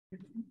Very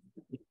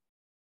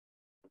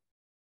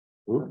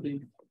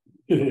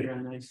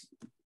nice.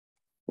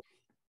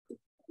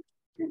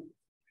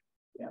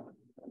 Yeah,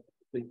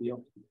 big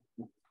deal.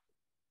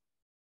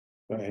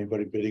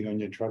 Anybody bidding on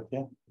your truck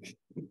yet?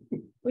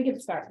 We can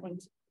start when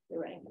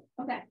you're ready.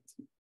 Okay,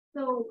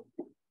 so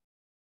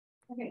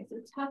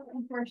Tuck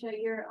and Portia,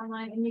 you're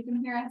online and you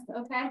can hear us,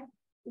 okay?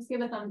 Just give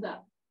a thumbs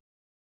up.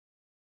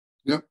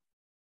 Yep.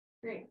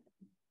 Great.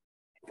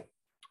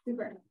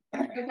 Super,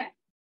 okay.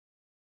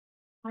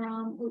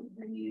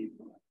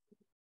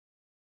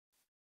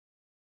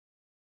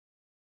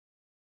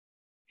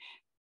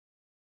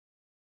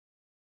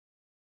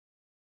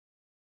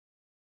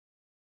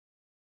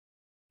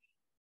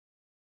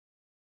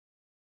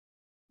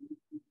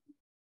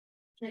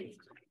 Great.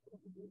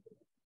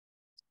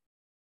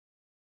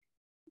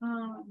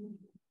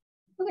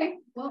 Okay,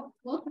 well,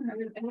 welcome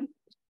everybody.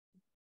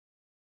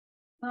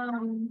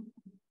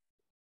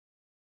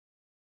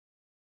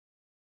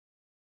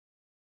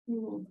 We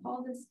will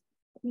call this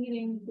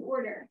meeting to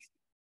order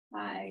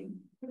by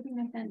taking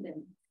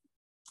attendance.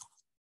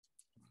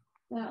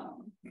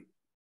 So,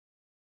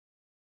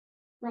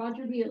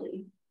 Roger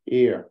Beely,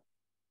 Here.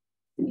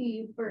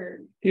 Steve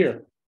Berg,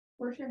 Here.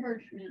 Portia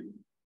Hirschman,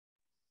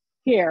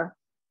 Here.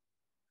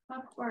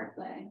 Chuck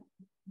Barclay,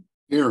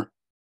 Here.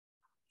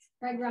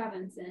 Craig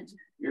Robinson,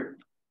 Here.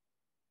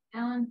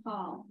 Alan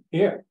Paul.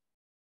 Here.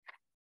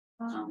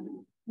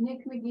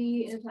 Nick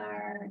McGee is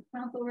our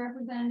council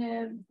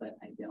representative, but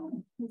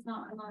he's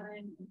not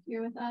online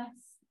here with us.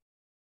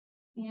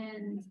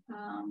 And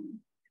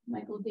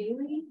Michael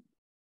Daly,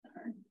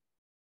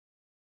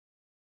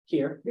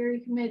 Here.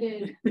 very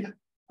committed.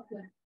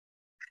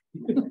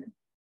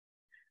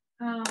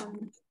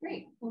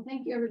 Great. Well,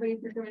 thank you everybody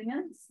for joining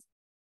us.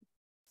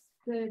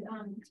 Good.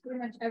 It's pretty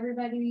much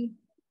everybody,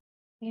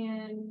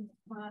 and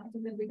it's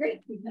going to be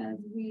great because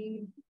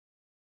we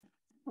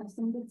have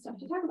some good stuff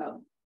to talk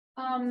about.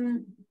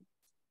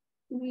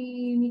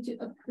 We need to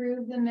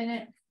approve the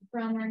minutes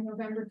from our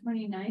November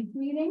 29th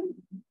meeting.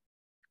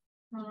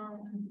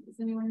 Does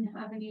anyone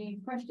have any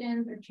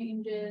questions or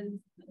changes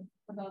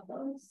about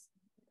those?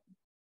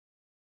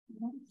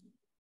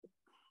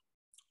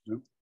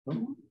 No.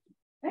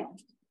 Okay.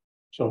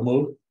 So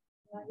move.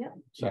 Yep.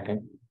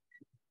 Second.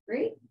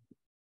 Great.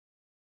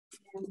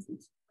 And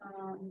should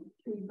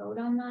we vote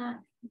on that?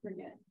 I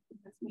forget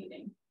this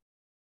meeting.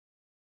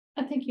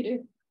 I think you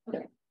do.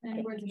 Okay.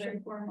 And words very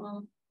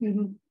formal.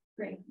 Mm-hmm.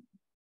 Great.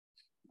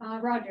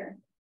 Roger.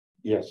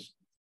 Yes.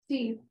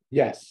 Steve.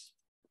 Yes.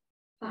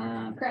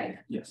 Craig.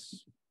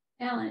 Yes.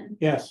 Alan.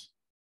 Yes.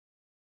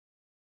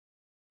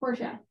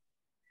 Portia.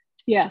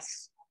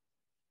 Yes.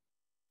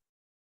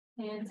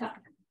 And Tuck.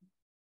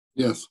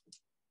 Yes.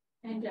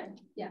 And Jen.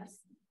 Yes.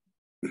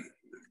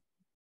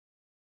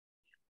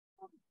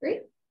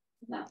 Great.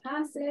 That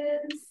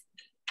passes.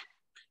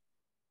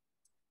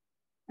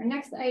 Our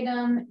next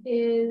item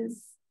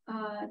is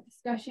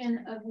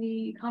discussion of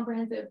the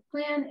comprehensive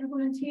plan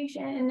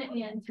implementation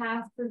and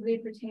tasks as they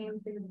pertain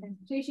to the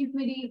transportation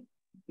committee.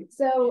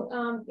 So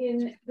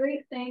in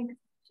great thanks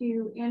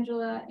to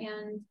Angela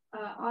and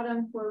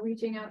Autumn for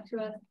reaching out to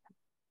us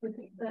with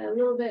a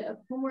little bit of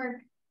homework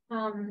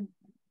in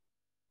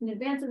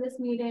advance of this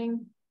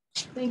meeting.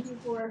 Thank you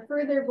for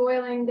further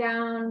boiling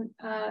down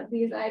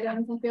these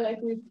items. I feel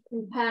like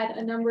we've had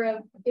a number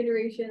of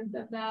iterations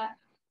of that.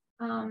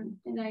 And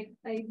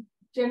I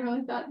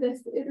generally thought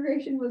this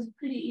iteration was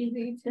pretty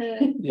easy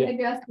to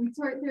digest and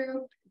sort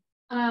through.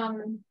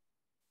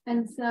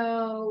 And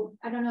so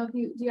I don't know if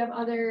do you have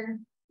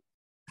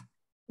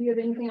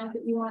anything else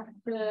that you want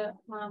to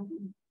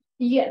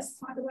Yes,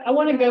 I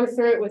want to go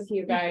through it with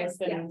you guys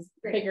and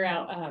figure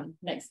out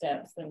next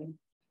steps and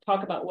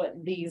talk about what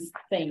these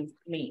things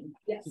mean.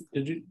 Yes.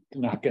 Did you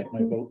not get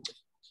my vote?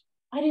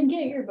 I didn't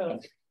get your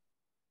vote.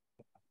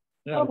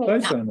 Yeah, Okay. I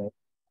sent it.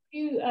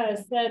 You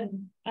said,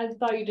 I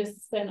thought you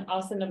just sent,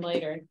 I'll send them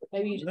later.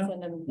 Maybe you just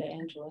send them to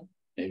Angela.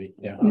 Maybe,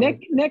 yeah.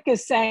 Nick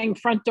is saying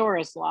front door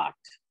is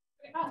locked.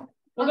 Oh,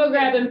 we'll go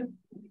grab him.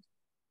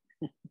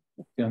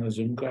 On the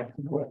Zoom call.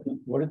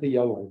 What are the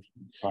yellows?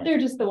 They're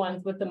just the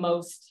ones with the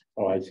most.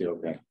 Oh, I see,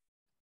 okay.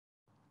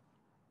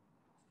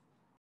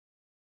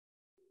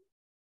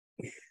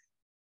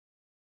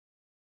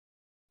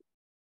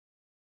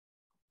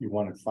 You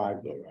wanted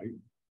 5 though, right?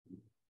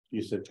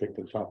 You said pick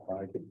the top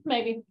 5.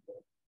 Maybe.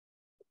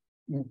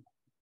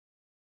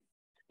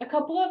 A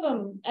couple of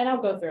them, and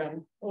I'll go through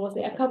them. We'll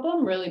see. A couple of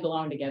them really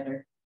belong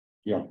together.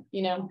 Yeah.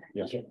 You know?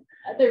 Yes.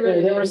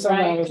 There were some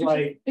I was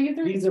like,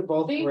 these are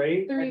both these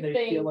great, three and they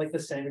things. feel like the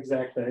same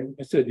exact thing.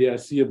 I said, yeah,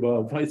 see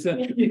above. I said,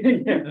 I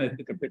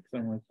think I picked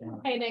something like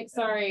that. Hey, Nick,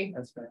 sorry.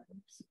 That's fair.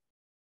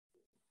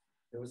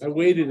 I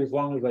waited as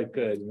long as I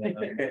could. You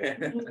know?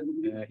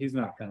 Yeah, he's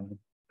not coming.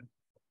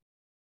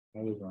 I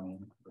was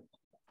wrong.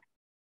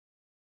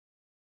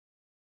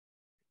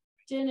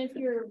 Jen, if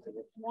you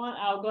want,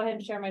 I'll go ahead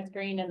and share my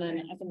screen and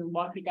then I can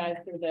walk you guys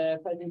through the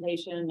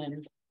presentation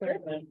and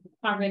the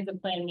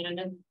comprehensive plan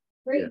amendment.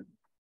 Great.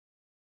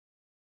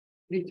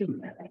 Me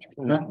too.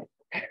 Huh?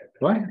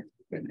 What?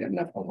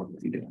 Enough homework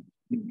to do.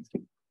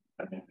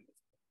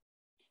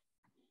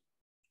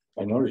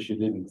 I noticed you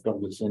didn't fill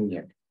this in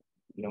yet.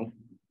 No.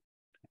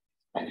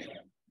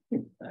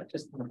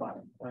 Just in the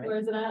bottom, right? Where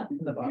is it at?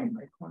 In the bottom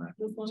right corner,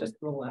 This one? just to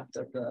the left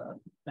of the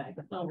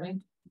magnet. Oh, right.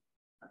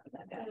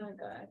 That guy. Oh,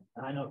 God.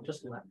 I know,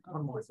 just left,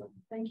 one more.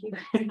 Thank you.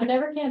 I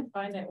never can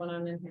find it when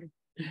I'm in here.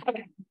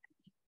 Okay.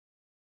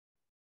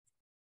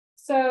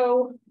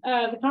 So,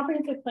 the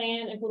comprehensive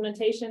plan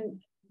implementation,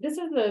 this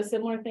is a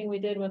similar thing we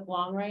did with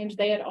long range.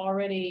 They had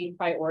already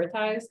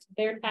prioritized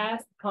their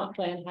task. Comp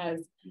plan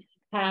has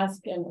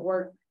task and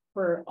work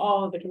for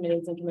all of the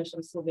committees and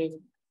commissions to do.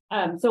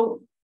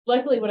 So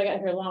luckily when I got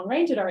here, long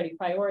range had already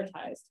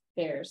prioritized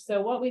theirs.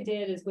 So what we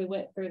did is we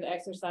went through the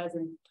exercise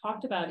and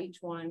talked about each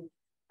one,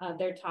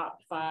 their top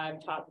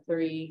 5, top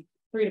 3,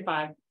 3 to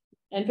 5,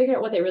 and figure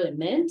out what they really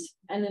meant,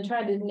 and then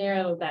try to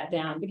narrow that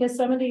down, because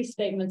some of these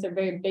statements are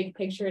very big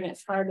picture and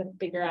it's hard to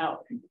figure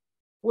out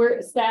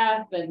where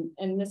staff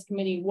and this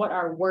committee, what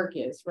our work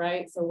is,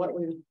 right? So what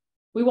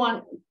we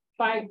want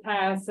bike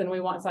paths and we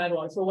want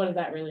sidewalks. Well, what does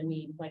that really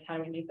mean? Like, how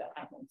do we make that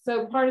happen?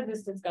 So part of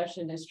this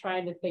discussion is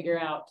trying to figure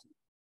out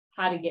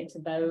how to get to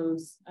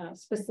those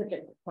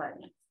specific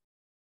requirements.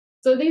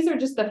 So these are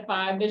just the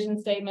 5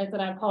 vision statements,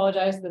 and I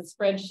apologize, the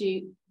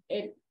spreadsheet,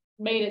 it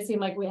made it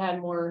seem like we had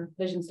more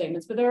vision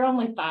statements, but there are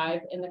only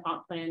 5 in the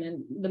comp plan,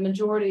 and the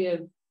majority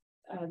of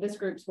this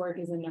group's work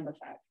is in number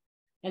 5,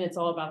 and it's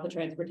all about the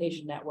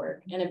transportation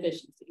network and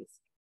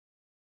efficiencies.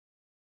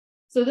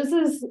 So this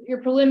is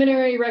your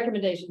preliminary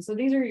recommendations. So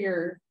these are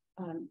your,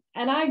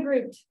 and I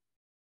grouped,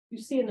 you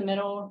see in the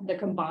middle, the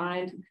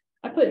combined,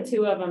 I put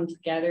 2 of them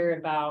together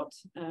about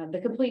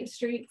the complete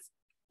streets.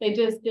 They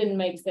just didn't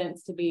make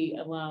sense to be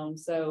alone.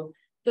 So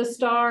the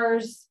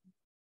stars,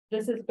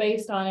 this is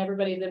based on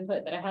everybody's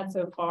input that I had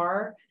so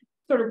far,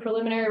 sort of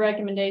preliminary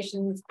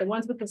recommendations. The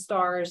ones with the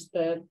stars,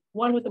 the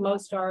one with the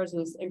most stars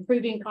was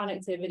improving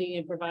connectivity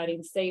and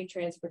providing safe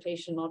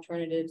transportation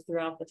alternatives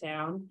throughout the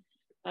town.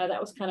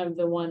 That was kind of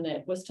the one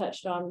that was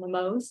touched on the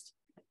most.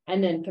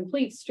 And then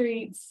complete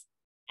streets,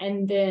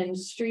 and then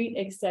street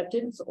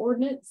acceptance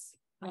ordinance,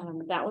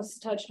 that was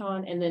touched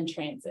on, and then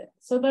transit.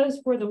 So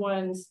those were the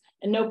ones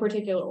in no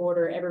particular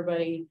order.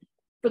 Everybody,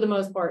 for the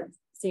most part,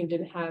 seemed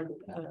to have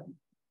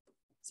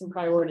some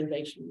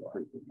prioritization.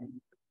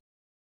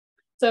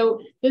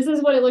 So this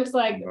is what it looks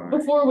like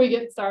before we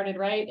get started,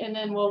 right? And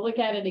then we'll look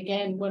at it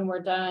again when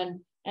we're done,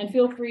 and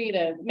feel free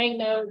to make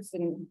notes.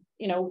 And,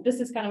 you know,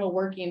 this is kind of a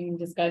working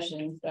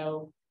discussion.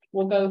 So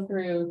we'll go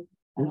through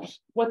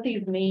what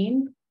these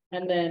mean.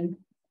 And then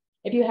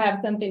if you have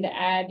something to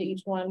add to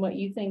each one, what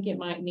you think it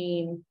might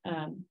mean,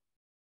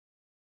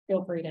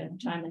 feel free to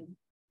chime in.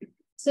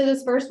 So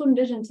this first one,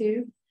 Vision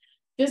 2,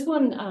 this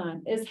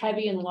one is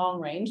heavy in long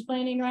range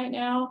planning right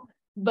now,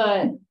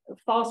 but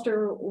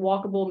foster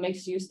walkable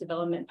mixed use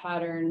development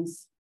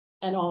patterns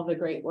and all the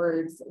great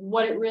words.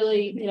 What it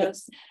really, you know,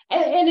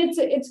 and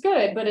it's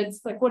good, but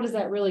it's like, what does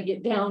that really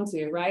get down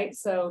to, right?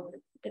 So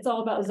it's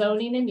all about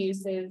zoning and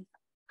uses,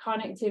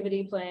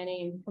 connectivity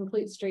planning,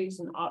 complete streets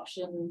and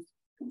options,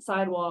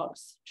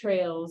 sidewalks,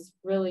 trails,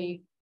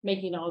 really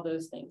making all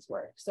those things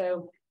work.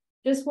 So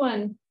this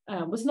one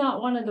was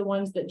not one of the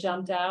ones that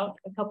jumped out.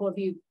 A couple of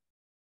you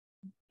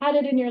had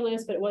it in your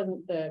list, but it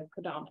wasn't the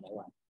predominant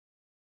one.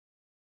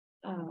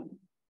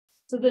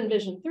 So then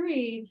Vision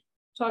 3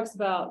 talks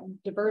about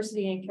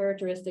diversity and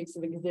characteristics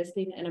of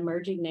existing and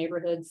emerging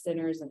neighborhoods,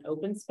 centers, and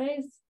open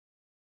space.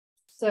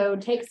 So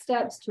take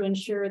steps to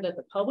ensure that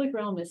the public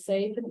realm is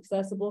safe and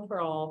accessible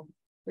for all,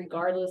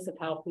 regardless of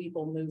how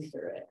people move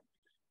through it.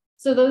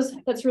 So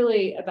that's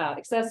really about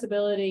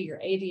accessibility, your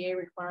ADA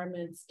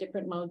requirements,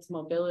 different modes of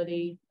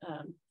mobility,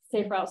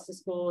 safe routes to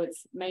school,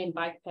 it's main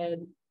bike ped,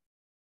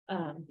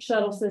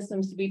 shuttle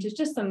systems to beaches,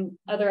 just some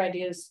other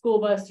ideas, school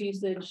bus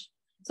usage.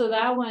 So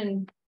that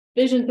one,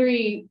 Vision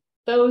 3,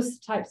 those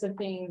types of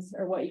things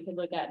are what you could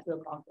look at to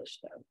accomplish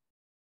those.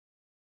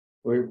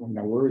 Where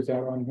is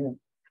that on here?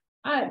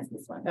 It's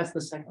this one. That's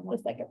the second one.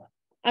 The second one.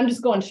 I'm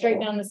just going straight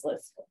down this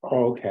list.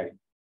 Oh, okay.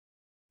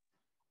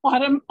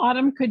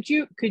 Autumn, could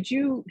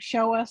you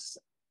show us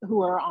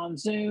who are on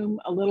Zoom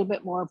a little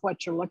bit more of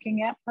what you're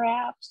looking at,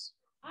 perhaps?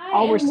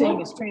 All we're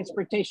seeing is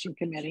Transportation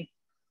Committee.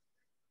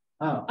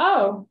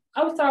 Oh,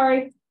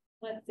 sorry.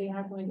 Let's see,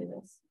 how can we do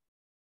this?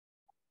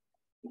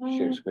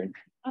 Share screen.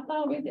 I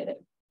thought we did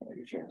it.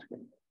 Share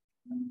screen.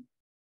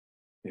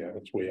 Yeah,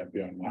 it's way up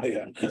beyond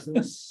my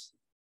business.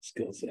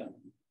 skill set.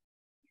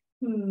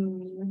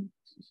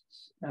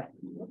 That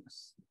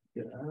looks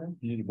good.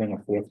 You need to bring a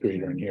 4th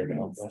grader in here to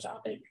help us.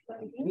 Stop it.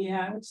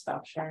 Yeah, I would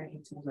stop sharing.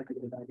 It seems like a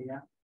good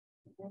idea.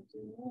 The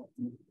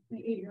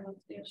 8-year-old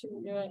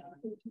shouldn't do it.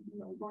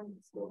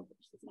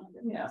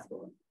 Yeah.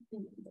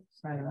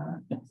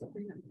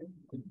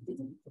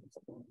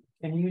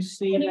 Can you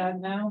see that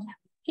now?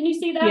 Can you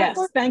see that? Yes,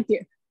 thank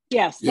you.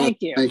 Yes, Yeah,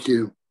 thank you. Thank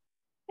you.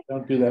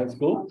 Don't do that at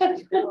school.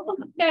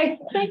 Okay,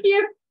 thank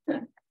you.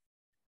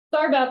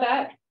 Sorry about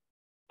that.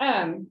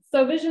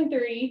 So Vision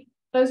 3,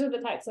 those are the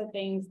types of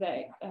things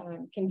that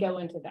can go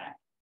into that.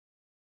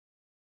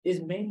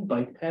 Is main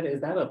bike ped,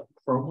 is that a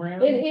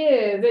program? It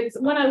is. It's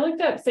when I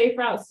looked up safe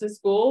routes to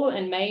school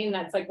in Maine,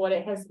 that's like what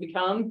it has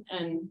become.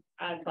 And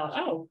I thought,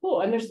 oh,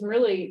 cool. And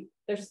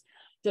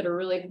did a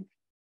really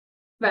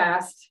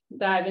fast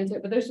dive into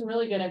it, but there's some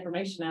really good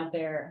information out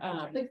there.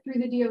 Like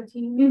through the DOT.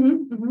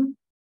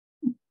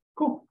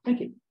 Cool,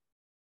 thank you.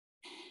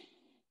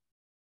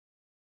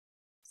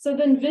 So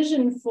then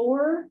Vision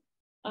 4,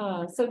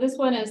 so this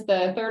one is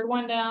the third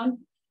one down.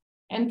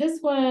 And this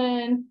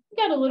one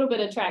got a little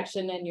bit of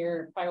traction in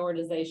your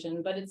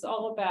prioritization, but it's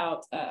all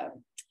about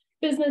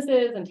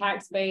businesses and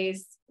tax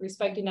base,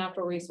 respecting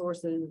natural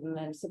resources, and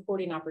then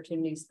supporting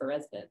opportunities for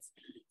residents.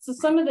 So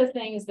some of the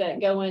things that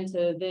go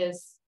into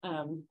this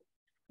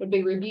would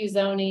be review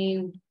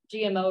zoning,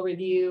 GMO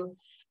review,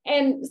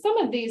 and some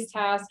of these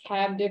tasks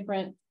have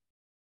different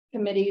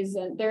committees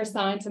and they're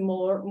assigned to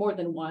more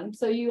than one.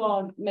 So you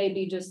all may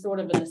be just sort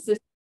of an assistant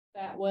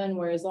to that one,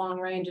 whereas long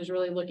range is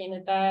really looking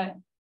at that.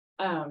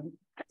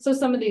 So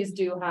some of these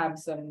do have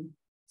some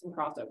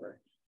crossover.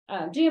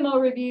 GMO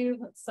review,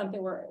 that's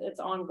something where it's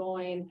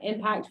ongoing.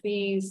 Impact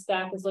fees,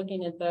 staff is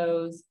looking at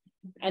those.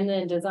 And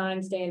then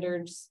design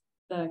standards,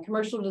 the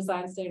commercial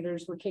design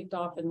standards were kicked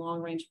off in long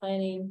range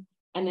planning,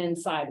 and then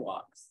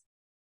sidewalks.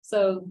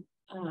 So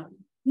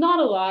not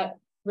a lot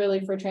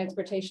really for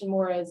transportation,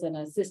 more as an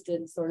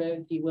assistant sort of,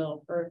 if you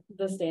will, for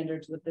the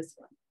standards with this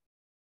one.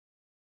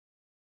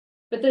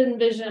 But then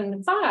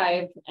Vision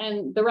 5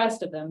 and the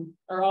rest of them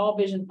are all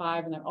Vision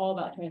 5, and they're all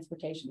about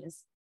transportation.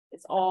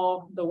 It's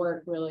all the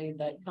work really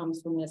that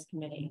comes from this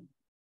committee.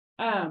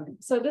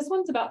 So this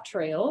one's about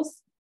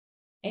trails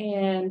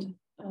and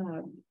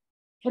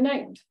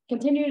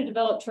continue to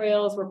develop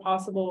trails where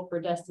possible for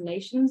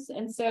destinations.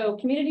 And so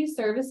community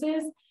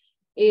services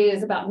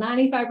is about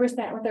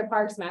 95% with their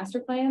parks master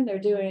plan. They're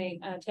doing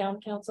a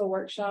town council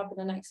workshop in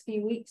the next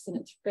few weeks, and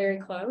it's very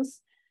close.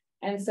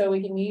 And so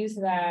we can use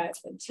that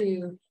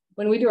to,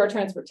 when we do our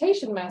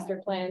transportation master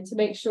plan, to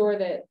make sure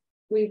that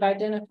we've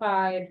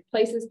identified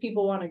places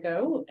people want to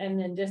go, and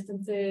then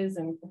distances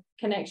and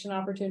connection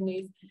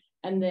opportunities,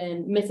 and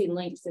then missing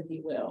links, if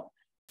you will.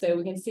 So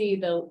we can see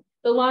the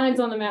lines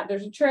on the map.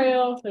 There's a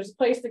trail, there's a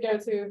place to go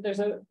to, there's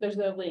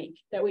a link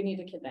that we need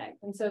to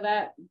connect. And so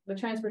that the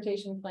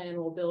transportation plan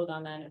will build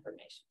on that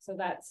information. So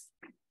that's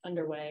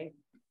underway.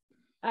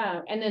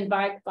 And then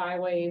bike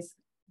byways,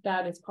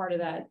 that is part of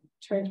that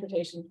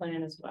transportation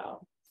plan as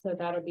well. So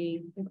that'll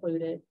be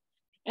included.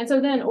 And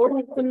so then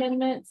ordinance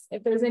amendments,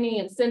 if there's any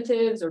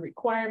incentives or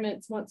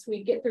requirements, once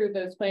we get through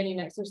those planning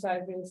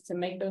exercises to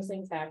make those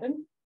things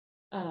happen,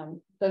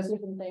 those are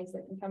some things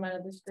that can come out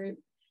of this group.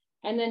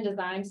 And then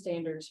design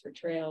standards for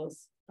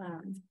trails.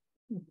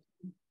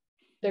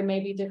 There may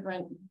be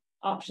different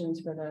options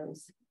for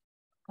those.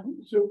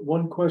 So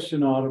one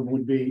question, Autumn,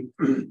 would be,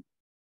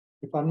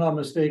 if I'm not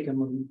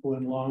mistaken,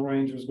 when long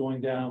range was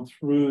going down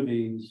through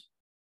these,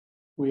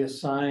 we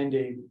assigned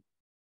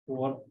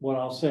what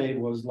I'll say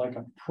was like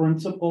a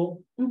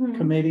principal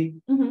committee,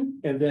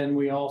 and then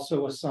we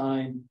also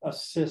assigned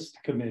assist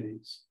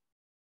committees.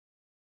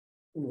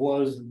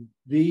 Was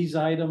these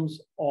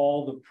items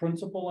all the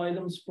principal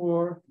items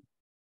for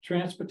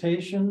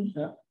transportation,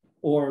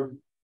 or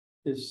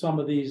is some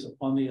of these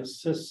on the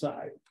assist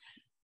side?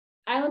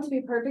 I want to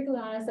be perfectly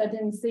honest, I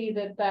didn't see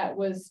that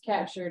was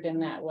captured in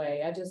that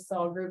way. I just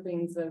saw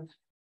groupings of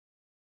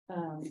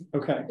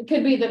okay. It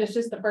could be that it's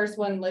just the first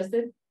one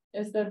listed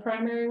as the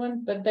primary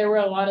one, but there were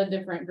a lot of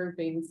different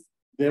groupings.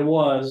 There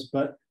was,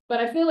 but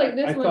I feel like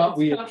this I one, thought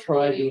we had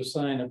tried to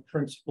assign a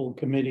principal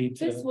committee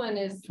to this one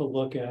is to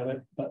look at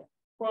it, but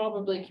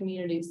probably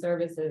community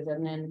services,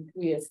 and then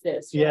we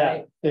assist.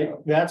 Yeah, right?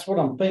 that's what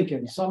I'm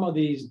thinking. Some of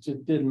these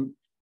just didn't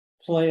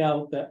play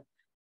out that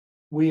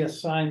we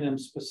assigned them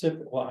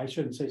specific. Well, I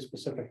shouldn't say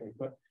specifically,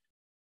 but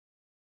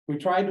we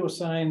tried to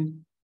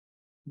assign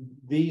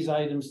these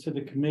items to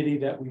the committee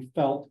that we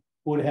felt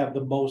would have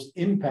the most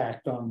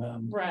impact on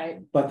them. Right.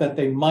 But that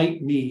they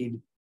might need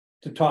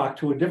to talk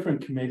to a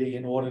different committee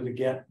in order to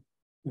get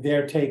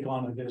their take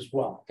on it as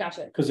well.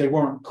 Gotcha. Because they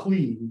weren't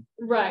clean.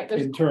 Right.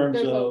 In terms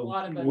there's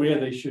of where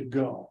they should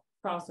go.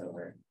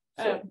 Crossover.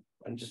 So,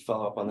 and just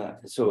follow up on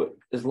that. So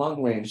is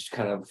long range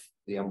kind of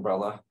the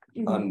umbrella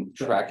on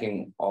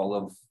tracking all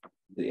of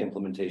the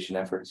implementation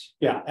efforts?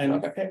 Yeah,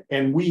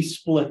 and we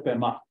split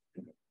them up.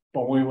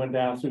 When we went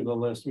down through the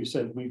list, we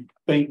said, we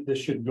think this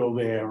should go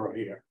there or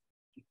here.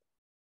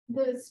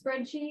 The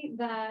spreadsheet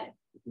that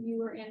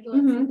you or Angela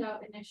sent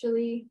out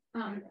initially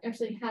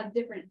actually had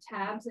different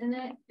tabs in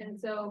it. And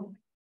so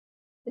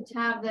the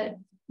tab that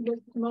was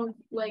most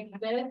like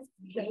this,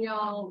 that we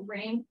all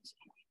ranked,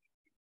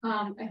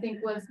 I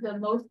think was the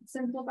most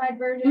simplified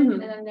version.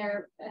 And then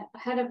there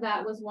ahead of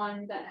that was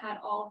one that had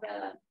all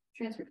the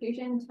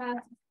transportation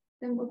tasks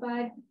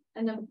simplified.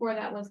 And then before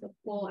that was the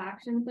full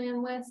action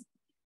plan list.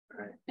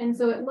 Right. And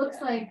so it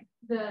looks like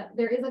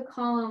there is a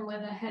column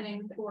with a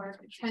heading for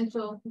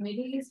potential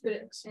committees,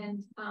 but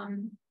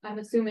I'm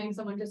assuming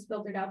someone just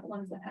filtered out the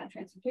ones that had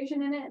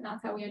transportation in it, and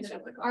that's how we ended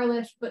up with our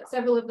list. But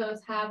several of those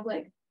have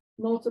like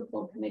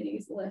multiple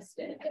committees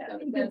listed. So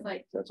there's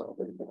like that's all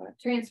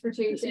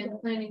transportation,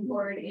 planning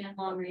board, and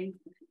long range.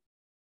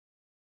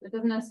 It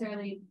doesn't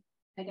necessarily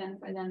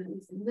identify them, at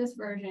least in this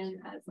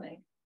version, as like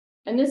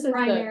And this is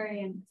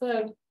primary and.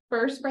 the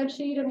first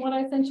spreadsheet, and what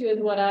I sent you is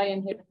what I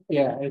inherited.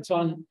 Yeah, it's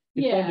under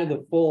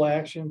the full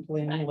action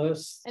plan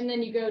list. And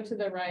then you go to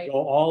the right.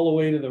 Go all the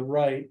way to the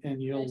right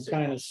and you'll It's just-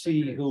 kind of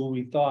see who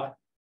we thought,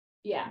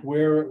 Yeah,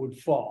 where it would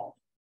fall.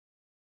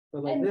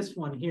 But like this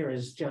one here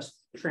is just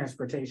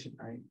transportation,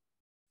 right?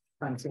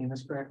 If I'm seeing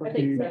this I correctly,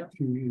 think so.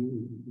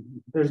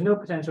 there's no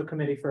potential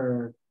committee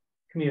for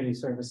community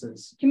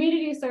services.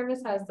 Community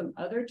service has some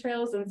other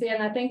trails, and see,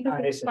 and I think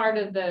I this is see. part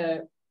of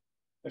the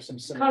There's some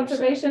similar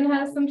conservation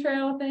has some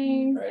trail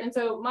things, Right. and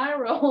so my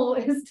role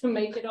is to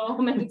make it all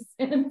make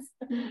sense.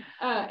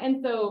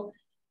 And so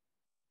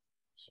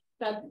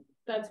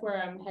that's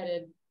where I'm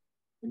headed.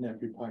 Wouldn't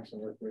that be Parks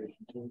and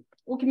Recreation too?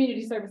 Well,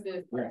 community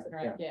services, Yeah,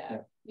 right?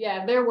 yeah,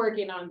 Yeah, they're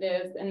working on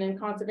this, and then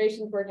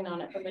conservation's working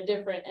on it from a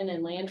different, and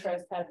then land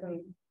trust has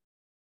some.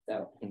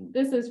 So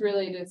this is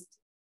really just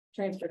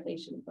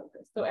transportation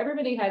focused. So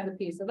everybody has a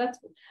piece. So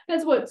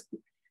that's what's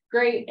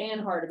great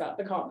and hard about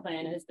the comp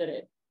plan, is that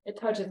it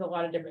touches a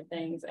lot of different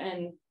things,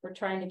 and we're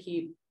trying to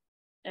keep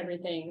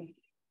everything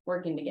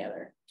working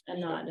together and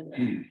not in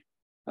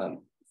the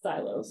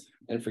silos.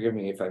 And forgive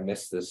me if I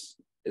missed this,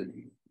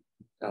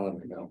 I'll let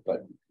me know,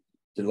 but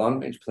did Long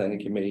Range Planning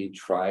Committee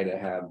try to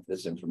have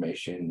this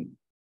information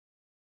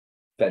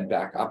fed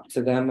back up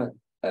to them,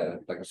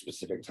 like a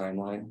specific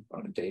timeline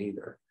on a date,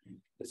 or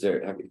is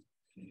there,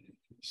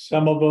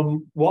 Some of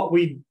them, what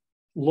we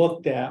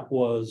looked at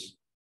was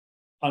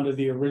under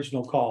the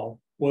original call,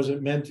 was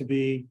it meant to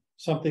be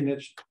something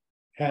that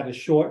had a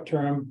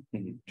short-term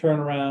Mhm.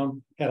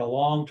 turnaround, had a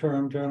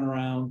long-term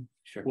turnaround,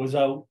 sure, was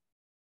out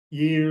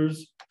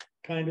years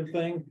kind of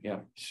thing?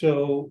 Yeah.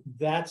 So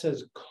that's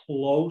as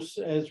close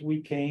as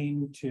we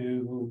came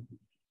to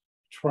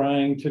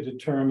trying to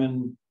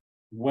determine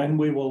when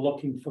we were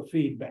looking for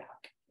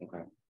feedback.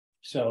 okay,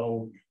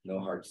 So no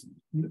hard.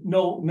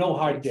 no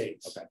hard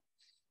dates. Okay.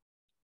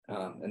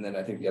 And then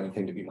I think the other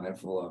thing to be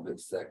mindful of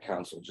is that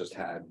council just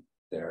had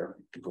their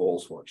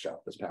goals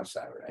workshop this past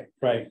Saturday.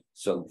 Right,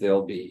 So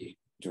there'll be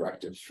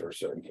directives for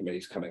certain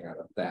committees coming out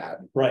of that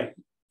right.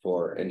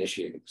 for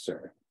initiating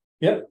certain.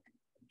 Yep.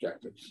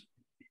 Objectives.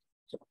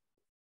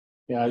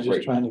 Yeah, I was Great.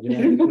 just trying to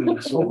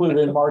get. Hopefully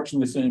they march in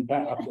the same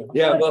path.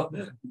 Yeah, well,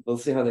 we'll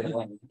see how they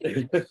align.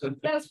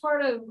 That's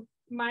part of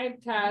my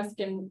task,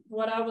 and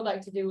what I would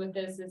like to do with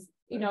this is,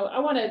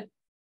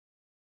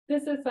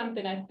 this is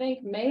something I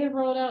think may have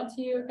rolled out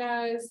to you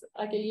guys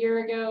like a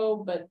year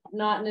ago, but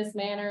not in this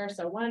manner.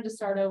 So I wanted to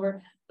start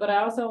over, but I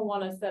also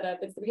want to set up,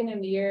 it's the beginning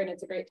of the year and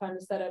it's a great time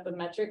to set up a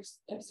metrics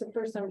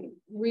for some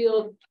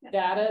real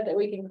data that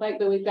we can collect,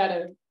 but we've got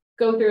to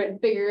go through it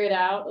and figure it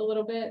out a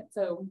little bit.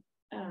 So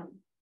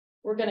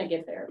we're going to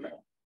get there.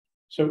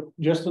 So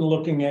just in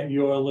looking at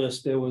your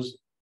list, there was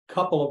a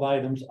couple of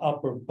items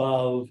up or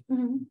above,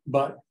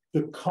 but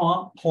the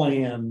comp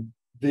plan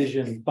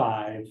vision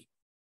 5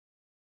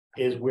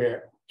 is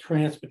where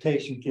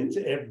transportation gets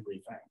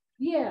everything.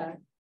 Yeah,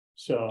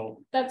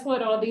 So that's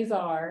what all these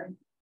are.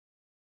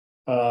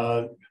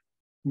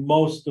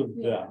 most of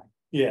them,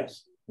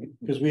 yes,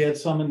 because we had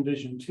some in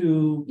vision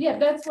 2. Yeah,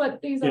 that's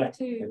what these Yeah. are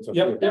too.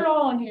 Yep. They're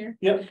all on here.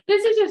 Yep.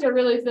 This is just a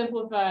really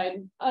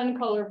simplified,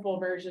 uncolorful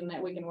version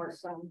that we can work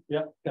from.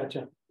 Yep,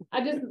 gotcha.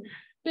 I just,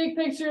 big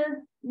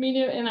picture,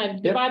 medium, and I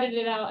divided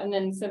it out and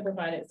then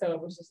simplified it, so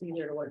it was just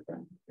easier to work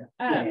from.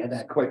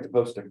 That's quite the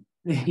poster.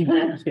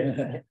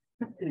 Yeah.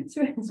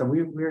 So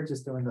we're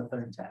just doing the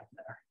third tab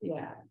there.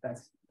 Yeah,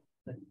 That's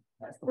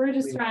we're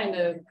just trying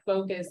to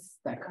focus.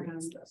 That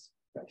creates this.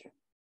 Gotcha.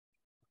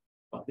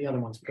 Well, the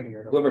other one's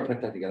prettier. Whoever put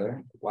that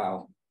together,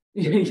 wow,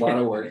 a lot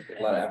of work,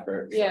 a lot of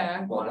effort.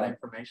 Yeah. A Well lot of done.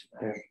 information.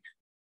 Yeah.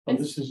 Well,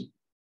 this is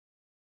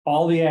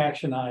all the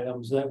action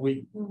items that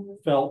we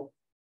felt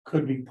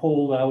could be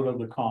pulled out of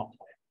the comp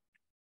plan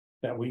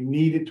that we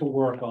needed to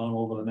work on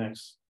over the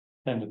next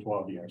 10 to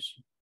 12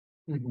 years.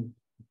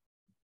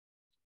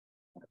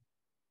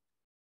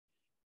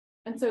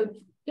 And so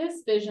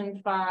this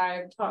vision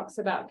 5 talks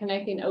about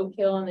connecting Oak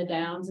Hill and the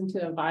Downs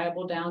into a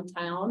viable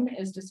downtown,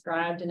 as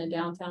described in a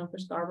downtown for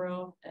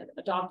Scarborough,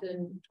 adopted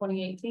in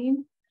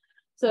 2018.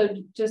 So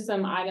just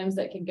some items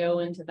that could go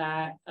into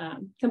that.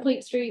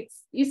 Complete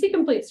streets, you see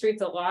complete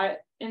streets a lot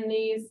in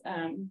these,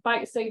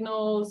 bike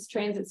signals,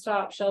 transit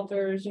stops,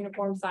 shelters,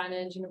 uniform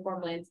signage,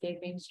 uniform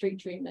landscaping, street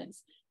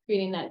treatments,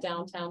 creating that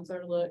downtown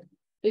sort of look.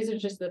 These are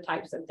just the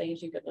types of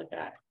things you could look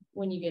at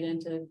when you get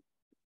into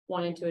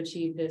wanting to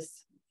achieve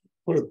this.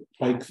 What are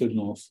bike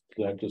signals?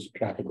 Is that just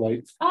traffic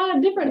lights?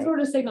 Different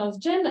sort of signals.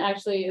 Jen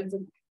actually is a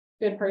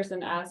good person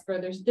to ask for.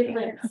 There's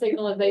different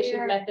signalization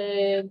Yeah.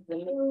 methods.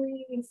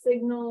 And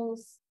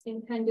Signals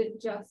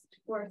intended just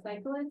for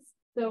cyclists.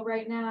 So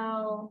right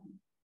now,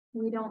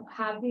 we don't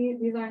have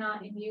these are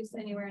not in use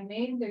anywhere in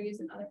Maine. They're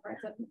used in other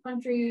parts of the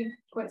country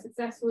quite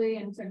successfully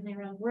and certainly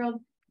around the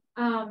world.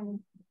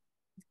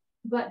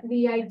 But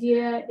the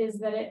idea is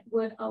that it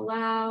would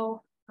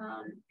allow,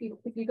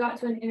 if you got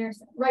to an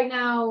intersection, right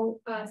now,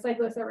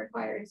 cyclists are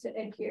required to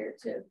adhere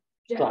to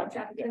general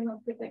traffic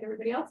signals just like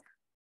everybody else.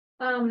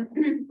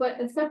 But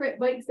a separate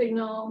bike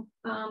signal,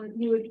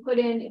 you would put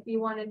in if you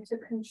wanted to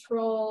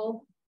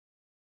control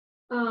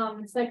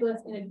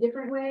cyclists in a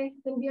different way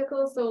than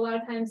vehicles. So a lot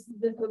of times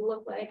this would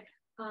look like,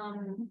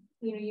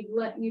 you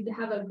know, you'd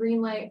have a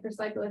green light for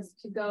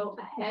cyclists to go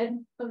ahead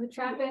of the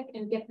traffic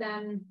and get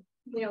them,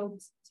 you know,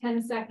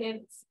 10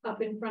 seconds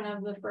up in front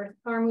of the first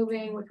car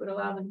moving, which would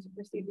allow them to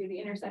proceed through the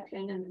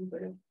intersection and then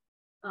sort of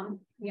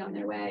be on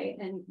their way,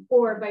 and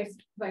or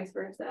vice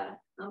versa.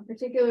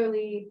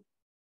 Particularly,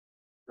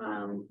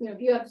 you know,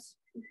 if you have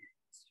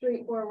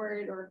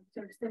straightforward or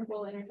sort of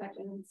simple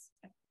intersections,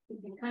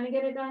 you can kind of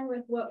get it done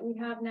with what we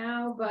have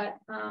now, but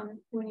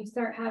when you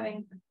start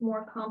having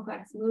more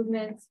complex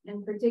movements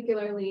and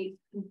particularly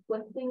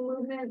conflicting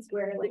movements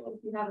where, like,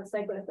 if you have a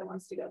cyclist that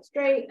wants to go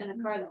straight and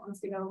a car that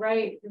wants to go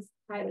right, it's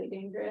highly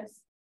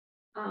dangerous.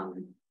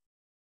 And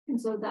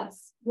so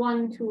that's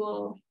one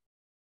tool.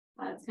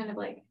 It's kind of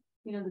like,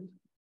 you know,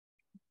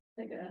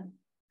 like a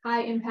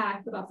high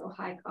impact but also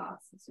high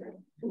cost sort of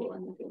tool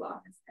in the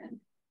toolbox, and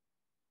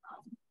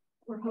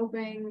we're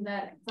hoping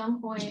that at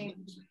some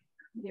point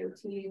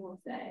DOT will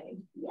say,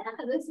 yeah,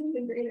 this is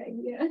a great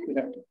idea.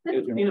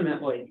 I've seen them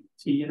at like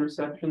T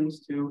intersections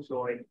too.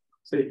 So like,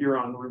 say if you're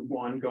on Route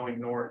 1 going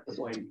north of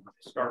like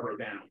Scarborough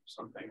Dam or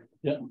something,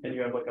 and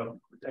you have like a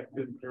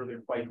protected or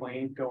their bike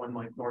lane going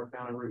like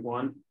northbound on Route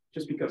 1,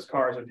 just because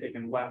cars are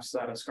taking lefts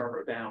out of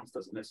Scarborough Downs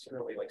doesn't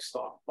necessarily like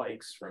stop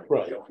bikes from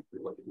going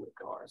through like with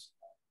cars.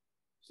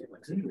 Same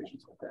like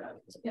situations like that.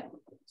 Yeah.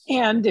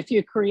 And if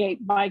you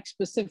create bike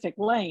specific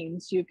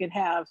lanes, you could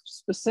have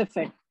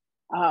specific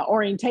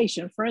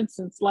orientation. For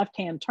instance,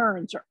 left-hand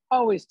turns are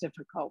always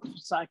difficult for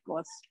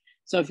cyclists.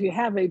 So if you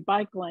have a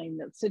bike lane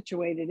that's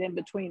situated in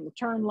between the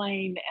turn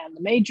lane and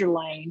the major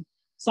lane,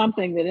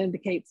 something that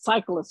indicates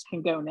cyclists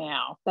can go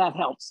now, that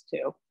helps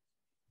too.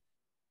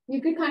 You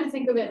could kind of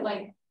think of it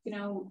like, you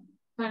know,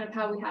 kind of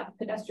how we have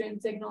pedestrian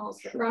signals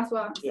for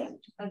crosswalks,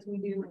 as we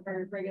do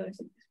for regular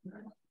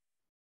signals.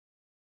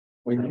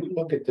 When you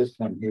look at this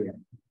one here,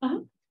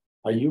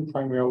 are you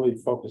primarily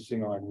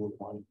focusing on Route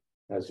 1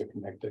 as a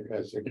connector,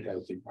 as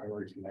the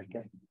primary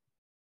connector?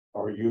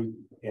 Or are you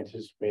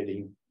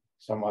anticipating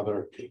some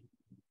other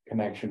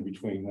connection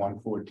between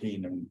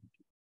 114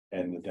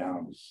 and the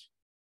Downs?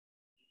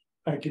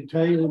 I can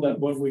tell you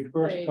that when we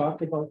first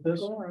talked about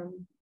this,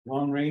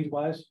 long range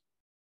wise,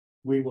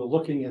 we were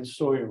looking at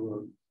Sawyer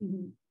Road.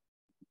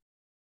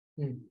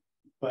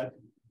 But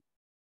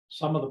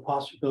some of the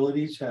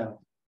possibilities have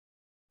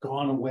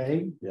gone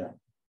away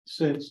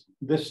since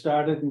this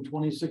started in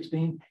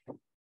 2016.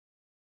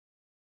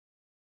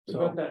 So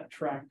about that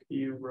Track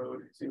View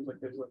Road, it seems like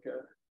there's like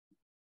a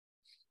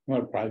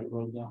Not a private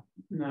road now.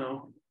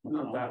 no,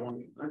 not that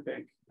one. I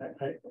think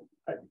It's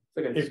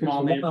like a if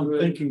small it's what I'm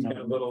neighborhood. thinking It's got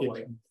a of, little it's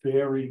like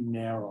very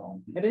narrow.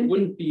 it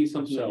wouldn't be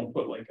something that So- you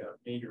put like a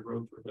major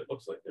road through, but it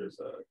looks like there's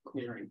a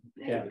clearing.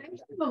 I have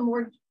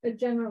a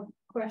general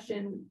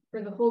question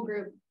for the whole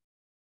group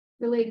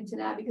related to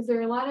that, because there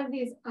are a lot of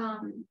these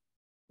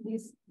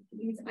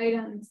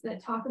items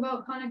that talk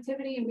about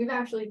connectivity, and we've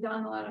actually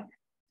done a lot of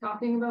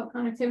talking about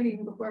connectivity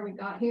even before we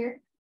got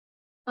here.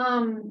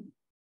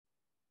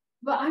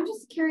 But I'm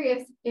just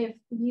curious if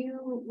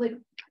you like,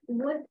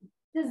 what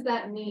does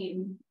that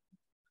mean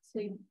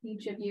to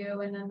each of you,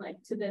 and then like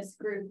to this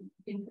group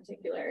in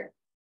particular?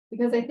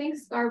 Because I think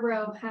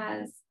Scarborough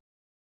has,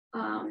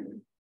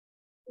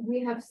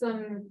 we have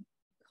some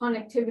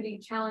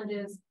connectivity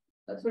challenges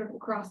sort of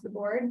across the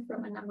board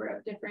from a number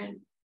of different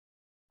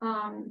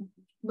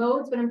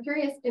modes, but I'm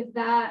curious if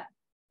that,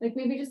 like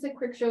maybe just a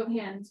quick show of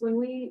hands,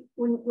 when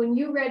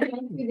you read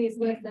through these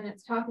lists and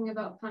it's talking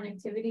about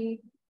connectivity,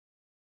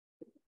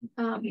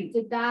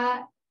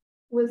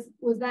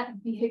 was that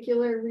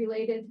vehicular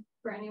related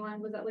for anyone?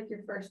 Was that like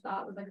your first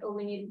thought? Was like, oh,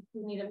 we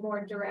need a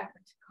more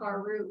direct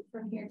car route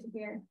from here to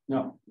here?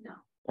 No.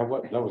 That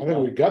was I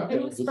think we got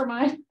It was for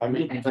mine. I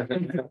mean,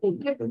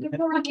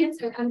 Before I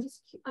answer,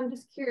 I'm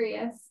just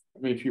curious. I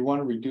mean, if you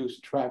want to reduce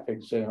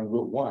traffic, say on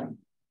Route 1,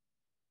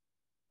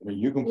 I mean,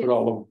 you can put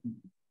all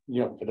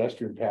the,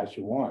 pedestrian paths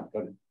you want,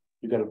 but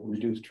you got to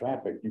reduce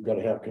traffic. You've got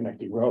to have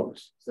connecting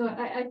roads. So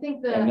I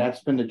think And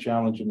that's been the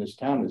challenge in this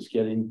town, is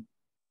getting,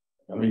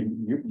 I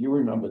mean, you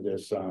remember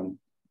this,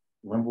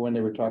 remember when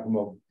they were talking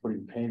about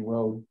putting Payne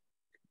Road,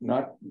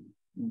 not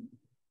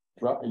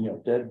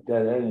dead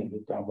ending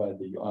it down by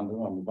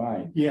on the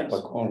Vine. Yes.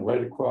 But going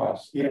right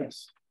across.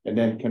 Yes. And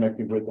then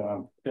connecting with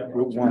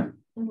Route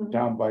 1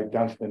 down by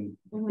Dunstan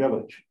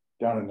Village,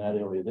 down in that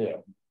area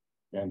there.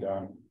 And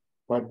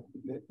but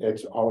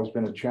it's always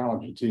been a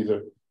challenge. It's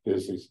either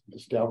there's these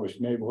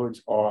established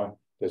neighborhoods or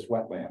there's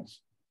wetlands.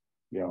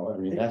 I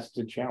mean, that's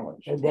the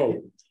challenge. Or both.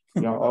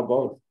 Or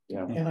both.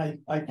 Yeah. And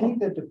I think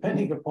that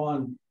depending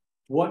upon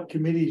what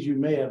committees you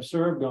may have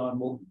served on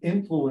will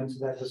influence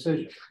that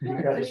decision.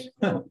 Because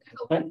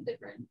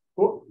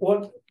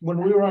when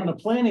we were on the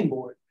planning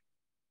board,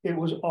 it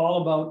was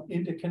all about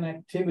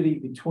interconnectivity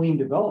between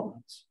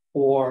developments,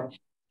 or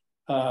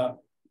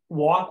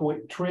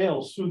walkway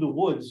trails through the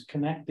woods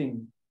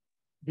connecting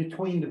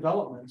between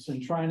developments,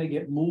 and trying to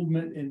get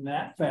movement in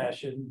that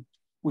fashion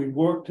we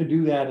worked to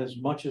do that as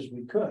much as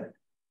we could.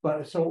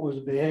 But so it was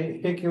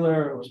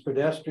vehicular, it was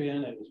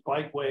pedestrian, it was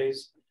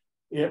bikeways.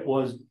 It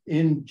was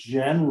in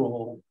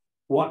general,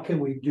 what can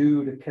we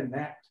do to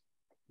connect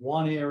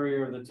one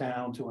area of the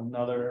town to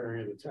another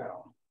area of the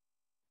town?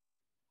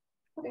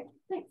 Okay,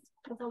 thanks.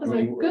 That was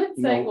a good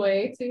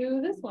segue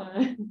to this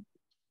one.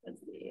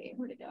 Let's see,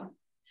 where'd it go?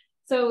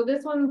 So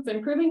this one's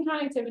improving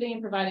connectivity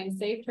and providing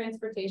safe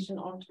transportation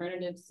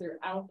alternatives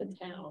throughout the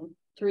town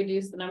to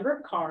reduce the number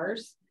of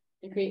cars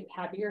and create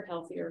happier,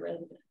 healthier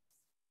residents.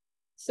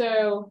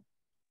 So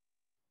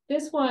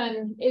this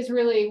one is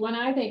really, when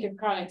I think of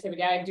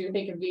connectivity, I do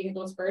think of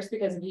vehicles first,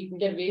 because if you can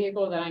get a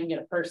vehicle, then I can get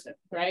a person,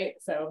 right?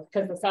 So,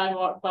 because the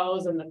sidewalk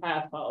follows and the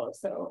path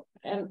follows. So,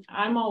 and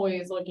I'm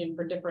always looking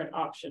for different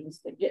options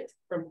to get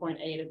from point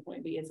A to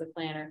point B as a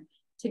planner,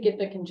 to get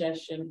the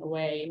congestion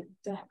away,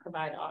 to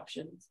provide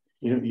options.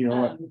 You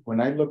know what,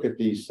 when I look at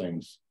these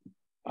things,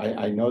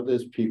 I know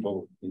there's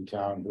people in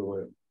town who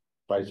are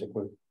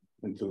bicycle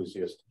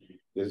enthusiasts.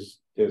 There's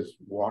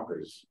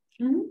walkers.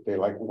 Mm-hmm. They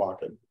like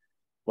walking.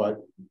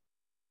 But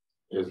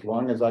as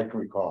long as I can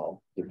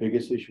recall, the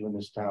biggest issue in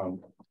this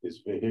town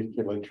is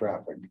vehicular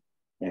traffic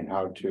and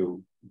how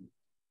to.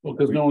 Well,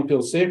 because no one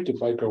feels safe to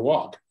bike or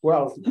walk.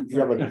 Well,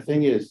 yeah, but the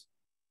thing is,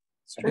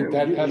 I think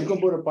that you has, can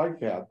put a bike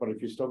path, but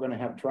if you're still going to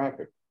have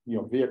traffic,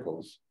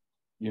 vehicles,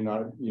 you're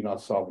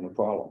not solving the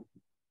problem.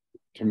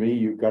 To me,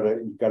 you've got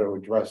to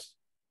address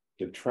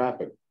the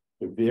traffic,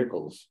 the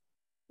vehicles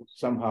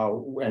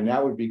somehow, and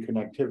that would be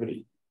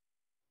connectivity.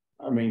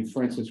 I mean,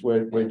 for instance,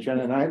 where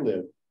Jen and I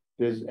live,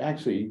 there's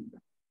actually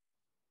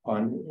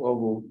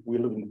we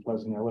live in the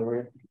Pleasant Hill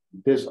area.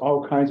 There's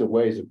all kinds of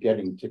ways of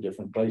getting to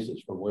different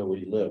places from where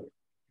we live.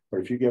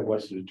 But if you get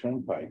west of the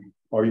Turnpike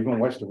or even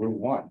west of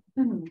Route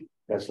 1,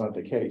 that's not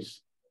the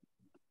case.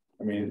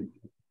 I mean,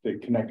 the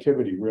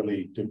connectivity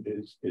really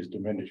is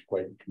diminished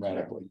quite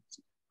dramatically.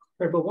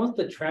 Right, but won't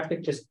the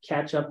traffic just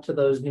catch up to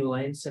those new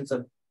lanes since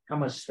of how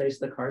much space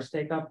the cars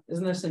take up?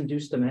 Isn't this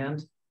induced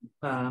demand?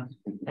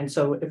 And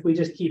so if we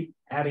just keep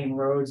adding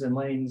roads and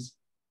lanes,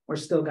 we're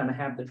still going to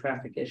have the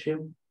traffic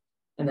issue.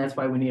 And that's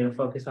why we need to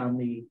focus on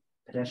the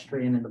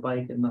pedestrian and the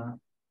bike and the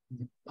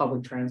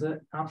public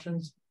transit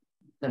options.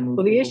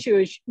 Well, the issue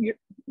is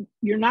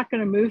you're not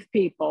going to move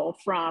people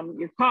from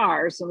your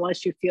cars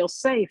unless you feel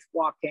safe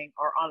walking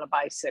or on a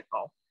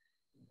bicycle.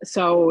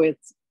 So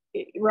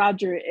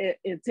Roger,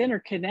 it's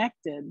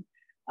interconnected.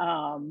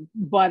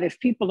 But if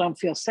people don't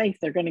feel safe,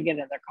 they're going to get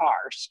in their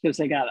cars because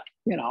they got,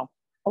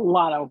 a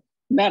lot of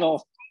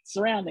metal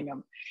surrounding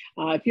them.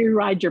 If you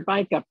ride your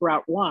bike up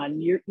Route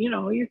 1, you're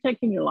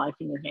taking your life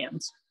in your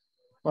hands.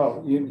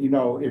 Well,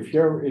 if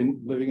you're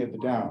living at the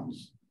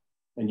Downs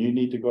and you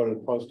need to go to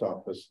the post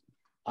office,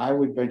 I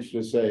would venture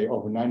to say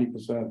over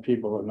 90% of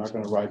people are not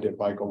going to ride their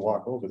bike or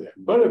walk over there.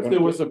 But if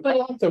there was a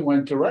path that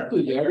went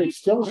directly there, I'd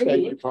still say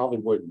you probably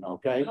wouldn't,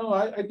 okay? No,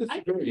 I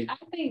disagree.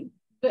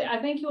 I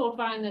think you will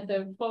find that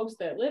the folks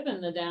that live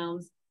in the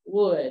Downs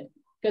would,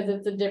 because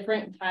it's a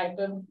different type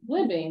of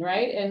living,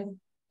 right? And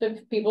the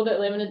people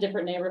that live in a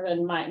different neighborhood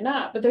might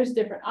not, but there's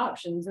different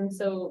options. And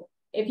so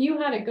if you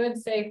had a good,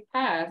 safe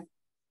path,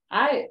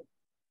 I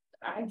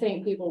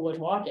think people would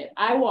walk it.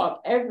 I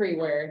walk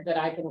everywhere that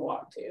I can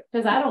walk to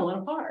because I don't want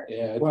to park.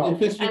 Yeah, well,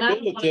 if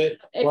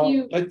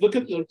you like look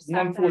at the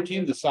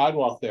 114, the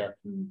sidewalk there.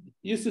 You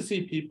used to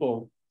see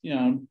people,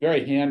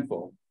 very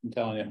handful, I'm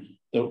telling you,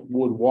 that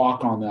would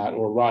walk on that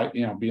or ride,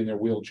 be in their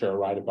wheelchair,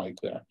 ride a bike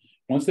there.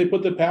 Once they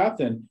put the path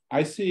in,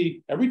 I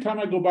see every time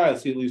I go by, I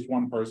see at least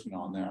one person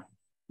on there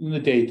in the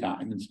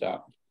daytime and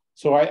stuff.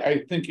 So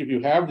I think if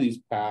you have these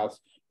paths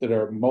that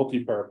are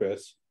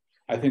multi-purpose,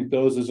 I think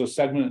those is a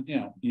segment,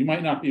 you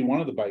might not be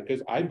one of the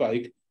bikers.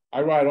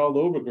 I ride all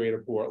over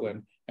Greater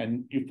Portland,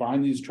 and you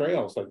find these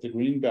trails like the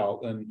Green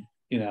Belt and,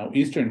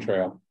 Eastern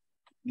Trail.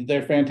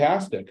 They're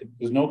fantastic.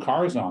 There's no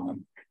cars on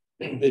them.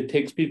 It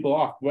takes people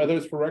off, whether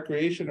it's for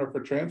recreation or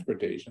for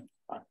transportation.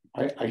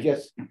 I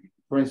guess,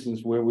 for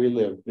instance, where we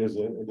live, there's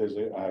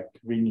a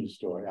convenience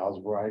store,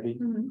 Al's Variety,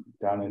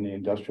 down in the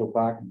industrial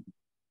park.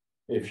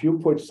 If you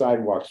put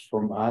sidewalks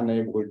from our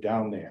neighborhood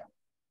down there,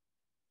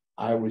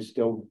 I would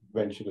still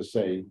venture to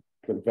say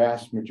the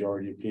vast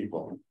majority of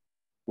people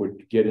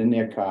would get in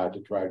their car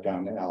to drive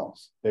down to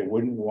Al's. They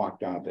wouldn't walk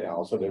down to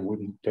Al's, so they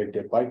wouldn't take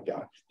their bike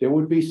down. There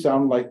would be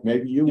some, like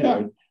maybe you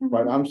would,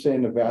 but I'm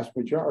saying the vast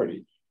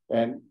majority.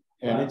 And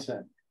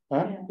mindset.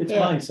 Huh? It's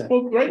mindset.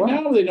 Well,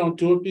 now they don't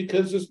do it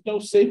because there's no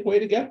safe way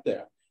to get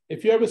there.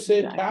 If you have a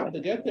safe path to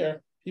get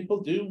there,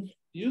 people do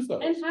use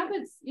those. And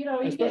habits,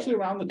 especially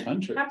around the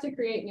country. You have to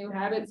create new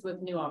habits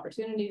with new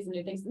opportunities and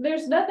new things.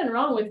 There's nothing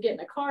wrong with getting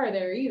a car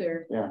there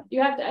either. Yeah.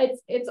 You have to,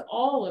 it's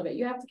all of it.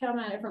 You have to come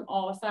at it from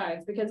all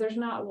sides because there's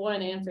not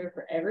one answer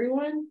for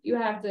everyone. You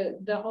have to,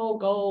 the whole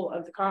goal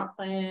of the comp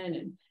plan,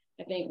 and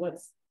I think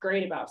what's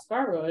great about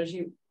Scarborough is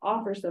you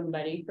offer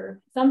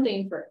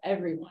something for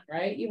everyone,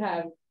 right? You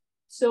have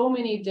so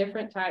many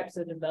different types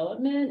of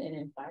development and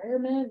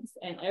environments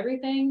and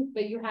everything,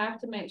 but you have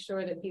to make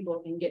sure that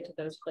people can get to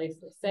those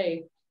places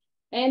safe.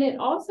 And it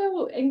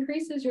also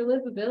increases your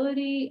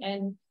livability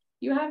and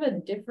you have a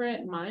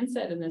different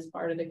mindset in this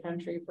part of the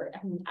country. For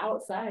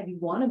outside, you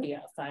want to be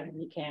outside when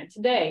you can.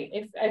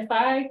 Today, if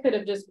I could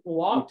have just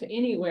walked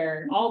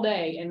anywhere all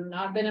day and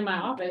not been in my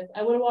office,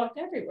 I would have walked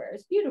everywhere.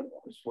 It's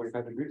beautiful. It's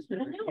 45 degrees. I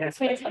know, it's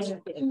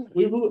fantastic.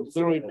 We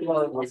literally.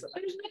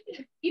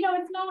 You know,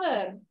 it's not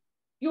a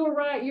you're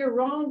right, you're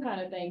wrong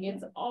kind of thing.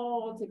 It's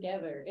all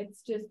together.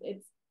 It's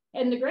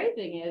and the great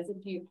thing is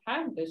if you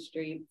have the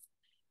streets,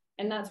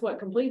 and that's what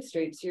complete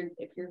streets,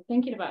 if you're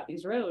thinking about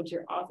these roads,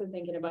 you're also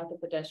thinking about the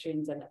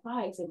pedestrians and the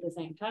bikes at the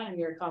same time.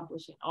 You're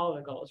accomplishing all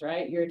the goals,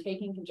 right? You're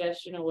taking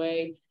congestion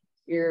away,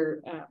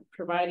 you're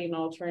providing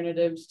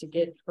alternatives to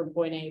get from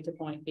point A to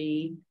point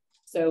B.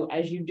 So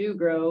as you do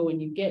grow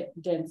and you get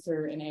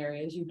denser in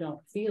areas, you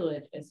don't feel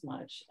it as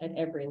much at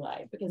every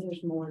light because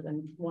there's more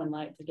than one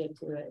light to get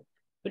to it.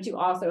 But you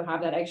also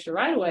have that extra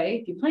right away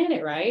if you plan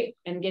it right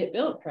and get it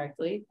built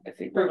correctly. I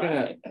think we're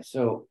gonna,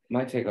 so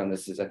my take on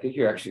this is I think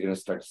you're actually gonna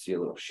start to see a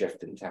little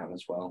shift in town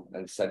as well.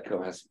 And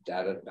Sedco has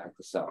data to back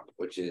this up,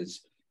 which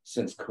is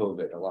since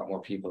COVID, a lot more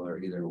people are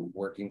either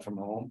working from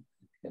home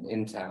and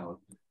in town.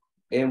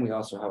 And we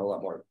also have a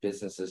lot more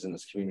businesses in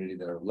this community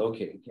that are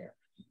located here.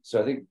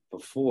 So I think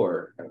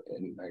before,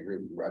 and I agree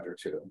with Roger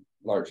to a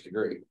large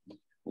degree,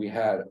 we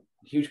had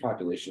huge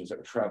populations that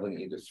were traveling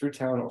either through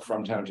town or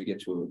from town to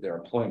get to their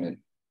employment,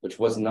 which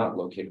was not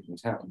located in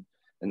town.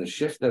 And the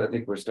shift that I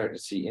think we're starting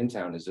to see in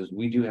town is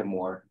we do have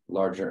more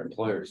larger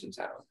employers in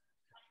town.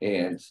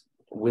 And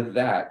with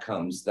that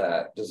comes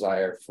that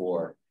desire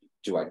for,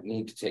 do I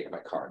need to take my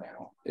car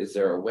now? Is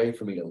there a way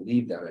for me to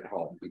leave them at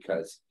home?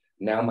 Because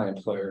now my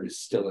employer is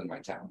still in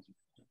my town.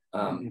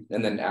 And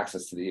then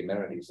access to the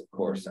amenities, of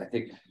course. I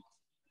think,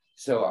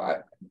 so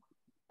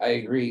I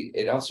agree.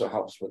 It also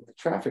helps with the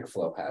traffic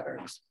flow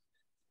patterns.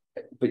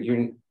 But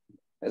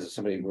as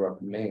somebody who grew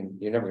up in Maine,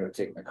 you're never going to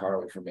take my car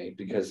away from me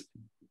because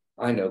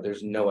I know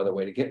there's no other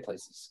way to get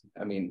places.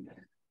 I mean,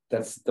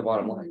 that's the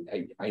bottom line.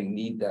 I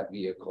need that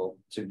vehicle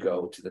to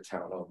go to the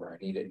town over. I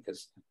need it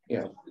because,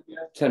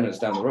 10 minutes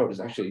down the road is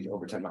actually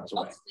over 10 miles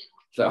away.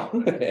 So,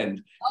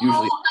 and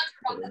usually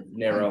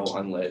narrow,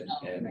 unlit,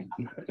 and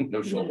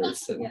no shoulders.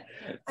 And, yeah.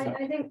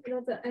 I think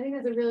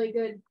that's a really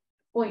good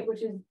point,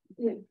 which is,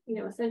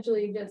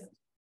 essentially just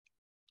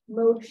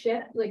mode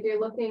shift. Like you're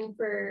looking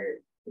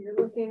for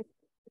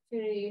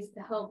opportunities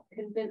to help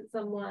convince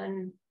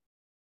someone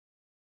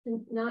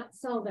to not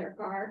sell their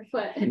car,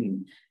 but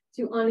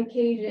to on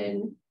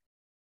occasion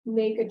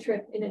make a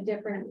trip in a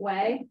different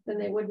way than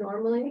they would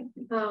normally.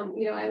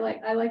 I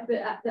like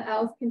the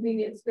Al's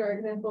convenience store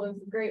example is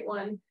a great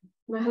one.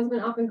 My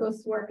husband often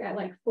goes to work at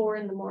like 4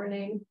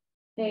 a.m.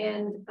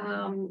 and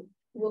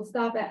we'll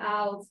stop at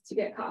Al's to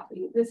get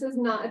coffee. This is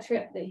not a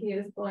trip that he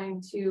is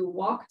going to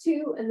walk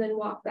to and then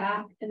walk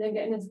back and then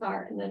get in his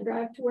car and then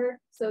drive to work.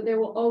 So there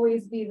will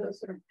always be those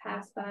sort of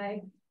pass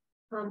by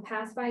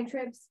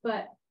trips,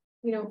 but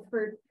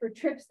for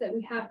trips that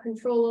we have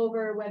control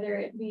over, whether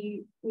it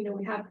be, we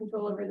have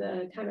control over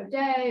the time of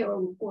day or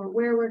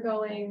where we're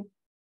going,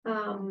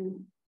 I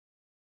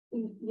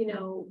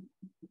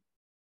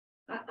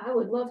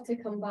would love to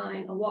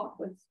combine a walk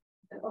with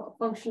a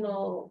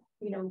functional,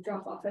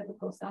 drop off at the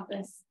post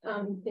office,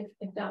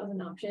 if that was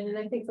an option. And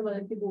I think some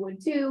other people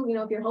would too,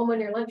 if you're home on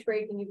your lunch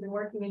break and you've been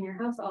working in your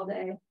house all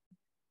day,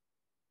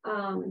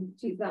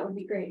 geez, that would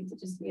be great to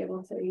just be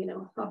able to,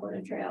 hop on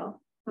a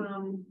trail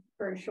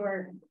for a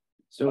short.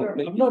 So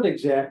I'm not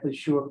exactly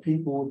sure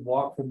people would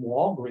walk from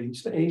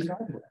Walgreens to Ace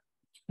Hardware.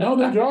 No,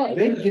 they drive.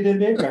 They get in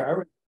their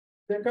car.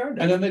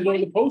 And then they go to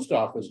the post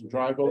office and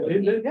drive over.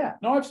 Yeah.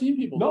 No, I've seen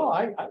people. No,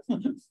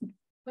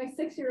 My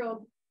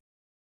 6-year-old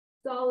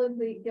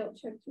solidly guilt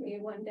tripped me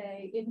one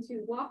day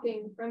into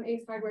walking from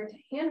Ace Hardware to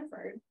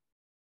Hanford.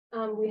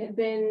 We had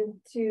been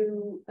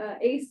to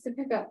Ace to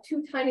pick up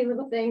 2 tiny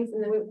little things,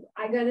 and then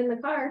I got in the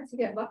car to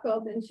get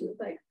buckled, and she was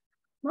like,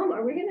 "Mom,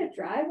 are we gonna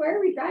drive? Where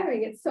are we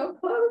driving? It's so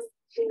close."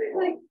 She was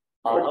like,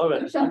 I love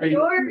it. shut the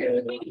door.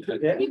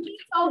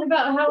 It's all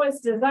about how it's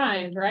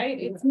designed, right?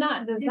 It's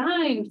not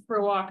designed for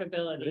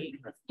walkability.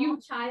 You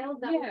child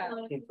that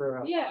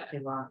Yeah.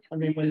 I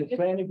mean, when the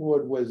planning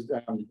board was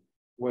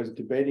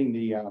debating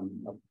the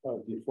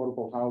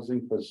affordable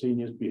housing for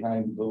seniors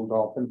behind Little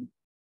Dolphin,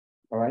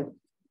 all right,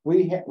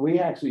 we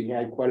actually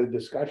had quite a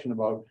discussion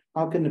about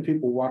how can the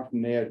people walk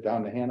from there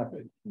down to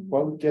Hannaford.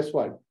 Well, guess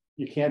what?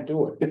 You can't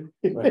do it.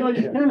 No,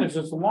 you can. It's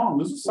just long.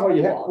 This is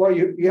you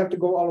have to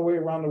go all the way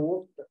around the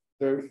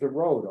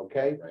road.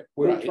 Okay, right.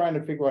 We're trying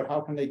to figure out how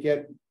can they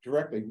get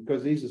directly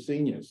because these are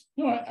seniors.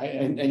 No,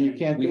 and you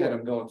can't. We had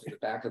them going to the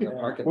back of the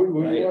parking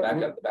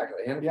back up the back of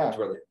the hand. Yeah,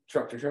 where the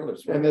tractor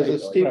trailers. And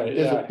there's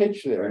a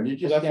pitch there, and you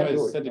just that's can't what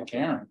do I it. said to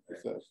Karen.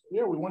 Says,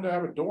 yeah, we wanted to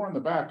have a door in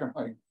the back. I'm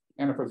like,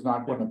 Hannaford's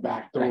not putting a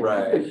back door,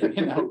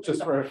 right?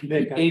 Just for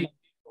 8 people.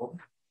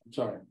 I'm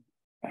sorry.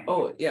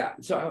 Oh yeah,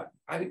 so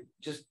I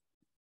just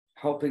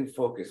helping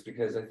focus,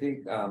 because I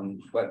think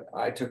what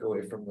I took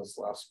away from this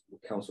last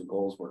council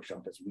goals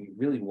workshop is we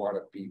really want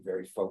to be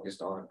very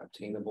focused on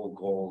obtainable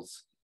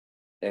goals.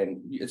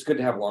 And it's good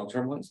to have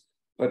long-term ones,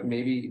 but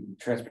maybe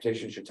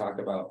transportation should talk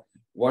about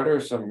what are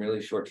some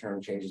really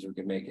short-term changes we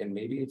can make? And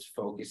maybe it's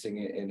focusing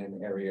it in an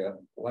area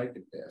like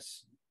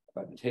this,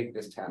 but take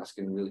this task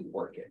and really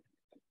work it.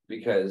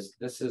 Because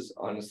this is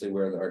honestly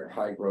where our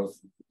high growth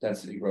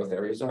density growth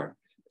areas are.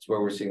 It's where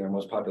we're seeing our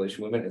most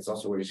population movement. It's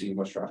also where you see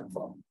most traffic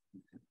flow.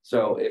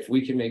 So if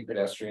we can make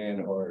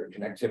pedestrian or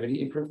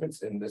connectivity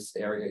improvements in this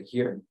area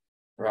here,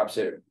 perhaps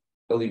it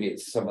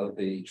alleviates some of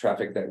the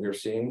traffic that we're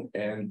seeing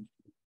and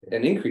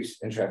an increase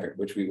in traffic,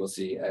 which we will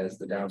see as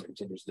the Downs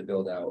continues to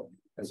build out,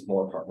 as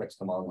more apartments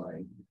come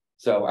online.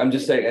 So I'm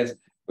just saying,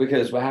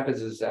 because what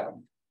happens is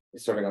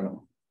serving on a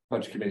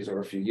bunch of committees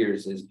over a few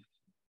years is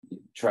you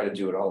try to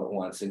do it all at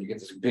once and you get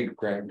this big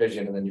grand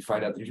vision and then you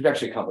find out that you've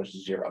actually accomplished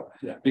zero,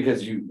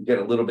 because you get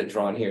a little bit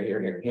drawn here,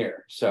 and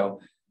here. So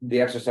the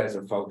exercise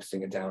of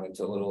focusing it down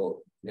into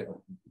little,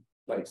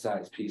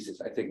 bite-sized pieces,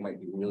 I think might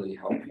be really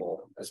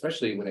helpful,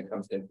 especially when it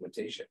comes to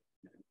implementation.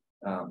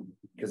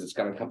 Because it's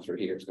going to come through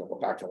here, it's going to go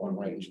back to long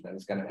range, and then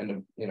it's going to end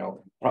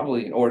up,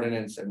 probably an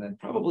ordinance, and then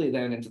probably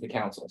then into the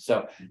council.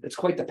 So it's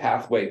quite the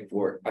pathway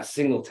for a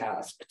single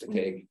task to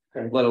take,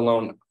 let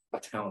alone a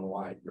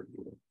town-wide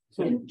review.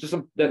 So just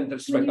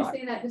that's When you my thought.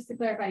 say that, just to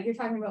clarify, you're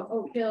talking about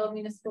Oak Hill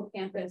Municipal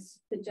Campus,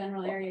 the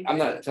general area. I'm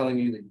not telling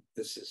you that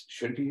this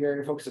should be your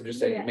area of focus. I'm just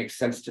saying it makes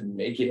sense to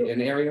make it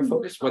an area of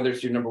focus. Whether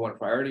it's your #1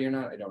 priority or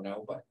not, I don't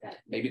know. But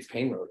maybe it's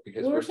Payne Road,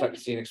 because we're stuck to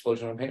see an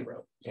explosion on Payne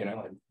Road. I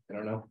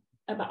don't know.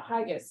 About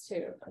Higas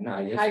too. No,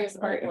 Higas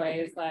Parkway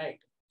is like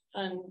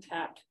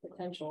untapped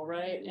potential,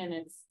 right? And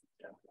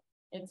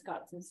it's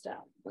got some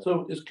stuff.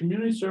 So is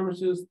community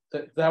services,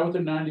 that what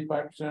they're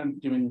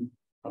 95% giving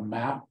a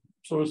map,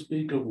 so to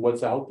speak, of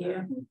what's out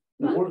there?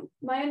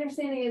 My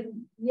understanding is,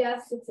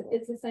 yes,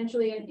 it's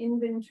essentially an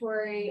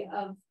inventory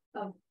of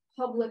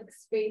public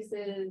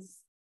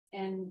spaces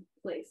and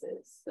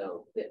places.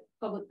 So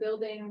public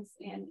buildings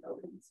and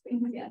open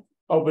space, yes.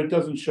 Oh, but it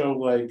doesn't show,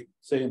 like,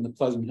 say in the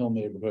Pleasant Hill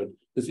neighborhood,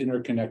 this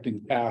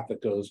interconnecting path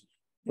that goes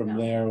from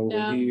there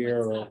over here.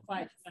 It's not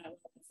quite that.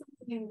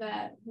 Something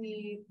that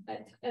we,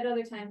 at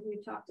other times,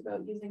 we've talked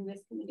about using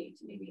this committee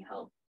to maybe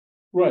help.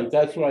 Right,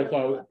 that's what I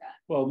thought.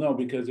 Well, no,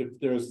 because if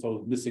there's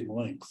those missing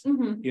links,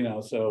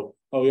 so,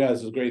 oh yeah,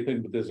 this is a great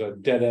thing, but there's a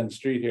dead end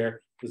street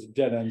here, there's a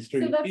dead end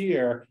street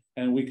here,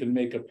 and we can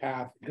make a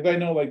path, because I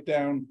know, like,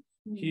 down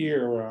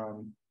here,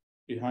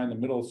 behind the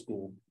middle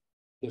school,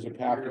 there's a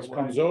path that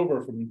comes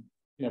over from,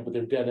 but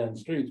they're dead end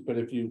streets, but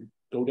if you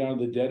go down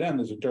to the dead end,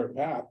 there's a dirt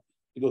path,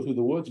 you go through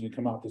the woods and you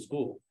come out to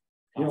school.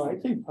 I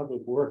think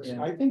Public Works,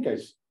 I think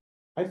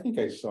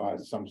I saw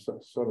some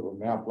sort of a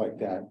map like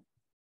that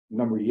a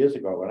number of years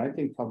ago, and I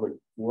think Public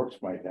Works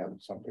might have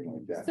something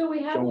like that. So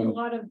we have a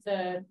lot of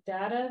the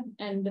data,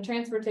 and the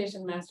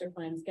transportation master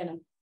plan is gonna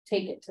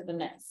take it to the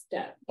next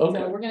step. Okay.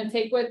 So we're gonna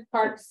take what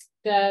parks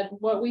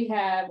what we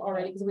have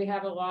already, because we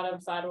have a lot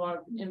of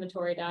sidewalk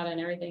inventory data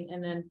and everything,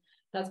 and then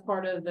that's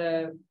part of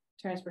the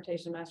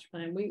transportation master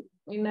plan.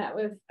 We met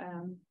with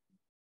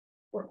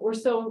we're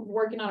still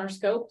working on our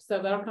scope,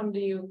 so that'll come to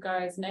you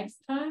guys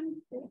next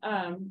time.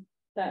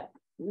 That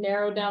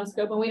narrowed down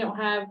scope, and we don't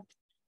have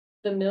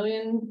the $1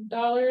 million,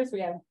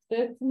 we have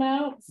this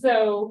amount,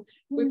 so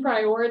we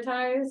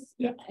prioritize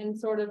in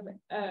sort of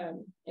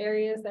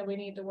areas that we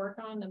need to work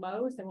on the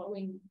most and what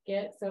we can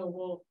get.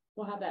 So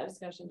we'll have that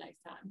discussion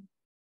next time.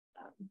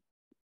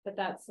 But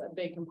that's a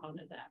big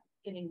component of that,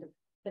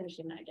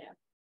 finishing that gap.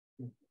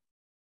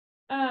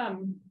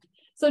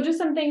 So just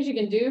some things you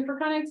can do for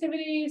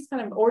connectivity,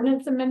 kind of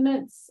ordinance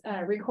amendments,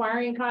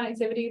 requiring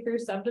connectivity through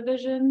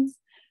subdivisions,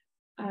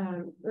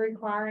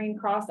 requiring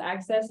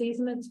cross-access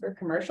easements for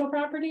commercial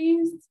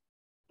properties,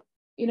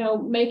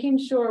 making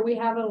sure we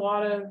have a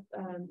lot of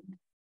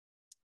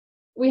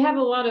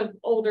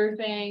older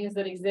things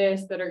that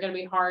exist that are going to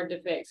be hard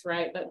to fix,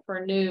 right? But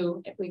for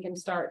new, if we can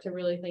start to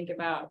really think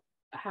about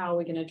how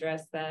we can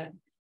address that,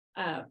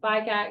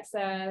 bike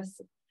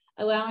access,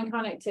 allowing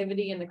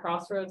connectivity in the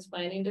Crossroads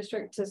Planning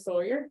District to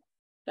Sawyer.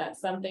 That's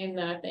something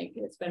that I think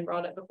it's been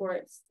brought up before.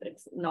 It's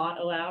not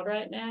allowed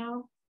right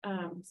now.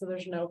 So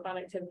there's no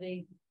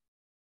connectivity,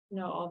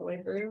 all the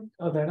way through.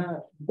 Oh, they're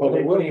not. Well,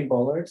 They're putting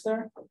bollards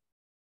there,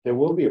 There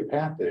will be a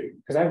path there,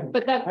 because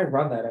I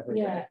run that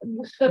every day.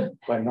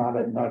 but not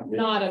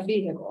Not a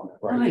vehicle.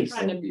 Right. We're Nice.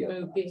 trying to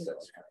move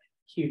vehicles.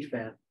 Huge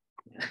fan.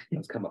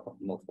 That's come up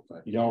multiple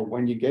times.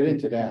 when you get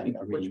into that,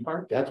 Which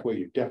part? that's where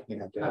you definitely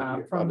have to have.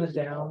 your From the others.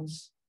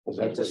 Downs Is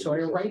that to what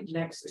Sawyer, you right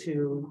next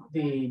to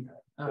the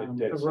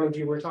road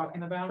you were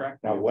talking about.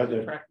 Now,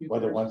 whether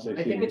once they I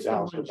see think the it's the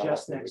Downs one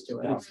just next to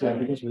it. Right.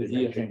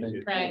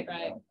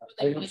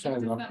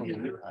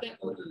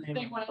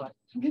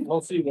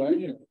 I'll see what,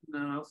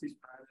 No, Elsie's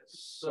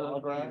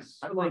private.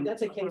 I'm like,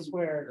 that's a case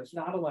where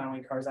not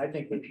allowing cars, I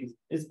think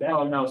is better.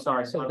 Oh, no,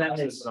 sorry. So that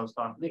is, what I was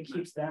talking it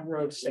keeps that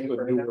road safer,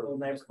 that little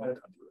neighborhood.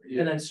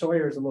 And then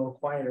Sawyer's a little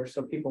quieter,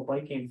 so people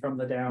biking from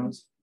the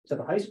Downs to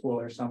the high school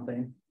or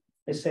something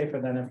is safer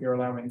than if you're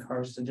allowing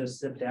cars to just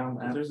zip down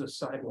that. There's a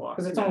sidewalk.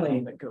 'Cause it's only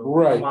that goes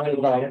right, a mile away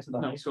about- to the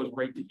No, high it school. goes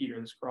right to here,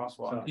 this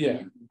crosswalk.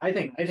 Yeah. I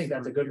think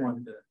that's a good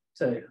one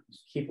to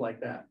keep like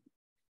that.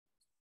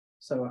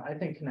 So I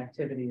think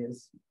connectivity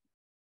is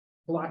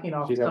blocking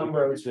off She'd have some a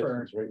roads for,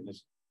 resistance rate in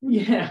this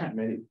yeah,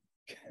 committee.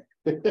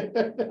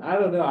 I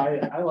don't know,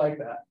 I like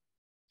that.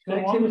 So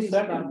on the Connectivity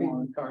second stopping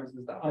one, cars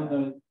is not on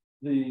bad.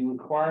 the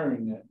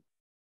requiring it.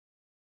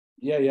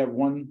 Yeah, you have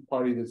one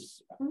party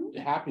that's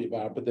happy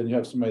about it, but then you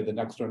have somebody, the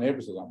next door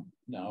neighbor says,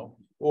 no.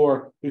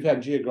 Or we've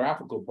had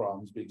geographical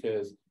problems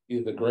because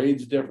either the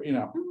grade's different, you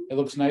know, it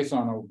looks nice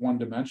on a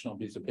one-dimensional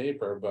piece of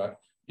paper, but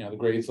you know, the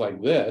grade's like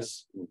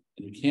this, and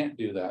you can't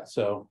do that.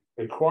 So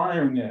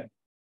requiring it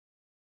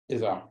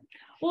is a.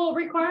 Well,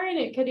 requiring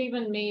it could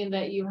even mean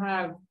that you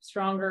have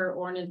stronger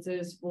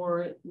ordinances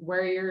for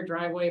where your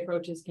driveway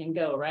approaches can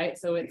go, right?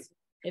 So it's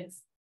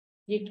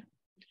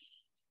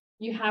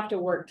you have to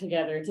work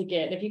together to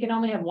get, if you can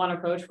only have one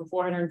approach for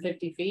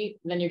 450 feet,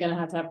 then you're gonna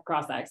have to have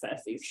cross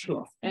access these.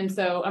 Sure. And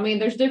so, I mean,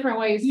 there's different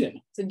ways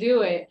to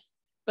do it,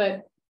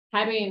 but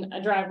having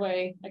a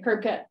driveway, a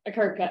curb cut, a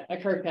curb cut, a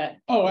curb cut.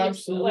 Oh, It's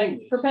absolutely.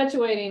 like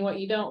perpetuating what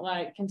you don't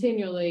like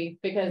continually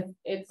because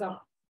it sounds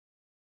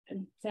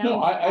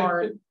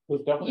hard.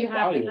 Was definitely You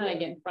have to value kind there. of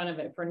get in front of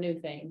it for new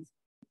things.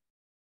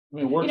 I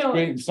mean, it works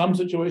great in some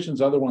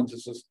situations, other ones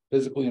it's just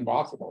physically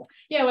impossible.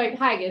 Yeah, like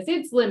Haggis,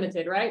 it's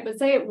limited, right? But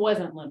say it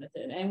wasn't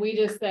limited and we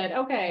just said,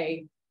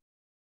 okay,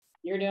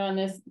 you're doing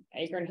this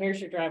acre and here's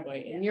your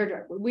driveway and your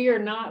driveway.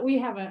 We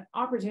have an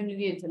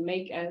opportunity to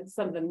make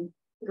something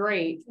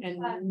great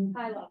and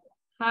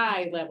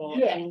high level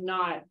Yeah. and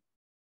not,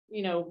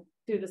 you know,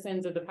 do the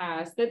sins of the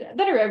past that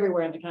are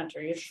everywhere in the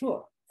country. It's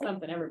Sure.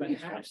 something everybody We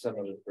have has. some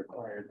of it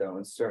required though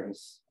in certain.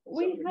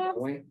 We have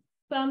point.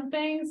 some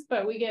things,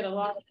 but we get a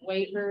lot of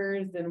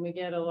waivers and we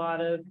get a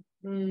lot of,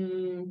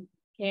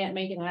 can't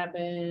make it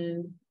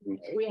happen.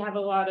 We have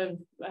a lot of,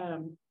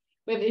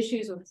 we have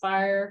issues with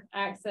fire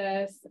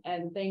access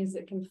and things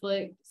that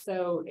conflict.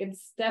 So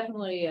it's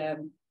definitely a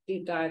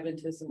deep dive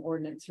into some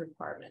ordinance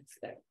requirements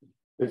there.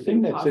 The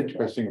thing that's Positive.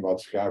 interesting about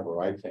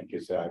Scarborough, I think,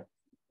 is that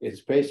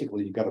it's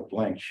basically, you got a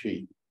blank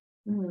sheet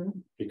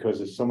because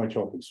there's so much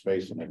open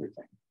space and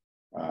everything.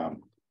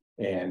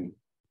 And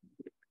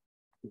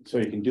so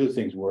you can do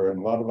things where in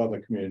a lot of other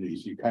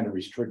communities, you kind of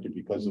restricted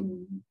because of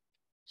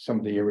some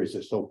of the areas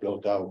are so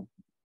built out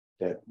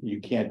that you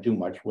can't do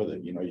much with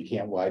it. You know, you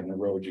can't widen the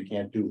road, you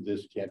can't do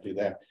this, you can't do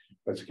that.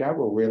 But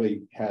Scarborough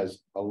really has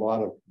a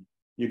lot of,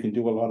 you can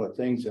do a lot of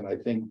things. And I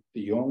think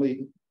the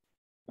only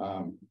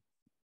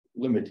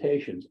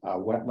limitations are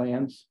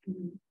wetlands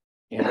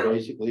and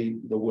basically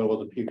the will of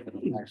the people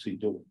who actually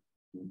do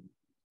it.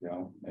 You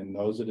know, and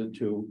those are the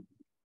two.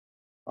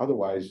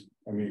 Otherwise,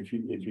 I mean,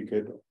 if you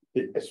could,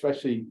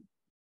 especially.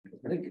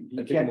 I think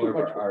more of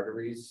our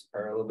arteries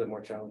are a little bit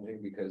more challenging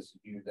because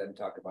you then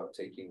talk about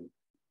taking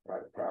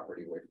private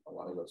property away from a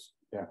lot of those.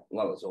 Yeah. A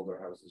lot of those older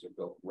houses are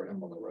built right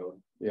up on the road.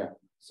 Yeah.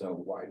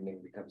 So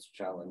widening becomes a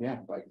challenge. Yeah.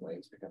 Bike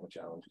lanes become a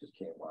challenge because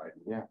you can't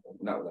widen. Yeah.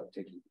 Not without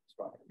taking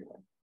property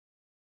away.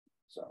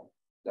 So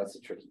that's the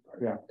tricky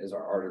part. Yeah. Is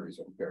our arteries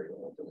are very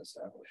old and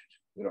established.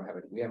 We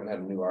haven't had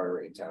a new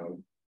artery in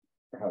town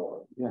for how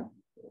long? Yeah.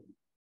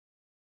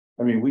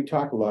 I mean, we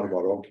talk a lot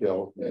about Oak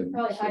Hill and.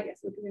 Probably Haggis,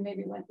 because we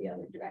maybe went the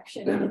other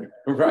direction.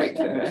 Right.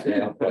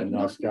 But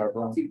not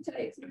Scarborough. Too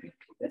tight.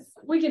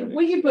 We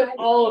can put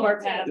all of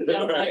our paths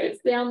down, like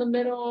it's down the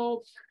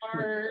middle,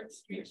 parks,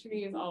 street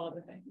trees, all of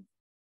the things.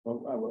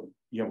 Well,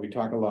 you know, we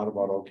talk a lot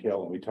about Oak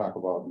Hill and we talk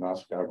about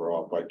North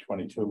Scarborough up by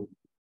 22,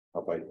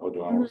 up by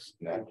O'Donnell's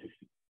and that.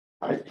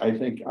 I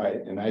think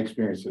I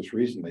experienced this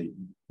recently.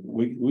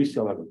 We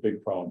still have a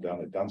big problem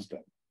down at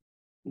Dunstan.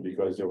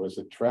 Because there was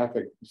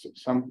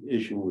some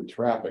issue with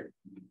traffic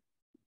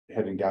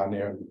heading down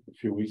there a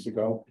few weeks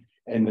ago.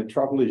 And the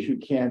trouble is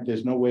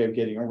there's no way of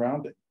getting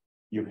around it.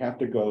 You have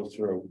to go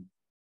through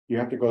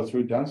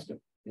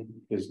Dunstan.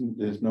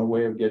 There's no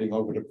way of getting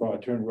over to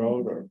Broadturn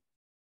Road or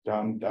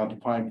down to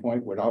Pine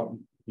Point without,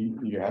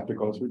 you have to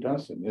go through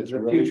Dunstan. There's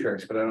a few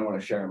tricks, but I don't want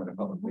to share them in a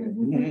public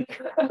meeting.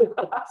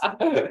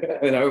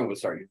 And everyone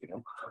was sorry, you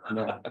know.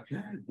 No.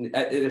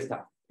 It is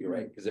tough. You're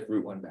right, because if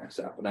Route 1 backs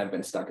up, and I've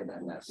been stuck in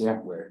that mess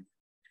where.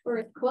 Or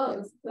it's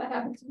closed. That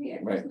happened to me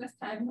at Right. Christmas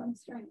time. I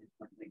was trying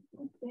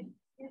to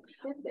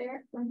get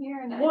there from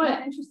here, and I'm What?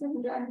 not interested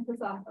in driving to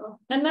Saco.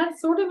 And that's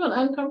sort of an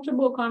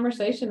uncomfortable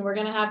conversation we're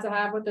gonna have to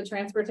have with the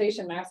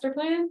transportation master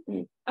plan.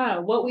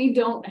 What we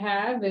don't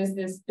have is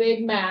this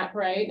big map,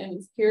 right?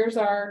 And here's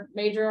our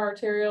major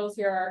arterials,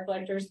 here are our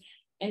collectors.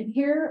 And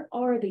here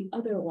are the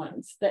other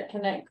ones that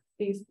connect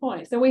these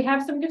points. So we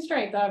have some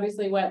constraints,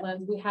 obviously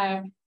wetlands, we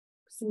have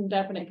some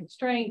definite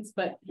constraints,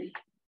 but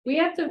we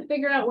have to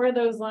figure out where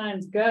those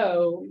lines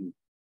go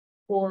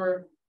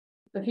for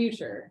the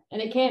future. And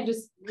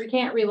we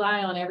can't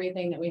rely on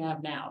everything that we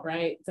have now,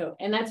 right? So,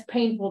 and that's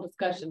painful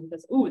discussion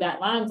because, ooh, that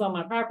line's on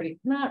my property.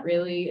 Not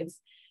really, it's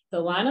the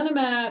line on a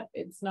map.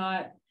 It's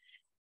not,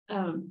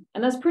 and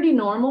that's pretty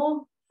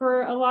normal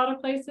for a lot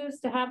of places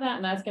to have that.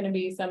 And that's going to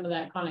be some of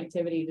that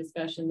connectivity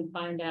discussion to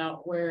find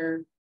out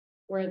where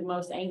the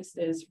most angst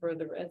is for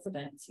the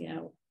residents, you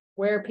know,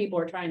 where people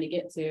are trying to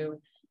get to.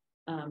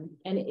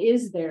 And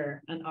is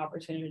there an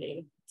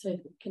opportunity to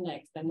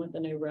connect them with a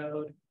new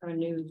road or a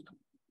new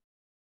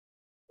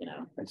you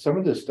know. And some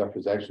of this stuff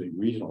is actually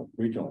regional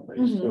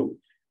based too,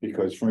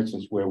 because for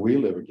instance, where we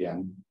live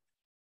again,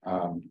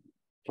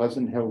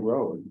 Pleasant Hill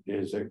Road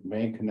is a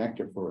main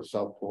connector for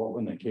South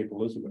Portland and Cape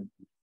Elizabeth.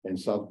 And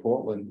South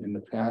Portland in the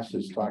past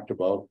has talked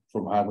about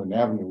from Highland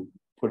Avenue,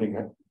 putting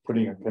a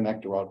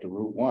connector out to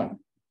Route 1.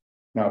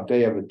 Now, if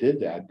they ever did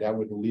that, that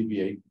would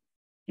alleviate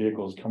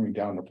vehicles coming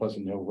down the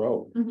Pleasant Hill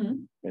Road.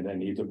 And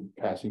then either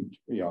passing,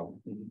 you know,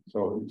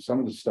 so some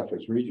of the stuff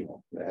is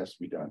regional that has to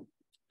be done.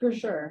 For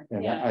sure.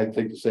 And Yeah. I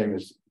think the same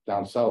as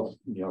down south,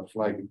 you know,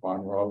 Flag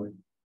Pond Road,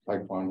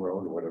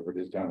 or whatever it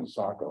is down in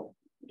Saco.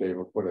 They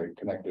will put a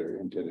connector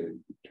into the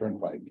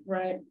turnpike.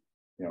 Right.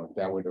 You know,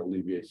 that would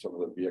alleviate some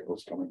of the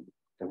vehicles coming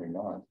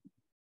on.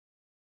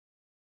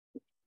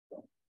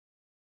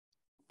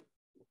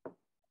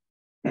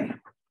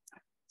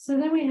 So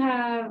then we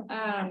have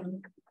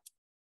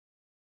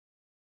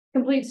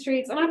complete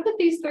streets. I'm gonna put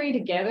these three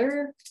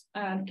together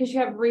because you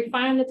have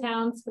refine the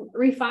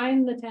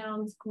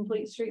town's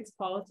complete streets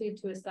policy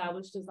to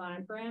establish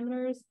design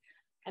parameters,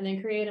 and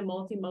then create a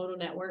multimodal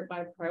network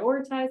by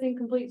prioritizing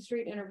complete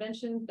street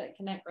interventions that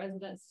connect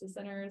residents to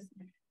centers,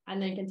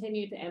 and then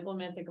continue to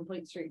implement the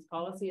complete streets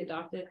policy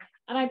adopted.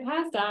 And I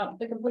passed out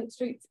the complete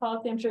streets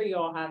policy. I'm sure you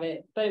all have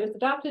it, but it was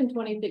adopted in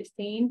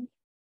 2016.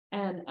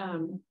 And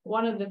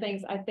one of the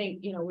things I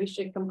think, you know, we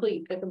should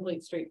complete the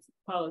complete streets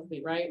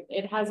policy, right?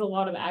 It has a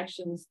lot of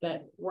actions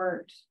that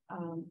weren't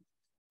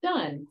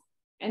done.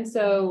 And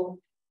so,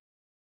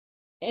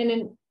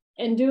 and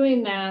in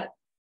doing that,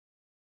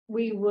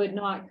 we would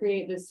not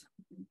create this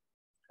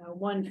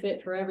one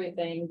fit for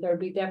everything. There'd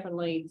be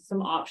definitely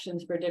some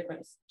options for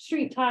different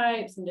street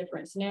types and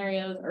different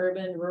scenarios,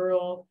 urban,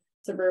 rural,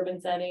 suburban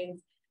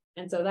settings.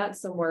 And so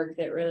that's some work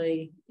that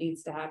really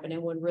needs to happen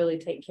and would really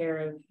take care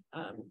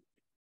of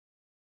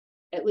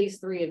at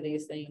least three of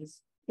these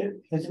things.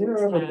 Has there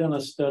ever been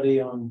a study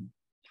on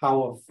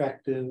how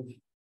effective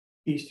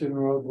Eastern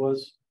Road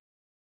was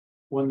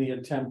when the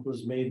attempt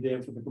was made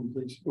there for the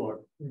complete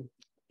store?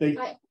 They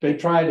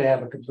tried to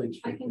have a complete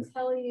street. I can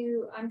tell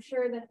you, I'm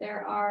sure that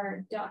there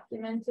are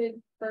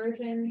documented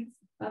versions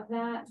of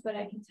that, but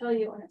I can tell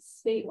you on a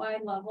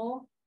statewide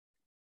level,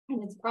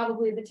 and it's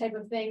probably the type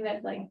of thing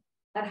that like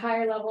at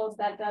higher levels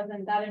that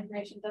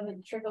information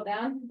doesn't trickle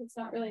down. It's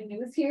not really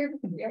news here.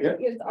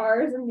 It's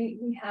ours and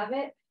we have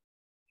it.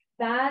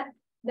 That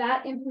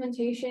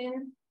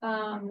implementation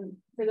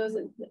for those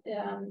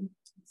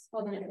it's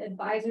called an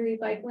advisory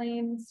bike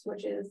lanes,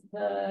 which is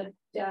the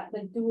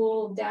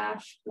dual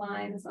dashed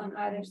lines on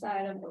either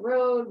side of the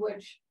road,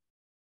 which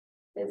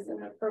is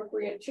an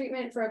appropriate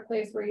treatment for a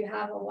place where you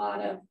have a lot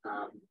of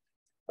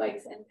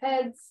bikes and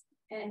peds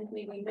and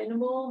maybe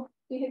minimal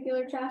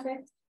vehicular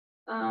traffic.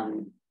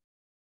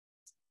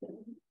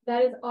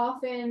 That is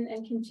often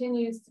and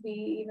continues to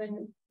be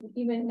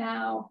even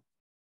now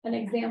an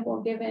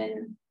example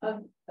given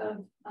of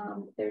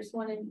there's the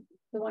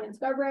one in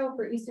Scarborough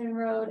for Eastern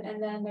Road,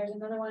 and then there's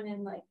another one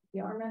in like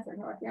Yarmouth or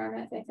North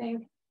Yarmouth, I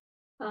think.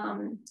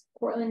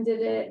 Portland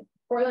did it.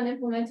 Portland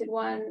implemented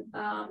one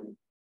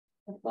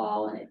the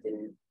fall, and it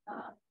didn't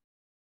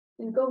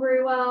go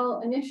very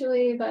well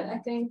initially, but I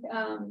think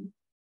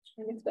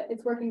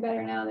it's working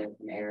better now. There's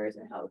some errors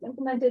in how it's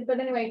implemented, but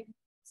anyway.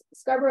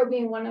 Scarborough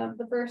being one of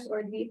the first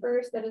or the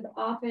first, that is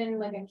often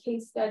like a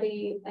case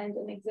study and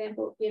an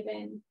example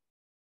given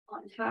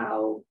on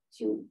how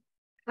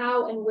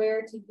and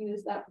where to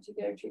use that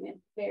particular treatment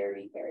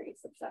very, very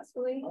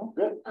successfully. Oh,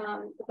 good.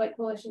 The Bike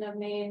Coalition of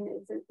Maine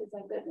is a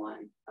good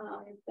one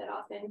that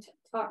often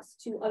talks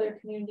to other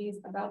communities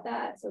about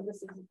that. So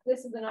this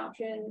is an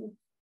option.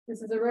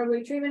 This is a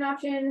roadway treatment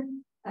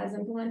option as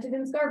implemented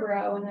in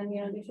Scarborough, and then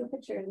they show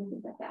pictures and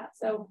things like that.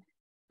 So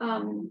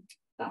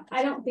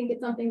I don't think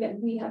it's something that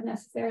we have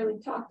necessarily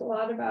talked a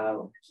lot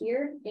about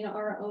here in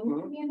our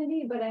own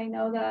community, but I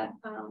know that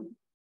on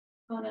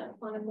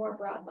a more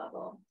broad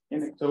level.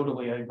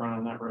 Anecdotally, I run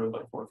on that road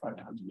like 4 or 5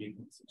 times a week.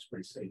 It's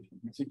pretty safe.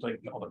 It seems like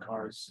all the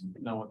cars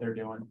know what they're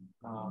doing.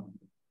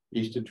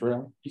 Eastern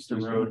Trail?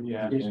 Eastern Road,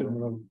 yeah. Eastern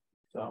Road.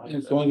 So And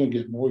it's only gonna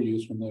get more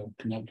use when the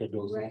connector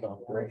goes Right, up.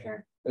 for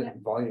sure. The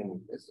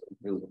volume is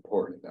really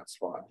important in that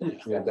spot.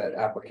 Yeah. That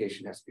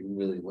application has to be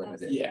really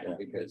limited. Yeah.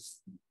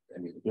 Because, I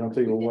mean. You don't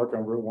think it'll work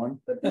on Route 1?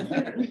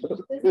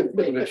 I'm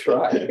gonna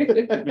try. I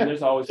mean,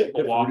 there's always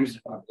people walking, Reduce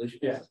the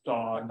population.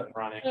 dogs and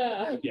running.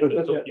 Yeah. Yeah,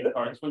 there's a few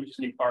cars. We just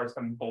need cars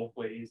coming both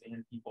ways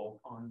and people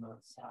on the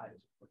side.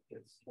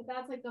 But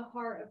that's like the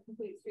heart of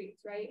complete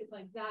streets, right? It's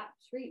like that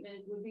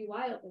treatment would be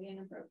wildly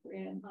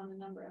inappropriate on a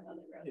number of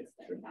other roads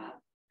that we have.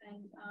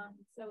 And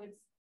so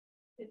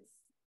it's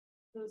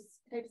those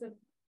types of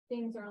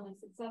things are only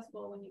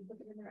successful when you put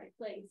them in the right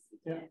place. You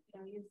can't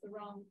use the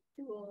wrong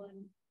tool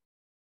and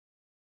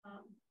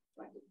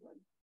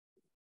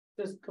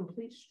Does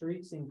complete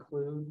streets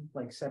include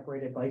like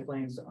separated bike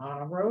lanes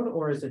on a road,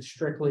 or is it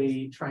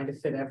strictly trying to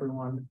fit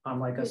everyone on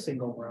like a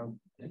single road?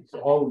 It's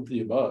all of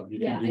the above. You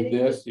can do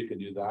this, you can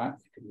do that.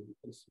 You can do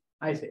this.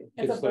 I see.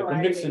 It's like a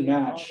mix and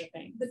match.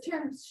 the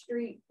term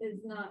street is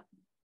not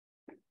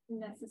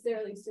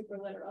necessarily super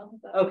literal.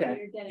 Okay.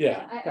 You're getting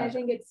Yeah. I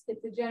think it's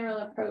a general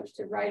approach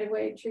to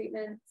right-of-way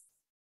treatments.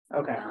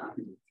 Okay.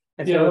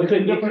 And Yeah, so the it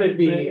different could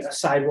be things- a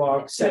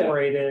sidewalk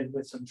separated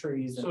with some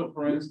trees. And, So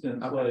for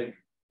instance, Okay. like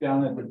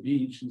down at the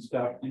beach and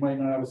stuff, you might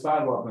not have a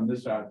sidewalk on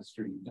this side of the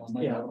street, you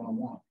might Yeah. have one on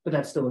one. but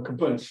that's still a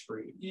complete But-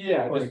 street.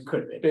 Yeah, Or just it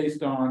could be.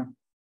 based on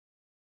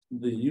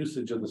the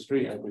usage of the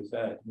street, like we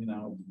said,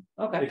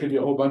 Okay. it could be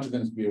a whole bunch of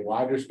things, it could be a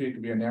wider street, it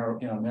could be a narrow,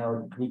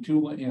 narrow, could be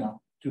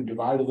two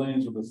divided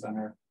lanes with the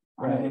center.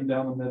 Right. Island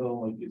down the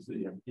middle, like you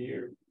see up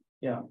here.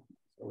 Yeah.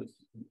 So it's.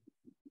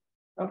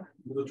 Okay.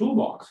 The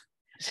toolbox.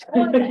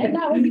 Well, and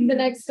that would be the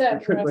next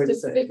step for Good way us to to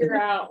say it. figure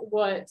out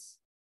what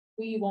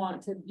we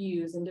want to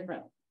use in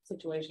different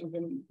situations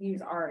and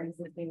use our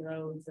existing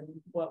roads and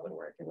what would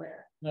work and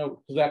where.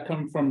 No, does that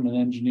come from an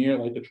engineer,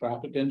 like a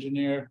traffic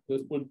engineer,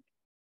 this would,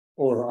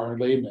 or our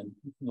layman,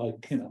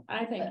 like,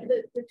 I think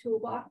The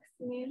toolbox,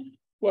 I mean.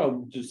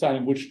 well,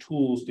 deciding which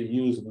tools to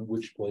use and in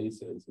which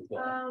places. Is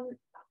that,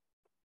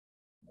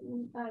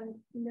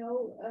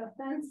 No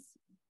offense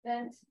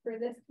meant for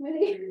this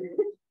committee,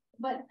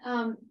 but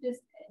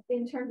just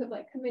in terms of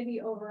like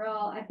committee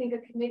overall, I think a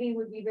committee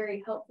would be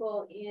very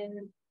helpful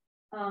in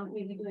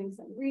maybe doing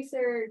some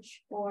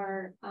research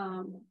or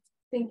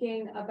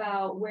thinking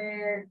about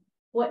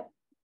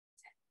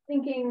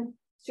thinking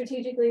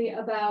strategically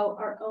about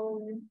our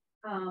own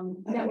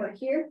network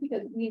here,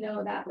 because we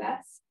know that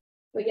best.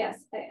 But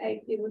yes,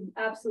 it would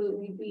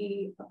absolutely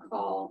be a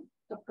call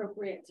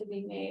appropriate to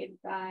be made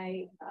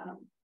by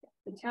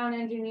the town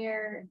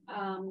engineer,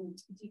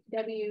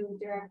 DPW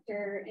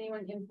director,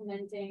 anyone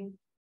implementing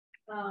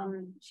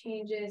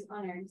changes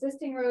on our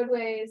existing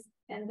roadways,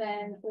 and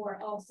then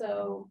or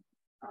also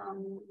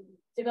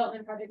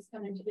development projects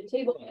coming to the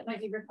table that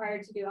might be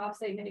required to do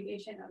offsite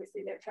mitigation.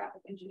 Obviously, their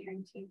traffic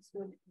engineering teams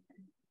would.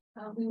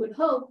 We would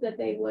hope that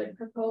they would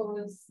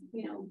propose,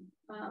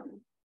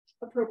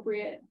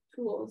 appropriate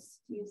tools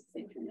to use the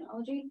same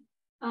terminology,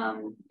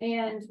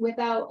 and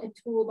without a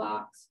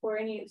toolbox or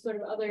any sort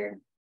of other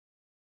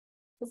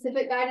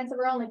specific guidance of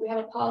our own. Like we have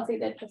a policy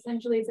that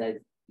essentially says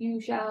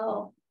you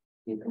shall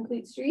do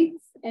complete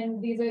streets,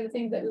 and these are the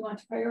things that we want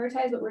to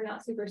prioritize, but we're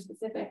not super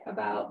specific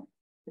about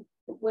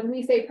when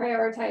we say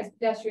prioritize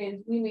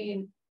pedestrians, we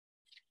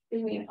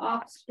mean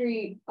off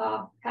street,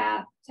 off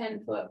path,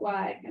 10-foot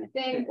wide kind of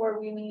thing, or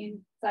we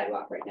mean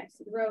sidewalk right next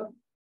to the road,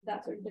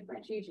 that sort of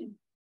differentiation.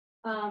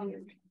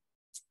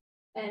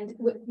 And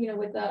with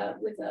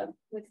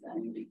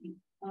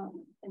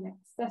an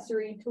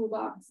accessory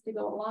toolbox to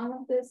go along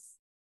with this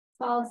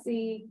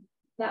policy,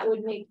 that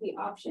would make the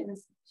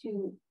options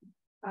to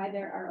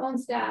either our own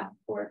staff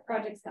or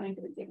projects coming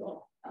to the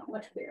table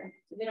much clearer.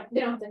 So they don't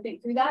have to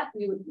think through that.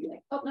 We would be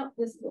like, oh no,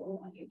 this is what we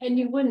want to do. And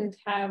you wouldn't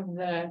have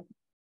the,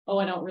 oh,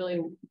 I don't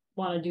really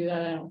want to do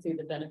that, I don't see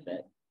the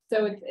benefit.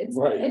 So it's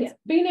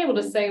being able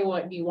to say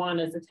what you want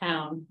as a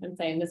town and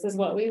saying, this is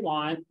what we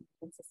want,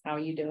 this is how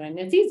you do it. And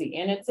it's easy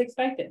and it's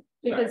expected,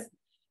 because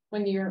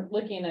when you're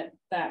looking at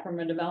that from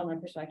a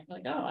development perspective,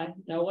 like, oh, I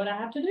know what I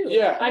have to do.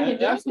 yeah, I can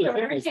that's do the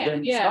it. thing,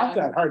 it's Yeah. not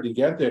that hard to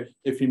get there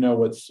if you know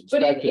what's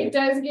But expected. it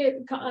does get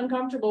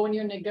uncomfortable when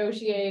you're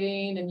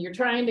negotiating and you're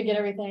trying to get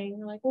everything.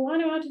 You're like, well, why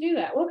do I have to do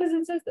that? Well, because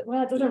it says that.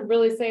 Well, it doesn't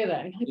really say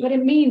that, but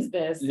it means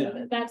this. Yeah.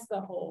 So that's the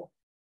whole.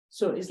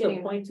 So is the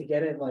point to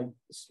get it like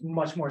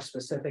much more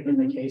specific in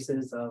the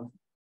cases of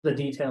the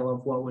detail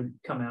of what would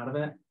come out of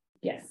it?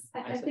 Yes.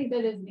 I think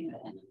that is needed.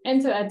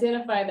 And to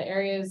identify the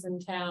areas in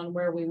town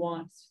where we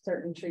want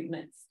certain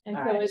treatments. And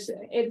so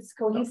it's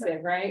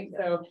cohesive, right?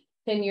 So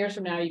 10 years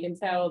from now, you can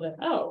tell that,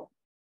 oh,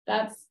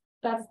 that's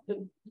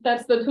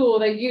the tool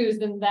they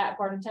used in that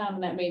part of town,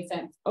 and that made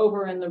sense.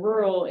 Over in the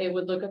rural, it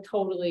would look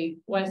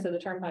west of the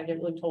turnpike, it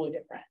would look totally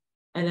different.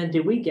 And then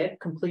did we get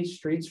complete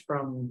streets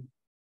from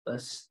the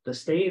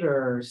state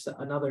or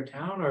another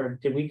town, or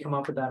did we come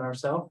up with that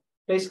ourselves?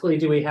 Basically,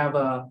 do we have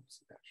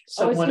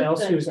someone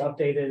else who's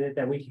updated it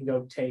that we can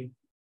go take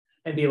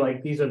and be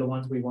like, these are the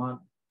ones we want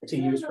to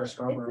use for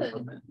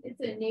Scarborough? It's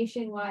a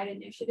nationwide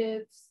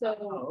initiative,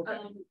 so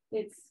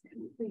it's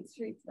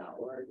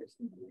completestreets.org or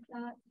something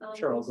like that.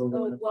 Sure, I'll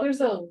Google it.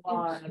 There's a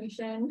lot of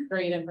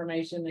great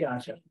information.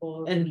 Gotcha.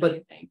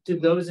 But do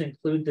those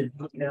include the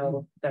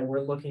detail that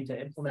we're looking to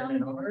implement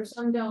in ours?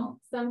 Some don't.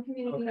 Some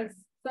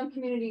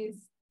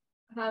communities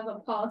have a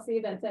policy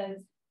that says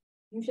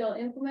you shall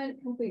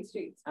implement complete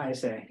streets. I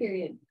say.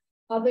 Period.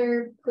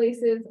 Other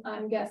places,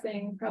 I'm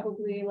guessing,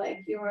 probably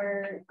like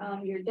your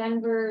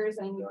Denvers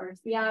and your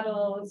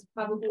Seattles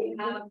probably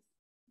have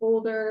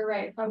Boulder,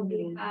 right?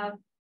 Probably have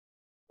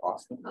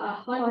Austin.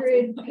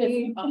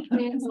 100-page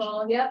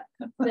manual, yep,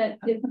 that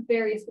is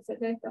very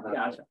specific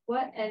about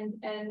what and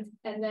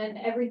then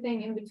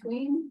everything in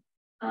between.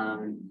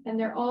 And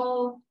they're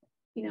all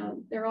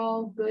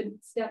good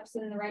steps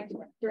in the right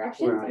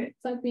direction. Right.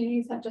 Some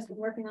communities have just been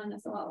working on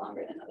this a lot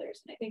longer than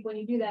others. And I think when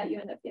you do that, you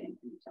end up getting.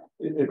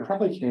 It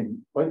probably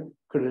came, but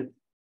could it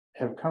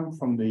have come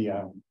from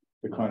the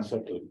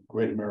concept of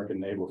Great American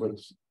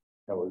Neighborhoods?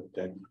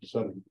 that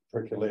sort of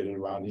percolated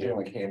around here.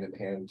 like hand in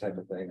hand type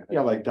of thing.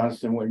 Yeah, like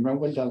Dunston,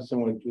 remember when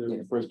Dunston was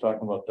first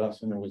talking about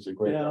Dunston, it was a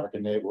great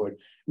American neighborhood.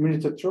 I mean,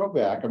 it's a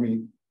throwback. I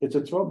mean, it's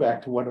a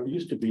throwback to what it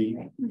used to be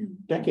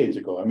decades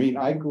ago. I mean,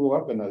 I grew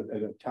up in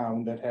a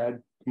town that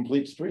had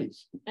complete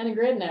streets. And a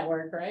grid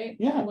network, right?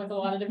 Yeah. With a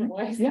lot of different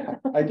ways. Yeah,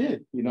 I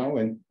did, you know,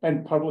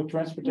 and public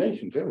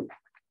transportation too.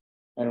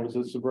 And it was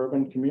a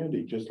suburban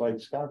community, just like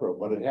Scarborough,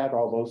 but it had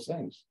all those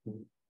things.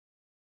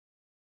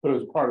 But it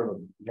was part of a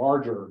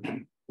larger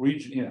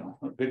region, you know,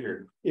 a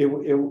bigger. It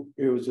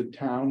was a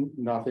town,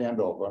 North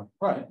Andover.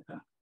 Right.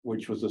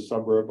 Which was a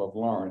suburb of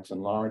Lawrence,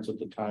 and Lawrence at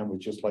the time was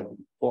just like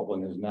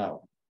Portland is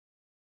now.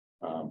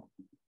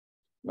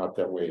 Not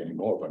that way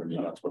anymore, but I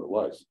mean, that's what it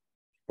was.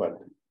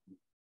 But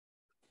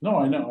no,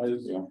 I know.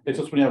 It's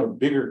just when you have a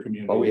bigger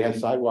community. But we had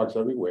sidewalks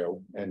everywhere,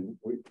 and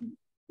we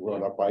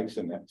rode our bikes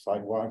in that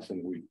sidewalks,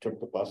 and we took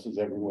the buses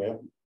everywhere.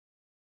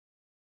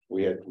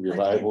 We had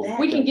reliable.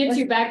 We can get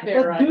you back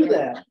there, right? Do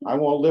that. I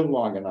won't live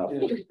long enough.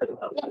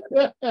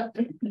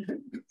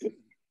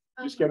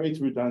 Just get me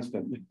through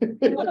Dunston. We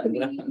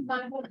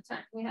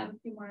have a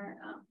few more.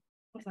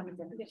 What time is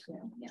it?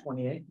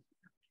 28.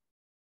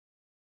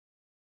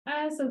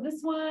 So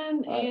this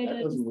one is.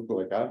 That doesn't look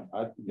like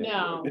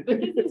No, but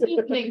this is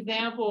just an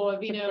example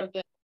of, you know,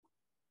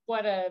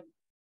 what a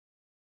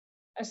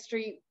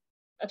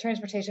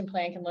transportation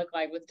plan can look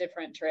like with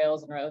different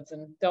trails and roads.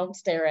 And don't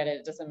stare at it;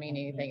 it doesn't mean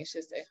anything. It's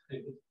just a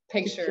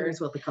picture.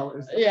 Curious what the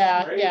colors.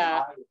 Yeah,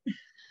 yeah.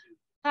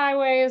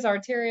 Highways,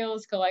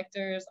 arterials,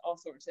 collectors, all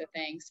sorts of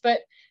things. But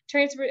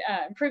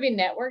improving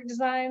network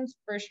designs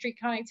for street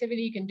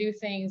connectivity, you can do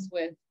things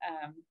with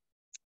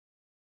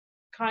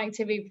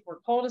connectivity for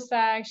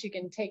cul-de-sacs. You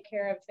can take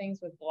care of things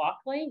with block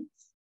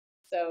links.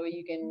 So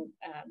you can,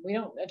 we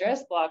don't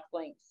address block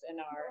links in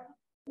our,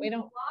 we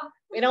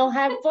don't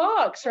have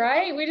blocks,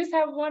 right? We just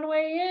have one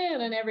way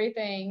in and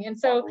everything. And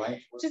so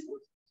just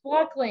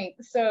block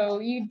links. So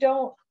you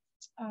don't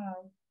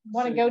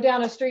want to go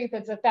down a street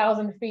that's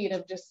 1,000 feet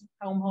of just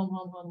home,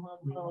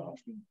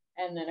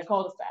 and then a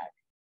cul-de-sac,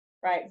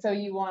 right? So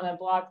you want to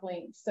block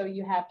links. So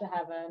you have to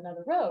have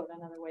another road,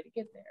 another way to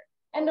get there.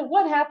 And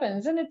what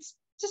happens, and it's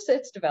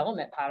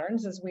development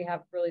patterns, as we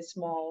have really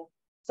small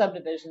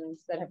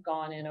subdivisions that have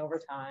gone in over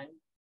time.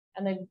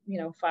 And then, you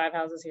know, 5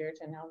 houses here,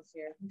 10 houses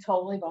here, I'm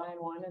totally buying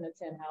one in a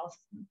 10 house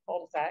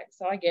cul-de-sac.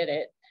 So I get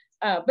it.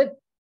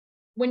 But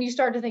when you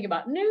start to think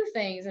about new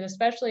things, and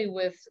especially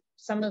with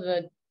some of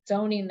the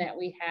zoning that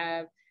we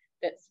have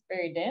that's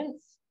very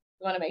dense,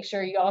 you want to make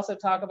sure you also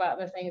talk about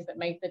the things that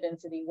make the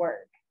density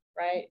work,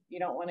 right? You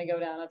don't want to go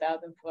down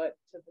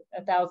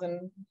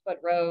 1,000-foot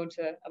road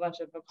to a bunch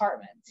of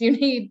apartments. You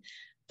need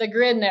the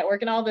grid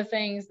network and all the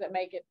things that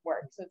make it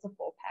work. So it's a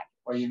full package.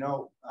 Well, you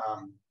know,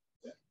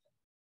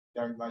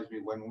 that reminds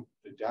me when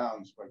the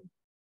Downs, when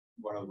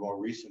one of the more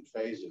recent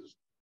phases,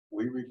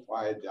 we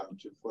required them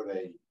to put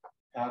a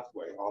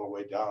pathway all the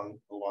way down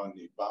along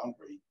the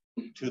boundary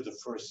to the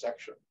first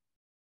section.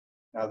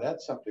 Now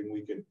that's something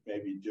we could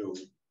maybe do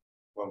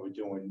when we're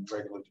doing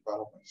regular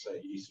development, say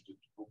east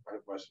of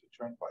west of the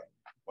turnpike,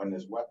 when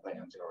there's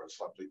wetlands or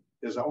something.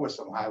 There's always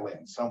some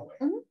highland somewhere.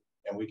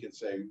 And we can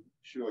say,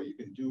 sure, you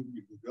can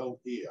build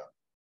here,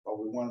 but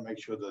we want to make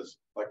sure there's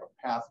like a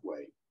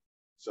pathway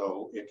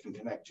so it can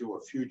connect to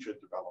a future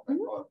development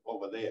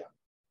over there.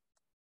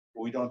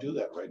 But we don't do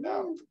that right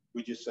now.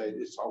 We just say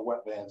it's all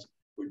wetlands.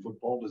 We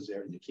put boulders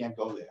there and you can't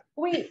go there.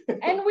 We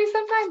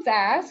sometimes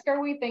ask,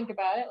 or we think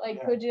about it,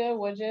 like, could you,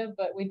 would you,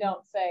 but we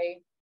don't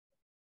say,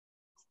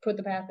 put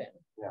the path in.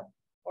 Yeah.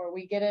 Or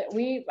we get it.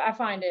 I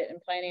find it in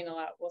planning a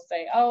lot. We'll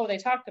say, oh, they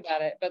talked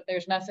about it, but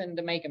there's nothing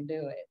to make them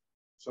do it.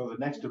 So the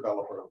next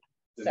developer,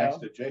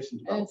 next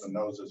adjacent developer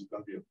knows it's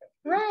going to be okay.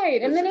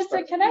 Right, and then it's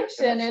a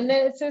connection, and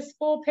then it's this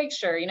full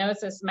picture. You know, it's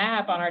this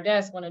map on our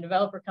desk when a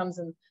developer comes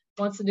and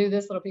wants to do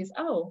this little piece.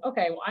 Oh,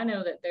 okay, well, I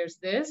know that there's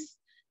this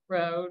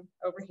road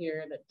over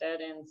here that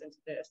dead ends into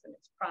this, and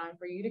it's prime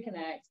for you to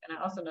connect. And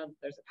I also know that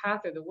there's a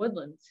path through the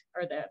woodlands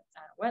or the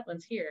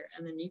wetlands here,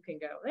 and then you can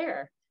go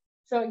there.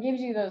 So it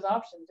gives you those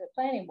options at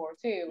planning board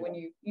too, when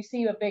you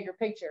see a bigger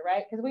picture,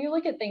 right? Because we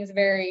look at things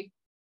very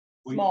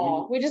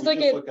small. We just look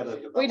at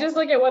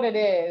what it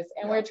is,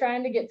 and we're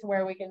trying to get to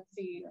where we can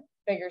see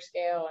bigger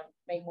scale and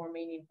make more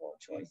meaningful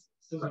choices.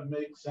 Does it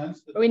make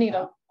sense that we need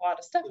a lot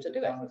of stuff to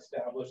do it?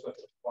 Establish like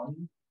a fund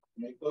to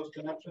make those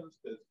connections,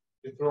 because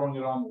you're throwing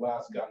it on the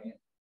last guy in.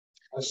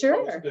 As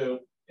opposed to,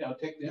 you know,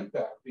 take the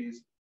impact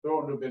fees, throw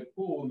it into a big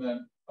pool, and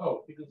then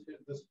you can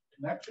get this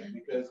connection,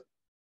 because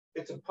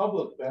it's a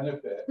public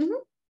benefit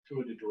to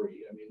a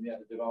degree. I mean, yeah,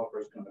 the developer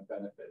is going to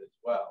benefit as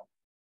well,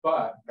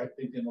 but I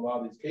think in a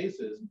lot of these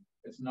cases,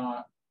 it's not,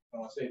 I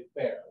don't want to say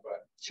fair,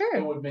 but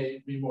it would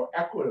be more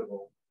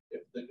equitable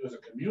if there was a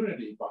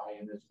community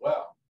buy-in as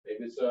well.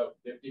 Maybe it's a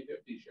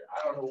 50-50 share. I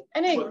don't know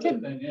what the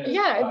thing is.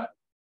 Yeah,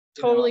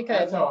 totally could.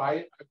 That's how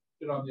I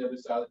sit on the other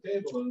side of the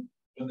table, and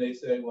when they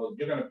say, well,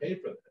 you're going to pay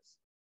for this,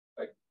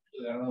 like,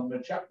 I don't know,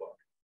 a checkbook.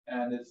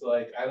 And it's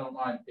like, I don't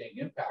mind paying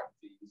impact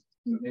fees,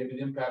 but maybe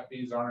the impact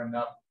fees aren't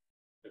enough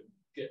to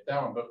get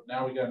that one, but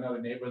now we got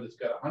another neighbor that's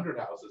got 100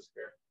 houses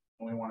here,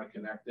 and we want to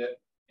connect it.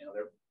 You know,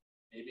 there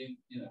maybe,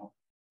 you know,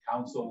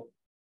 council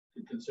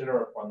could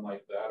consider a fund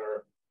like that,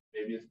 or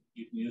maybe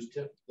you can use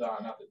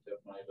not the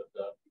tip money, but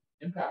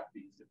the impact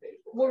fees to pay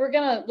for. Well, we're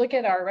gonna look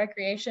at our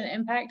recreation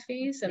impact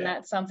fees, and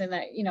that's something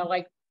that, you know,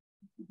 like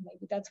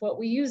maybe that's what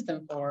we use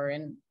them for,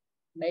 and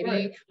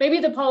maybe maybe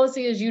the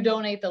policy is you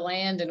donate the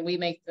land and we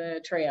make the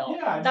trail.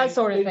 Yeah, that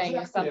sort of thing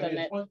is something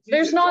that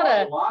there's not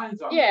a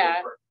lines on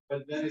paper,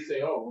 but then they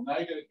say, oh, well, now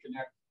you're going to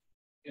connect.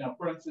 You know,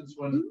 for instance,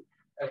 when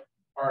at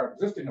our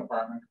existing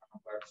apartment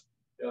complex,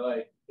 they're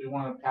like, we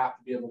want a path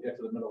to be able to get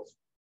to the middle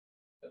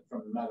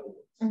from the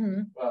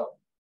Meadowwoods. Well,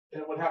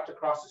 it would have to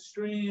cross the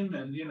stream,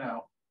 and you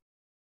know,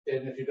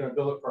 and if you're going to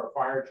build it for a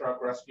fire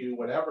truck, rescue,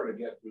 whatever, to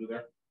get through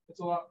there, it's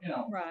a lot. You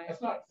know,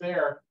 it's not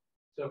fair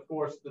to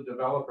force the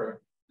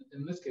developer.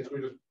 In this case,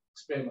 we're just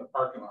expanding the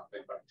parking lot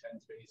thing by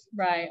 10 spaces.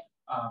 Right.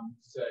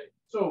 Say,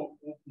 so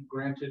we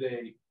granted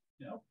a,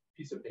 you know,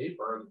 piece of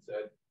paper and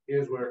said,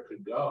 here's where it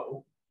could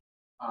go.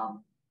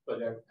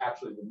 But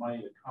actually the money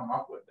to come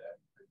up with it,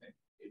 I think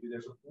maybe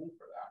there's a pool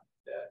for that.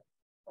 That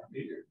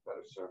you're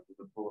better served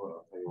with the pool, and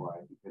I'll tell you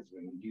why. Because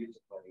when you use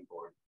the planning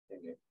board in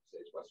the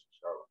state's Western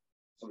Charlotte,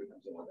 somebody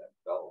comes in with that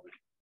development,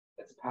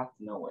 it's a path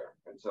to nowhere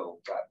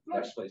until that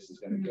next place is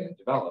going to get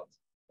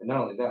developed. And not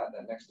only that,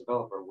 that next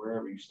developer,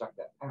 wherever you stuck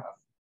that path,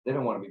 they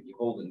don't want to be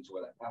beholden to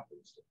where that path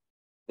leads to.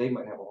 They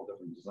might have a whole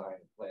different design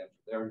and plan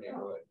for their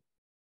neighborhood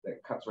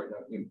that cuts right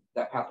down. I mean,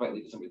 that path might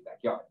lead to somebody's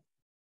backyard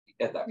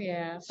at that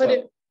point.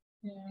 So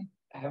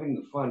having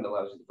the fund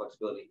allows you the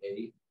flexibility,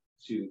 A,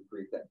 to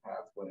create that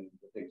path when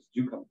the things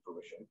do come to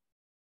fruition,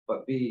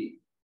 but B,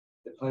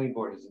 the planning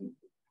board isn't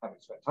having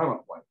spent time on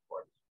the planning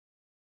board.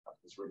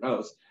 This room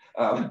knows.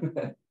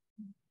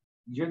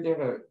 You're there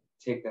to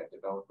take that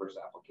developer's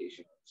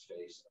application on its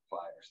face and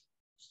apply our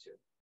standards to,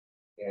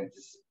 and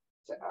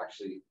to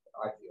actually,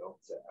 I feel,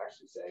 to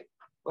actually say,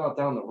 well,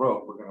 down the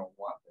road we're going to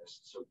want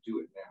this, so do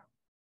it now.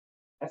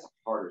 That's a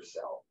harder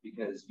sell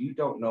because you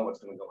don't know what's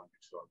going to go on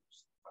next door,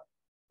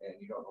 and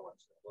you don't know what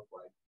it's going to look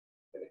like.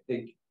 And I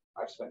think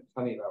I've spent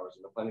plenty of hours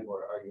in the planning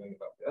board arguing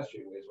about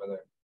pedestrian ways,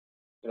 whether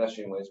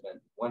pedestrian ways meant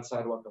one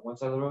sidewalk on one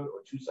side of the road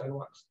or two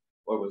sidewalks,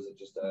 or was it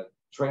just a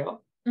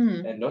trail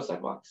and no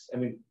sidewalks? I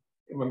mean,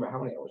 remember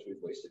how many hours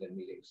we've wasted in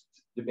meetings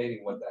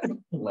debating what that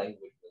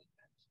language really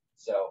meant.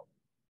 So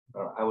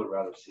I would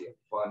rather see a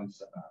fund,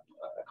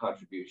 a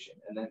contribution,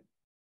 and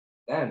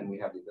then we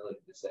have the ability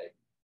to say,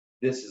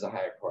 this is a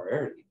higher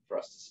priority for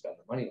us to spend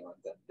the money on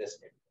than this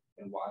neighborhood.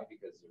 And why?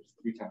 Because there's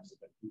 3 times as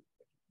many people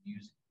that can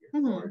use it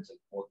here, or it's a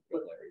more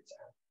popularity to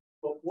have.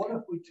 But what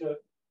if we took,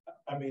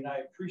 I mean, I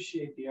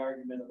appreciate the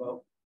argument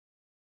about,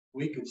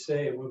 we could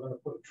say we're going to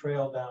put a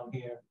trail down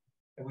here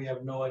and we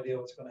have no idea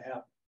what's going to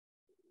happen.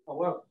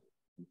 However,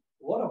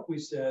 what if we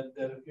said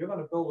that if you're going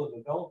to build a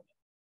development,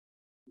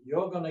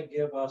 you're going to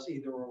give us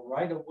either a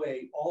right of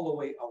way all the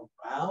way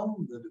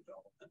around the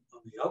development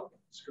on the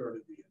outskirt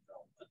of the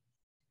development,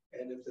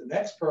 and if the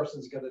next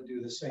person's going to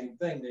do the same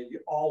thing, then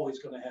you're always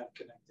going to have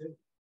connectivity.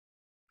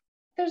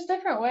 There's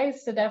different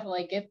ways to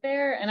definitely get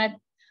there, and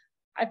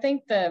I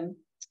think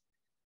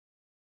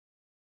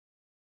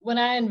when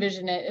I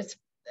envision it, it's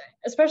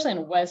especially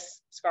in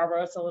West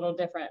Scarborough, it's a little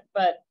different.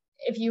 But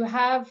if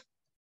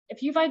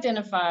you've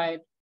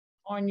identified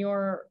on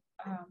your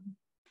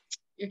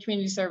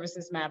community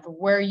services map of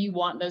where you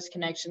want those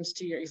connections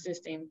to your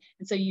existing,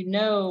 and so you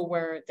know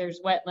where there's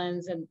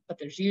wetlands but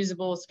there's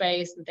usable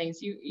space and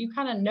things, you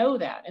kind of know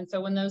that. And so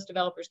when those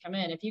developers come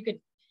in, if you could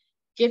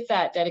get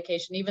that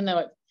dedication, even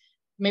though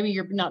maybe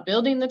you're not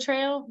building the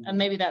trail, and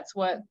maybe that's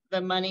what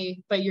the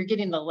money, but you're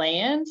getting the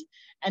land.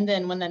 And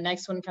then when the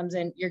next one comes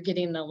in, you're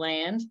getting the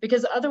land,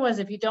 because otherwise,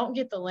 if you don't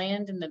get the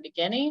land in the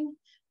beginning,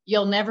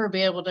 you'll never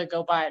be able to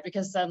go buy it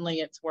because suddenly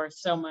it's worth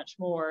so much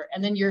more.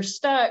 And then you're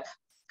stuck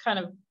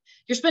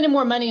you're spending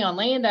more money on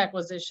land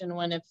acquisition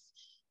when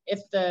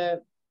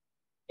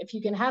if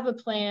you can have a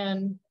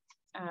plan,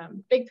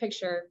 big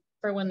picture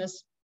for when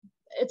it's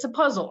a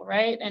puzzle,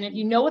 right? And if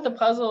you know what the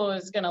puzzle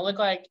is going to look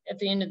like at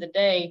the end of the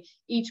day,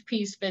 each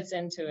piece fits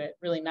into it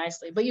really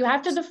nicely. But you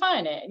have to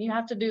define it and you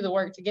have to do the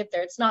work to get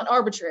there. It's not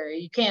arbitrary.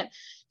 You can't,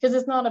 because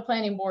it's not a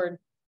planning board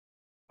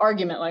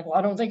argument like, well,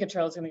 I don't think a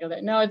trail is going to go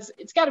there. No,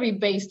 it's got to be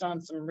based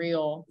on some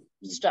real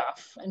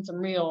stuff and some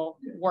real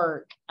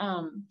work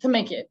to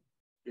make it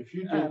if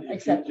you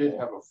did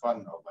have a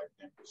fund though, like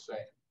Nick was saying,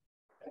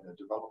 and the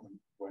development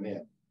went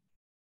in,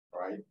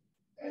 right?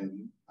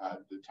 And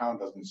the town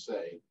doesn't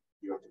say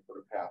you have to put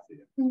a path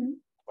in,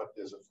 but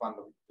there's a fund,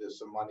 there's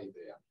some money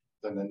there.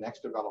 Then the next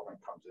development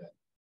comes in,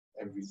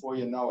 and before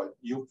you know it,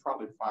 you'll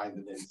probably find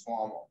an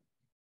informal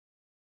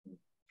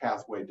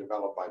pathway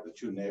developed by the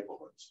 2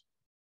 neighborhoods,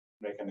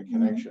 making a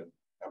connection.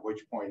 At which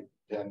point,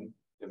 then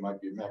there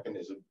might be a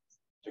mechanism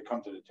to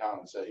come to the town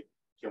and say,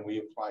 can we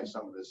apply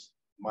some of this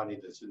money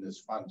that's in this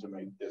fund to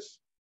make this,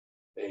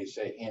 they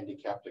say,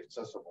 handicapped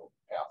accessible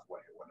pathway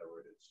or whatever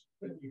it is.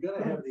 But you got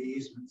to have the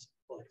easements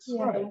in place.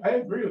 Yeah. Right. I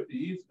agree with the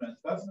easements.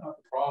 That's not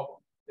the problem.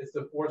 It's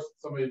to force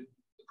somebody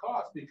to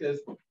cost, because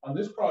on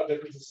this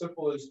project, it's as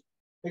simple as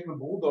taking a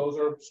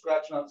bulldozer,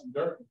 scratching out some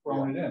dirt and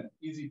throwing it in,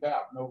 easy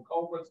path, no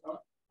culverts.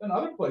 Then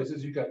other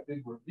places you got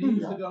big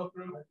ravines to go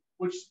through,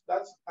 which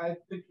I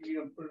think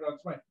you're gonna put it on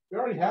its way. We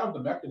already have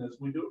the mechanism.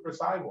 We do it for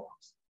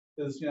sidewalks.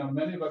 Because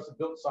many of us have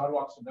built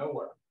sidewalks to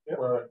nowhere,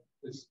 where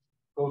it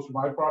goes from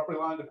my property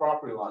line to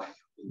property line.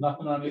 There's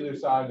nothing on either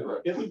side of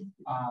it.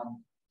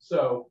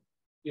 So,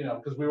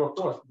 because we were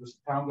forced, this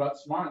town got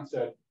smart and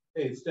said,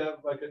 hey, instead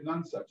of like at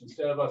Nunsuch,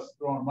 instead of us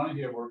throwing money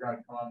here, we're going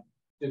to come on,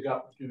 dig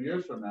up a few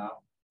years from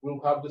now.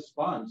 We'll have this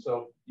fund,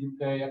 so you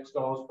pay X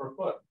dollars per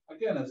foot.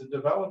 Again, as a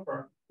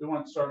developer, we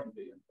want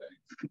certainty in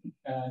things,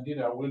 and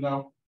we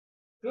know,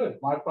 good.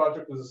 My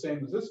project is the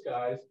same as this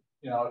guy's.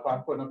 If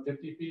I'm putting up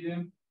 50 feet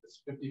in,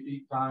 it's 50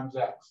 feet times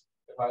X.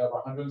 If I have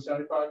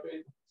 175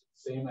 feet,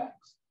 same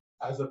X.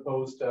 As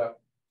opposed to,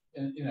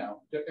 and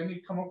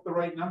you come up with the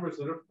right numbers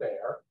that are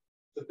fair.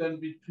 But then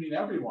between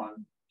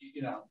everyone,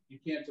 you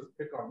can't just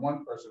pick on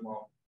one person.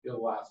 Well, you're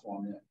the last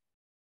one in.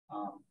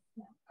 I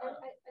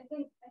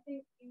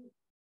think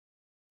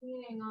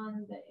leaning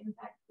on the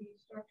impact fee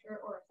structure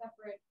or a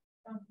separate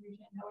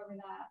contribution, however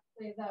that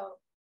plays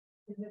out,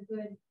 is a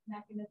good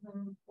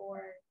mechanism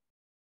for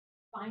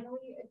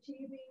finally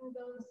achieving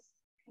those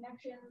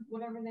connections,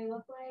 whatever they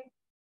look like.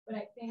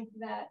 But I think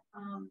that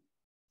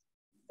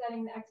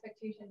setting the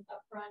expectations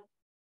up front,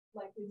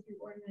 like we do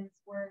ordinance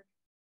work,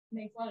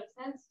 makes a lot of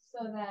sense,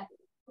 so that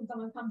when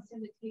someone comes to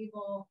the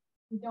table,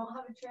 we don't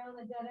have a trail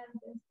that dead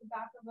ends into the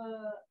back of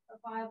a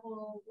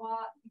viable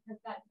lot, because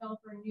that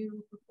developer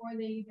knew before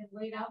they even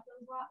laid out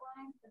those lot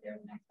lines that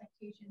there's an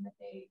expectation that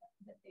they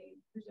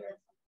preserve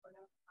some sort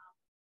of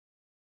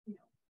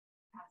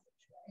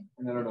passageway.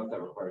 And I don't know if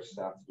that requires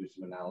staff to do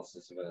some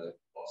analysis of a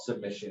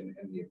submission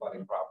and the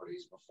abutting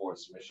properties before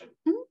submission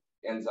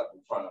ends up in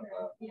front of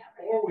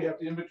or we have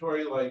to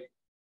inventory like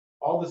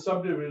all the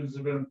subdivisions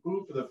have been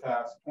improved for the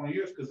past 20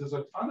 years, because there's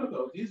a ton of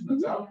those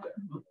easements out there.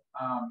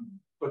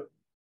 But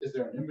is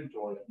there an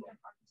inventory of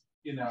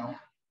them?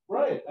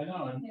 Right, I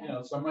know,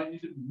 and some might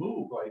need to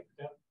move, like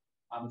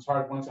it's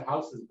hard once a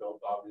house is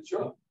built, obviously.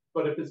 Sure.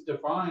 But if it's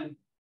defined,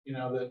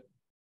 that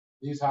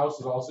these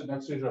houses all sit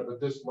next to each other, but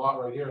this lot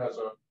right here has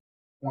a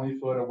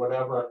 20-foot or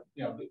whatever,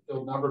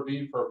 it'll never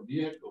be for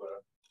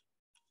vehicular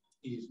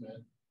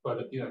easement,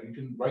 but you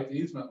can write the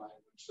easement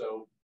language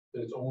so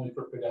that it's only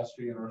for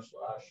pedestrian or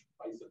 /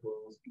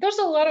 bicycles. There's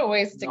a lot of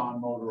ways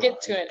to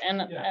get to it,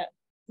 and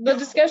the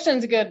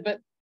discussion's good,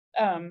 but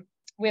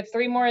we have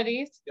 3 more of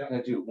these. Yeah, I'm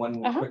gonna do one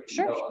more quick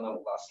note on the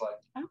last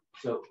slide.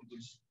 So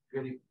just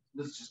really,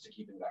 this is just to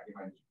keep in the back of your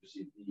mind, you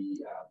see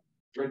the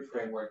grid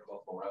framework,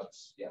 local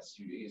routes, yes,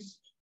 you use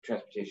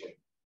transportation.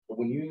 But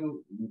when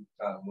you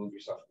move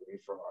yourself away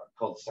from our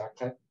cul-de-sac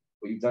type,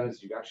 what you've done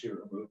is you've actually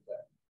removed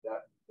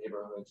that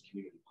neighborhood's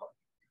community park.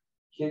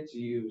 Kids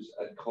use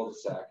a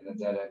cul-de-sac and a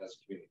dead end as a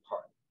community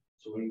park.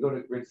 So when you go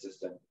to grid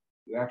system,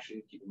 you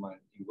actually keep in mind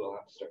you will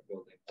have to start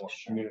building more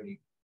community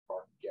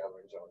park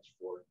gathering zones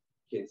for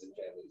kids and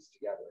families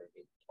together and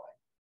meet and play.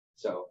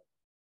 So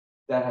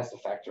that has to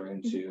factor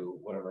into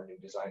whatever new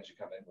designs you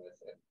come in with,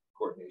 and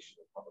coordination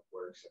with public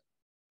works, and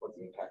what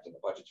the impact on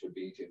the budgets would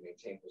be to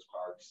maintain those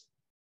parks.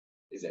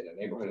 Is it a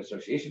neighborhood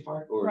association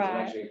park, or is it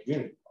actually a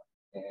community park?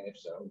 And if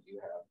so, do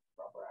you have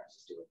proper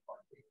access to it? Blah,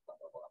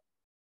 blah, blah.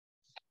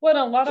 What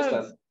a lot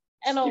of,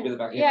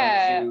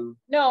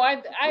 no,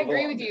 I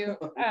agree with you,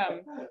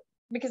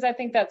 because I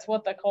think that's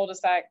what the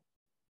cul-de-sac,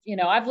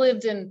 I've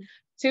lived in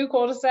 2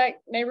 cul-de-sac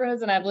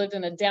neighborhoods, and I've lived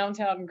in a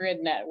downtown grid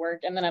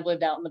network, and then I've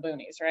lived out in the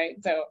boonies,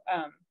 right? So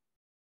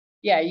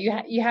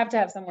you have to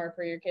have somewhere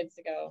for your kids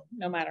to go,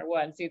 no matter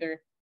what. It's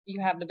either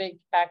you have the big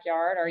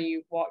backyard or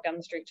you walk down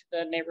the street to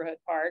the neighborhood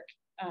park.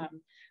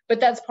 But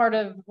that's part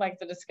of like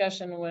the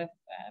discussion with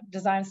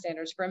design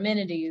standards for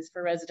amenities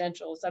for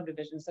residential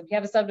subdivisions. So if you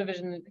have a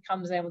subdivision that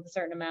comes in with a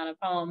certain amount of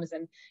homes,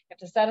 and you have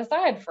to set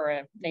aside for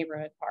a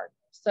neighborhood park.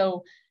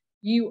 So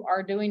you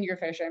are doing your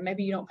fair share.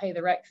 Maybe you don't pay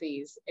the rec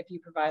fees if you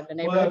provide the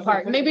neighborhood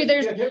park. Maybe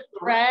there's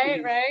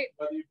right.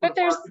 But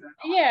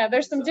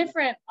there's some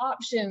different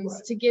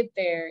options to get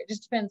there. It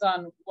just depends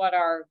on what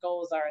our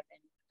goals are at the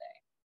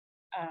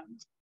end of the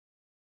day.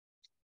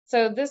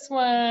 So this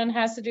one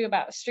has to do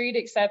about street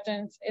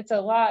acceptance. It's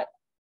a lot,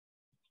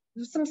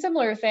 some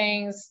similar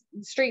things: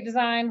 street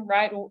design,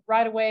 right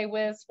away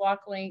widths,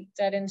 walk length,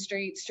 dead end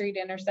streets, street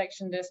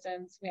intersection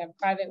distance. We have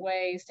private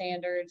way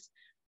standards.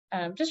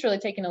 Just really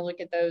taking a look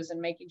at those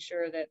and making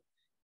sure that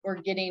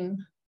we're getting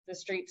the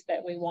streets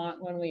that we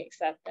want when we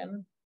accept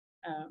them.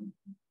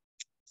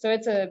 So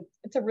it's a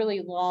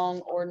really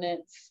long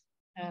ordinance.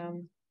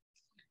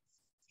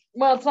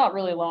 Well, it's not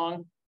really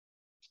long.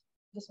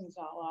 This one's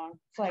not long.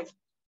 It's like,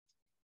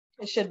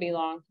 it should be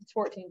long. It's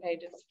 14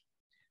 pages.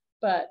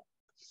 But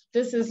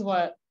this is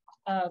what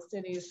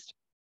cities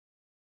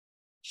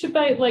should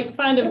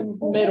find a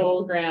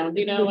middle ground,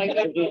 like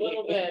a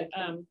little bit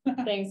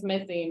things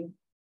missing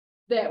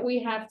that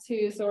we have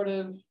to sort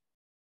of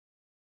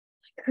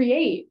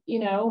create,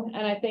 and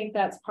I think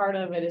that's part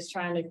of it, is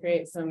trying to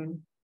create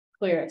some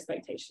clear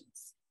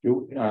expectations.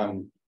 Do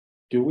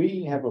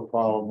we have a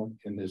problem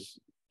in this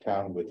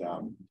town with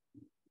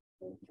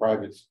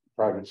private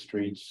private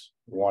streets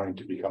wanting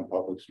to become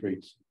public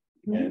streets.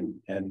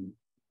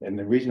 And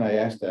the reason I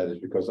asked that is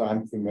because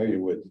I'm familiar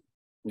with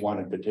one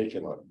in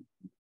particular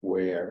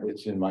where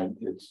it's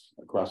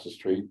across the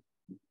street.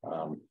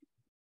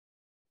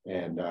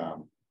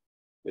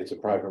 It's a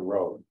private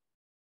road.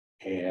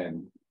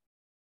 And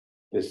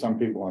there's some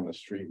people on the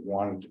street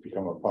wanting to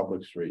become a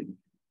public street,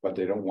 but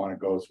they don't want to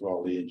go through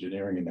all the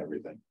engineering and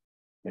everything.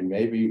 And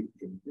maybe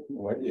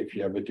if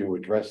you ever do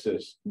address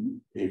this,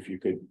 if you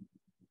could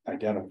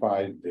identify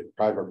the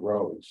private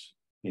roads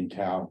in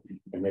town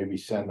and maybe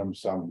send them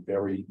some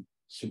very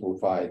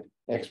simplified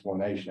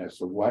explanation as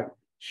to what,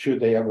 should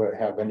they ever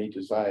have any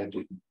desire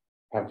to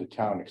have the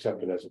town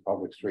accept it as a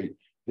public street,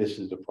 this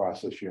is the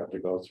process you have to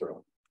go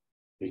through.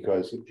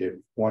 Because if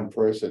one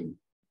person,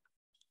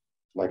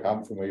 like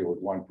I'm familiar with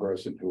one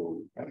person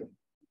who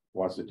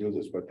wants to do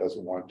this but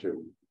doesn't want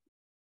to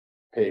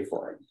pay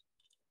for it.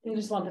 You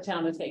just want the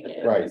town to take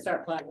it. Right.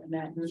 Start flagging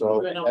that.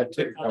 So that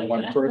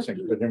one person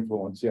could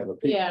influence the other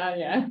people.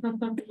 Yeah.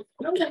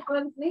 No, the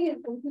fun thing is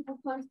when people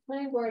come to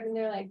planning board and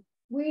they're like,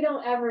 we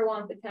don't ever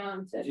want the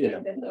town to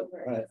take this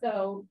over. Right.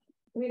 So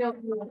we don't,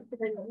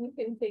 you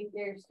can take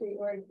your street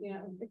or,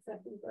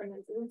 acceptance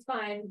ordinances, it's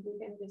fine,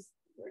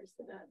 we're just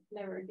gonna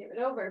never give it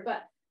over.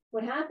 But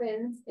what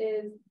happens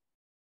is,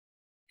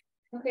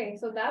 okay,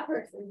 so that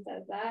person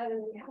says that,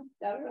 and we have,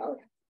 I don't know,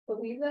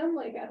 believe them,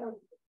 like, I don't,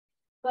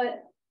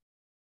 but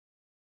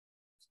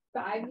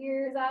 5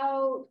 years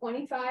out,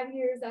 25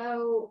 years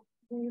out,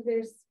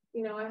 there's,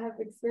 I have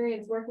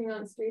experience working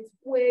on streets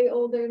way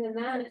older than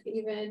that,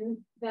 even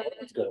that.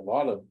 It's got a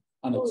lot of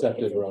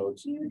unaccepted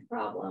roads. Huge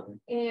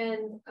problem.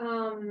 And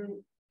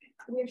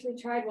we actually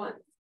tried once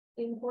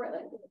in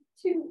Portland.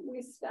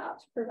 We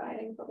stopped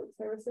providing public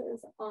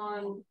services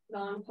on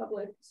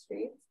non-public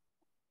streets.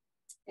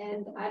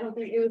 And I don't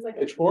think it was like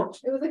it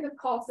was like a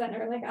call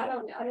center. Like I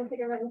don't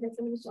think I've ever heard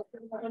somebody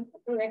talking about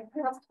it.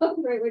 That's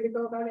the right way to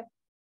go about it.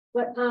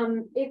 But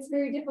it's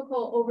very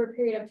difficult over a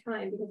period of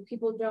time because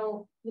people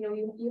don't,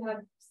 you have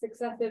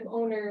successive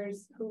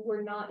owners who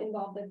were not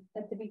involved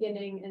at the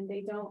beginning and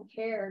they don't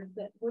care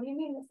that, what do you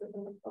mean this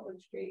isn't a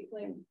public street?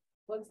 Like,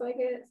 looks like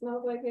it,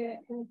 smells like it,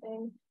 kind of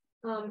thing.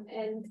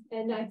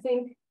 And I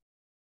think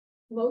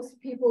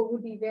most people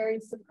would be very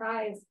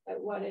surprised at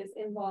what is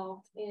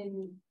involved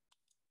in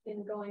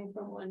going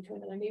from one to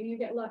another. Maybe you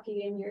get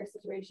lucky in your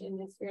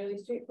situation, it's fairly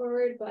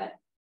straightforward, but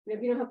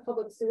if you don't have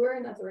public sewer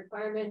and that's a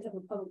requirement of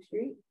a public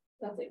street,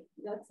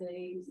 that's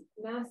a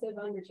massive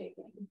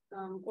undertaking.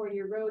 Or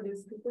your road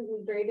is completely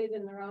graded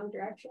in the wrong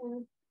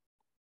direction.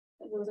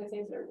 Those are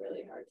things that are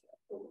really hard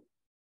to do.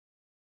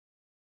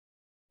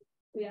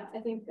 Yeah,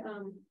 I think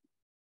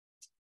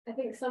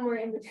somewhere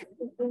in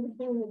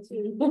between the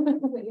two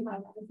that you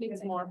have, I think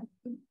it's more.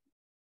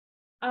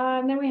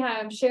 And then we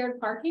have shared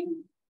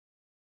parking.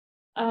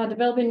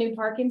 Developing new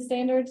parking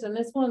standards, and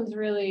this one's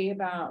really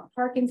about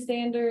parking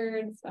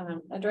standards,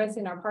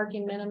 addressing our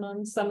parking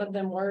minimums. Some of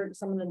them work,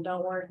 some of them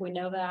don't work. We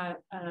know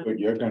that. But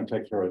you're going to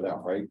take care of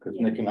that, right? Because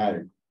Nick and I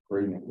are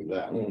agreeing with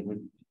that.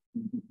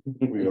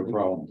 We have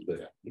problems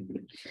there.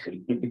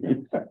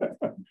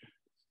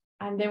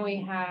 And then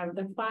we have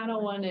the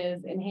final one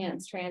is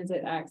enhanced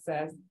transit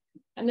access,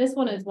 and this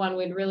one is one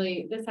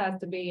this has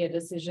to be a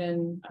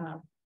decision.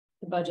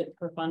 The budget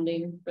for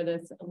funding for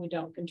this, we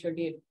don't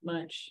contribute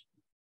much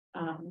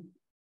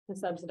to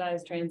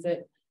subsidize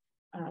transit,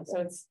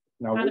 so it's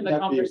now kind of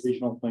a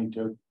regional thing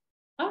too.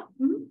 Oh,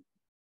 I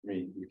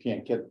mean, you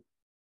can't get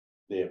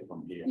there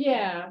from here.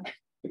 Yeah.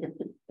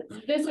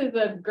 This is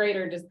a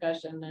greater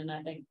discussion, and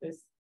I think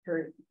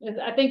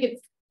I think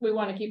we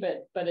want to keep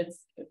it, but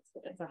it's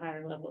a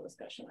higher level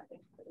discussion. I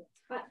think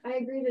I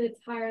agree that it's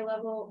higher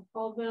level,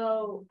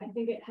 although I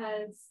think it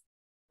has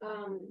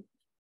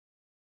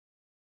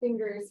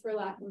fingers, for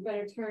lack of a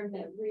better term,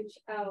 that reach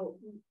out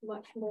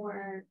much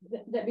more,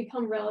 that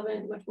become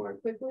relevant much more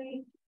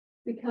quickly,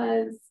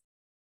 because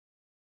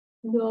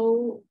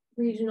no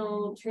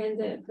regional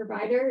transit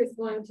provider is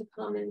going to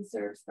come and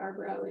serve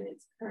Scarborough in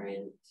its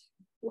current,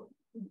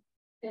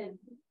 and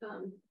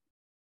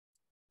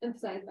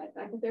emphasized by the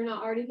fact that they're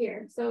not already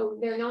here. So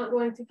they're not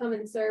going to come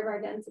and serve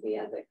our density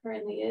as it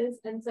currently is.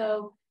 And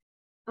so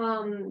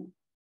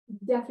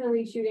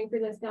definitely shooting for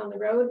this down the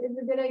road is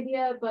a good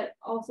idea, but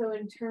also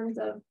in terms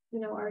of,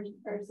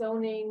 our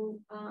zoning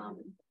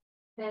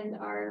and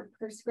our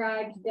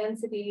prescribed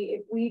density,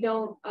 if we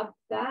don't up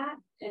that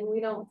and we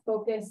don't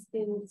focus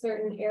in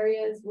certain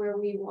areas where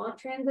we want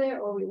transit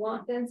or we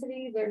want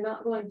density, they're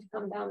not going to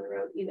come down the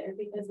road either,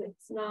 because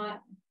it's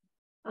not,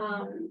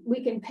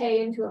 we can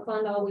pay into a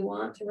fund all we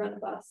want to run a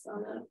bus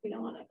on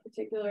a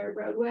particular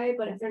roadway,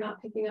 but if they're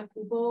not picking up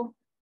people,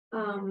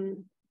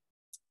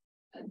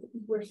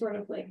 we're sort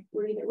of like,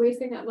 we're either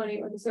wasting that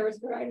money or the service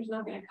provider's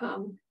not going to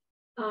come.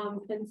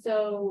 And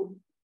so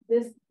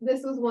this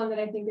was one that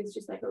I think is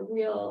just like a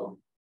real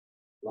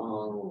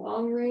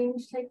long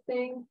range type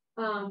thing,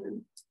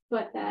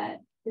 but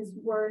that is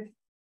worth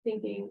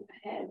thinking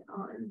ahead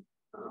on.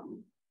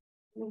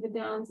 I think the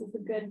Downs is a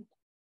good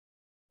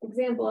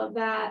example of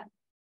that.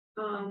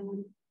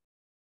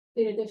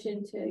 in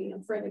addition to, you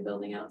know, further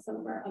building out some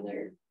of our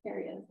other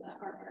areas that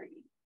are already.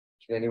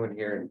 Can anyone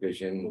here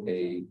envision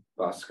a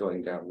bus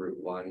going down Route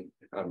 1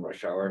 on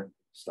rush hour,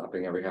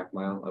 stopping every half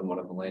mile on one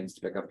of the lanes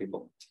to pick up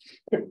people?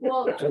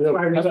 Well, like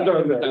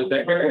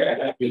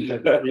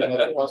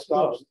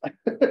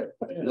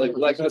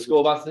the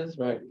school buses,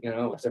 right? You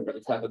know, except for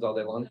the happens all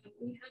day long.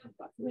 we have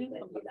buses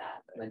that do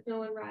that, but no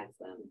one rides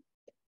them.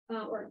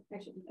 Or I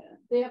shouldn't say that.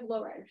 They have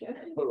low ridership.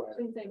 I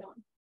shouldn't say no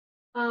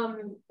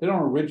one. They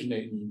don't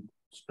originate in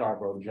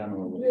Scarborough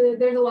generally.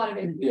 There's a lot of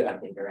it, Yeah. I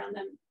think, around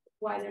them,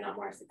 why they're not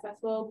more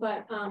successful.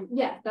 But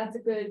yeah, that's a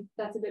good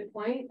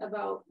point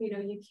about, you know,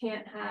 you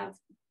can't have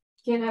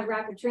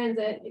rapid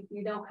transit if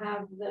you don't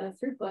have the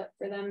throughput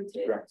for them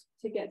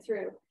to get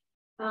through.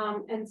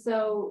 And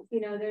so,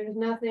 you know, there's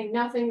nothing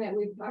that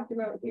we've talked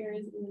about here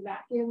is in the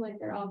vacuum, like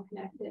they're all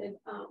connected.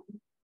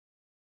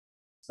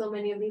 So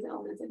many of these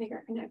elements, I think,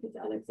 are connected to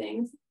other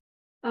things.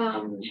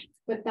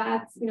 But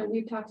that's, you know,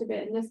 we've talked a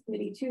bit in this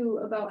committee too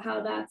about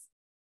how that's,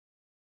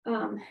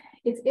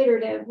 it's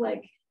iterative.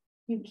 Like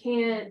you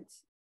can't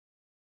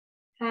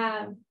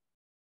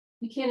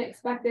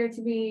expect there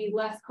to be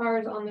less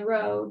cars on the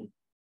road,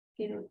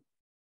 you know,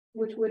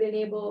 which would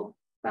enable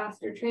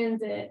faster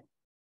transit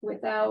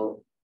without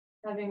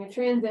having a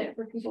transit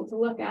for people to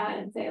look at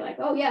and say like,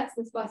 oh yes,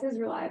 this bus is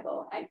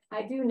reliable.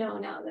 I do know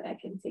now that I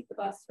can take the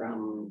bus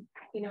from,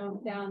 you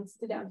know, down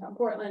to downtown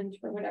Portland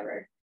or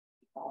whatever.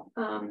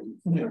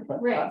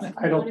 Right.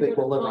 I don't think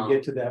we'll ever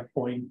get to that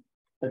point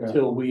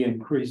until we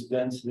increase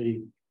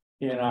density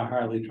in our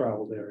highly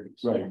traveled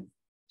areas. Right.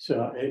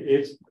 So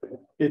it's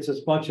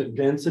as much a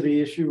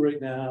density issue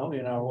right now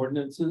in our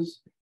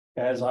ordinances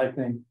as I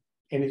think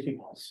anything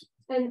else.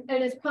 And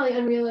it's probably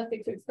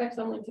unrealistic to expect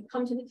someone to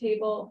come to the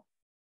table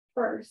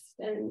first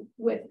and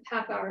with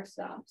half-hour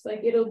stops.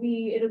 Like it'll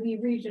be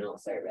regional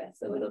service.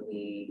 So it'll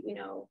be, you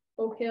know,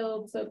 Oak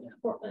Hill to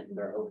Portland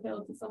or Oak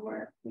Hill to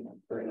somewhere, you know,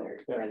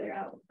 further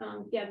out.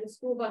 Yeah, the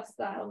school bus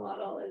style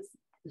model is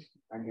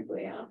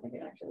arguably, I don't think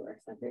it actually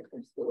works that great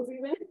for schools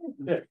even.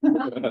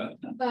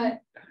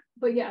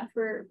 But yeah,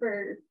 for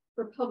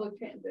public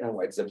transit. And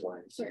white zip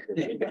lines.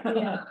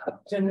 Yeah.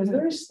 Jen, was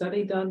there a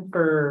study done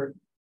for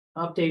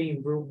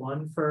updating Route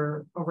 1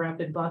 for a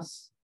rapid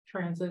bus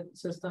transit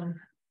system?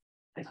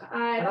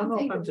 I don't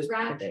think it's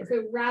rapid.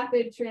 So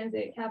rapid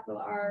transit, capital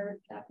R,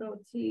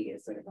 capital T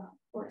is sort of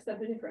or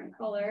except a different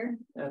color.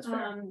 That's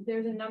fair.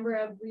 There's a number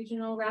of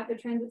regional rapid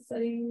transit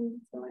studies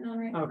going on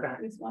right now. Okay.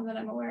 At least one that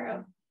I'm aware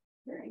of.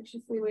 We're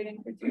anxiously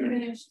waiting for it to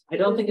finish. I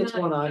don't think it's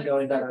one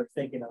ongoing that I'm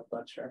thinking of,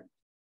 but sure.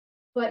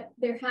 But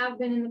there have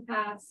been in the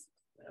past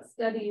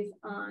studies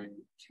on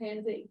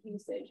transit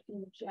usage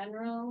in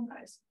general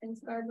in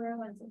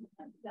Scarborough, and so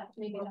that's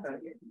maybe that's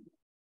what you're.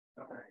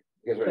 Okay.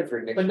 You guys ready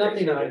for next But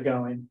nothing crazy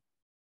ongoing.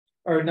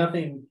 Or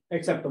nothing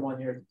except the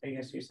one you're, I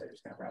guess you said it's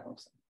gonna wrap up.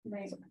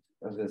 Right.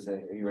 I was gonna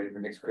say, are you ready for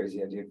next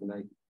crazy idea of the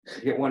night?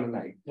 You get one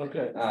tonight.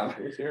 Okay.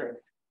 Let's hear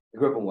it. I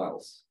grew up in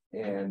Wells,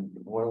 and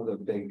one of the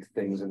big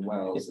things in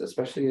Wells,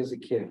 especially as a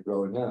kid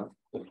growing up,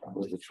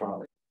 was the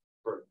trolley.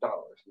 For $1,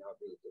 now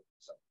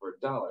for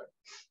 $1,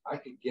 I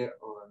could get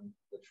on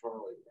the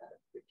trolley at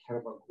the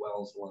Kennebunk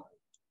Wells line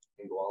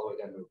and go all the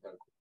way down to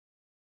Vancouver.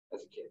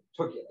 As a kid,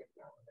 took you like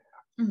an hour and a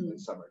half in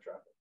summer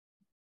traffic.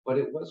 But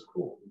it was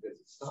cool because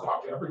it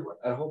stopped everywhere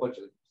at a whole bunch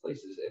of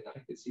places, and I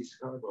could see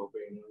Scarborough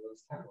being one of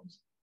those towns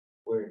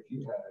where if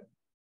you had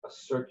a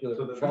circular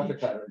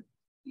traffic pattern,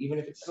 even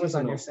if it's was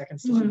on your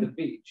second to the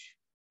beach,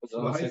 was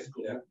on high the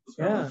school.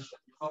 Yeah.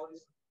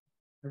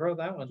 I wrote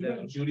that one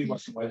down. Judy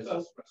was with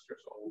us.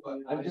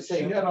 I'm just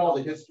saying, she had all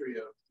the history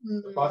of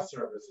the bus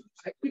services.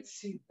 I could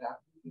see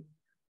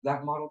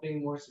that model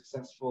being more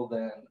successful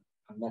than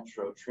a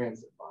metro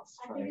transit bus.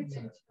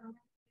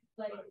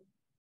 Like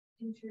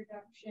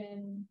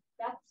introduction,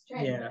 that's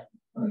transit. Yeah.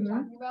 What we're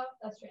talking about,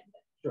 that's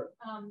transit. Sure.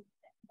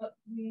 But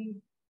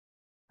we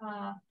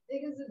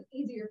it is an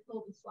easier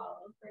pill to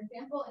swallow, for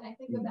example, and I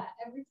think of that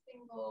every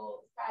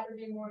single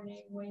Saturday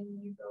morning when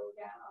you go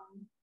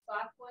down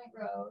Black Point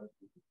Road,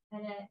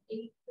 and at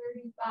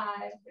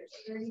 8:35 there's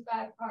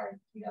 35 cars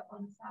queued up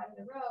on the side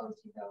of the road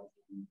to go to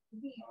the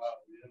beach.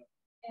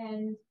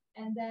 And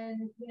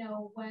then, you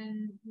know,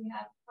 when we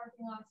have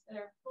parking lots that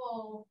are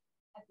full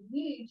at the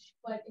beach,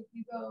 but if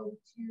you go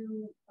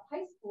to the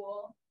high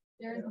school,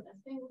 there isn't a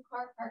single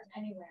car parked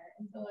anywhere.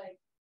 And so like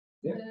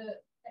the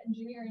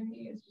engineer in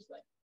me is just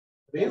like,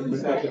 They at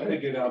least have to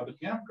figure out the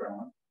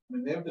campground. I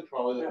mean, they have the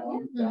trolley that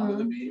goes down to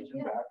the beach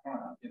and back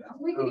around, you know.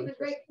 we could even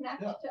great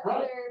connect to right.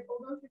 other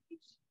Old Orchard Beach.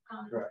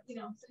 You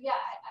know, so yeah,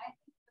 I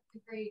think that's a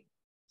great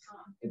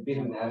It'd be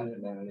an added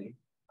amenity.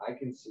 I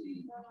can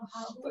see I don't know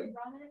how we like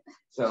run it.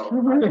 so.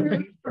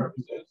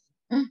 Purposes.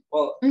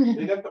 Well,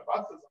 They got the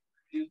buses.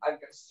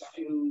 I've got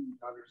 2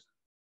 daughters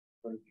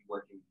going to be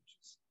working.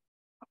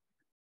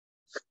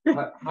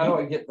 How do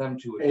I get them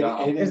to a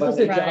job? Is this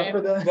a job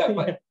for them?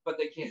 Yeah, but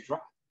they can't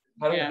drive.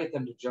 How do I get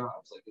them to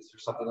jobs? Like, is there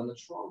something on the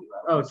trolley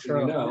route? Oh, So,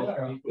 true. you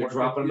know, they're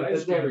dropping them at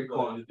the dairy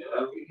corner.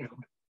 You know,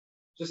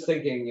 just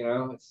thinking, you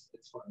know, it's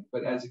funny.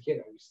 But as a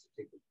kid, I used to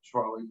take the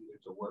trolley either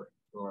to work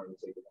or I would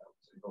take it out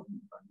to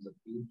open funds of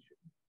beach.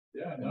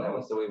 Yeah, and that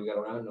was the way we got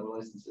around no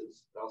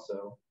licenses.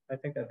 Also, I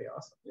think that'd be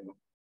awesome. You know,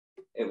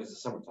 it was the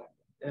summertime.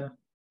 Yeah.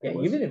 Yeah,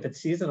 even if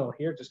it's seasonal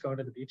here, just going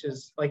to the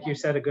beaches, like you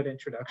said, a good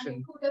introduction. I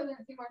mean, who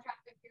doesn't see more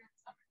traffic here in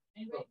summer?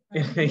 Anyway,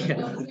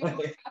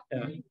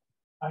 yeah.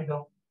 I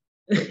don't.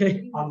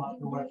 I'm not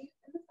the way.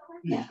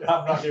 Yeah.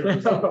 I'm not here.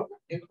 And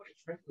quite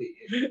frankly,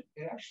 it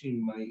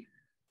actually might.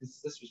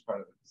 This was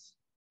part of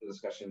the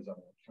discussions on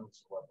the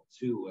council level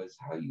too. Was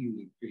how you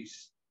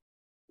increase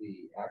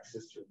the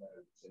access to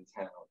amenities in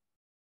town.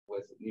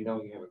 With you have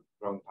a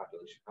growing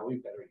population, how we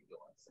better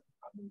utilize them?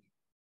 How do we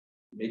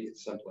make it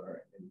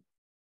simpler and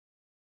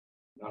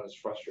not as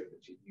frustrating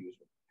to use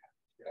what we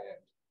have?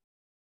 And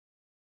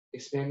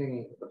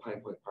expanding the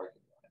Pine Point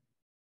parking lot,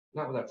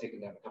 not without taking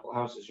down a couple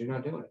houses. You're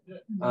not doing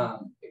it.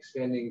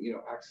 Expanding,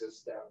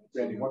 access down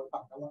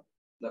to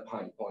the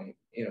Pine Point,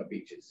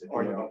 beaches.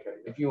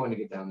 If you want to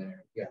get down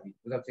there,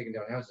 without taking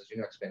down houses, you're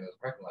not expanding those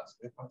parking lots.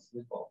 They're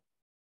constantly full.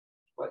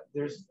 But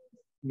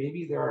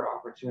maybe there are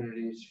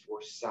opportunities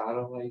for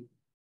satellite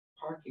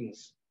parking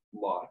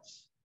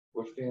lots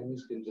where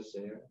families can just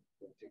say,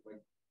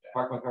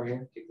 park my car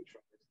here, take the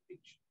truck to the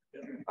beach.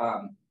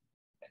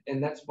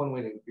 And that's one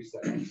way to increase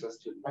that access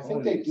to. I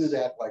think they do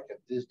that like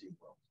at Disney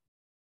World.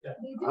 Yeah.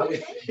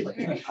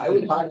 I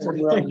would park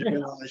somewhere on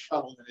the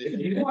shuttle. If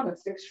you want to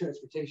fix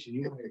transportation,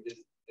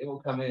 they will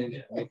come in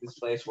and make this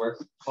place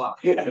work.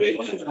 And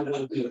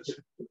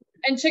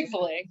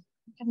Chick-fil-A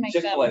can make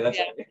Chick-fil-A, them.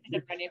 Yeah.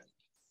 And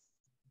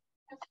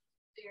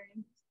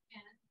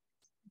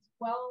it's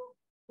well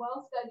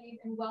studied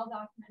and well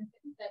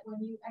documented that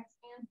when you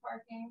expand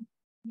parking,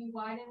 you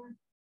widen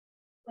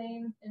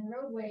lanes and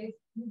roadways,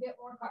 you get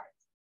more cars.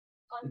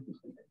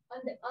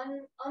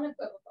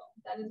 Unequivocal.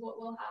 That is what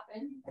will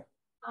happen.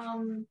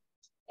 And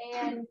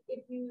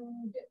if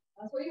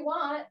that's what you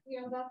want,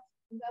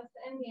 that's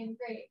the end game,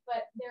 great.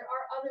 But there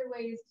are other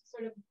ways to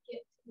sort of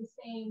get to the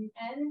same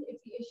end. If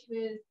the issue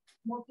is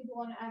more people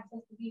want to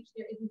access the beach,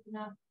 there isn't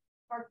enough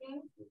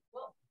parking.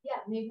 Well,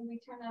 yeah, maybe we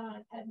turn that on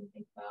its head and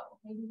think about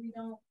maybe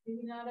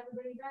not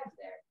everybody drives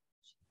there.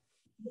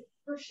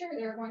 For sure,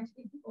 there are going to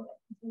be people that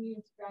continue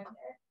to drive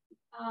there.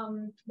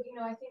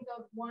 But I think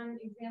of one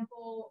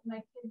example. My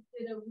kids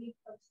did a week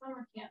of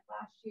summer camp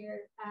last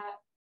year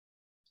at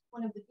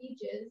one of the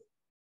beaches,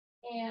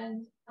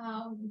 and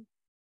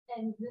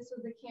this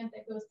was a camp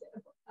that goes to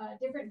a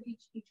different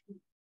beach each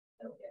week.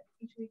 So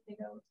each week they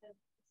go to the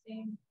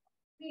same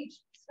beach.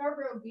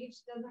 Scarborough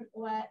Beach doesn't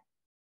let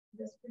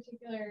this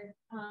particular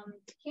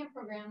camp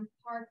program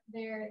park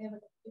there. They have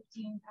like a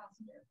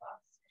 15-passenger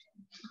bus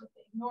that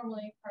they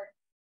normally park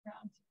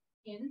around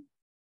in.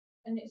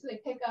 And so they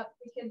pick up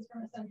the kids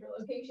from a central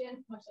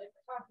location, much like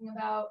we're talking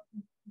about,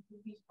 the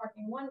beach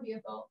parking one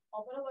vehicle,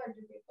 all but a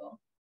larger vehicle.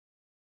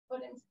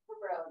 But in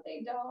Scarborough,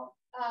 they don't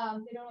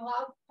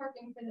allow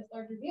parking for this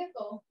larger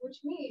vehicle,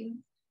 which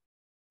means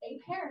a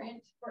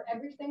parent for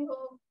every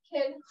single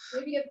kid,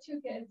 maybe you have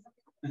two kids,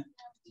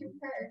 two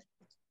per.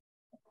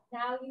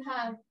 Now you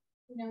have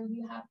 20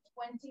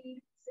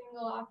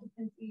 single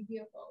occupancy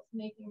vehicles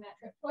making that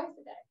trip twice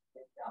a day.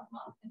 Just drop them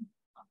off and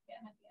off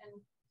again at the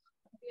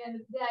end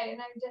of the day.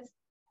 And I'm just,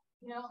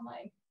 I'm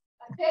like,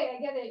 okay, I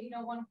get it. You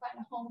don't want to find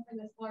a home for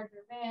this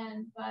larger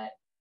van, but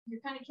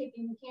you're kind of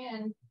kicking the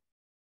can.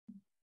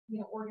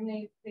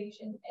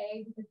 Organization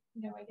A, because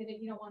I get it.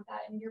 You don't want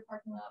that in your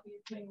parking lot, but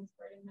you're putting this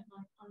burden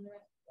on the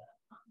rest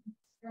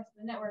of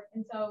the network.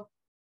 And so,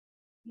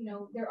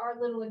 there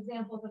are little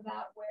examples of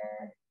that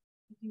where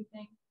I do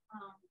think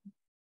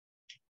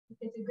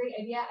it's a great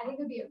idea. I think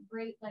it would be a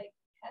great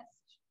test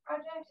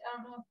project.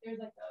 I don't know if there's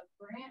a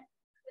grant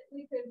that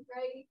we could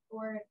write,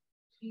 or if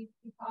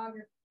PCOG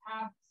or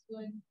PAPS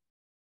would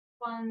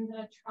fund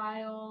a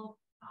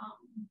trial.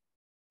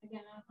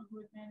 Again, I don't know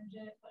who would manage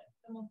it, but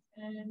someone's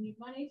gonna need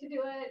money to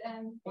do it,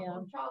 and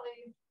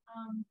trolleys.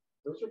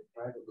 Those are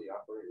privately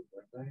operated,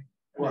 aren't they?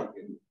 Right.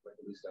 At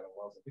least I don't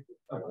know. I think it's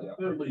privately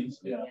operated. At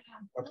least, yeah.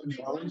 What's the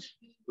trolleys?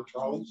 The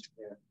trolleys?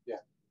 Yeah.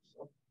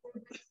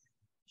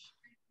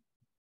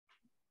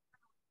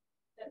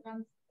 That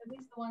runs, at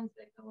least the ones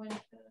that go into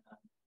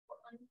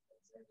Portland.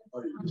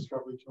 Are you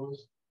Discovery Tours?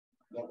 Is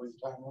that what you're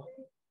talking about?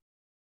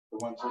 The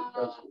ones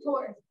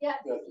tours,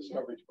 yes. Yeah,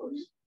 Discovery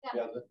Tours.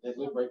 Yeah, they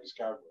live right in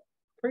Scarborough.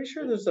 Pretty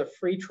sure there's a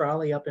free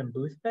trolley up in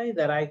Booth Bay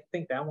that I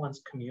think that one's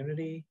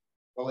community.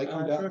 Well, they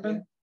come down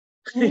driven.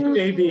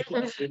 Maybe.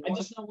 I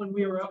just know when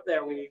we were up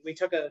there, we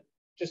took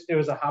there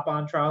was a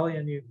hop-on trolley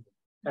and you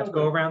had to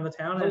go around the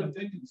town, and I'm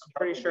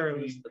pretty sure it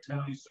was the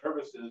town.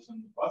 Services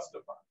and the bus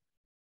department.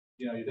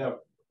 You'd have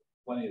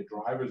plenty of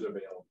drivers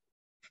available.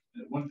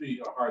 It wouldn't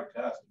be a hard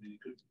test. I mean, you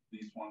could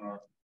lease one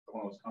or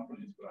one of those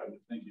companies, but I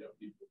would think you have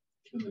people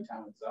in the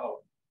town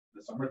itself. In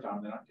the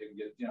summertime, they're not going to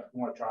get, if you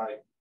want to try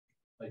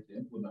to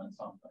implement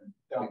something.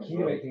 The key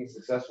to making it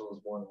successful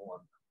is more than one.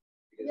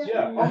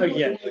 Yeah.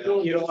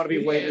 You don't want to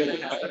be waiting in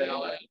half an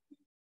hour.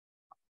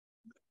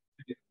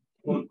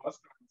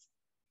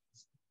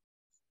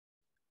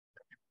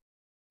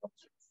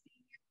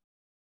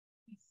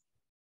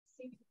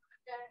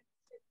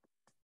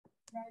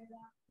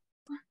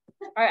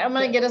 All right, I'm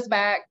gonna get us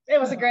back. It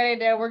was a great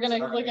idea. We're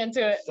gonna look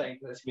into it.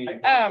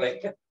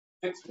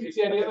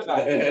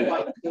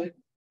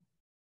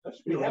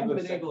 We haven't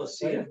been able to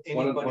see if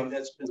anybody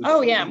that's been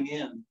oh yeah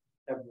in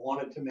have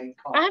wanted to make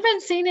comments. I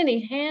haven't seen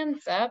any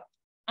hands up.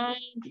 Are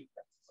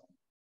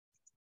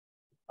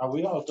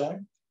we all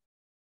done?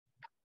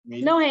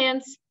 No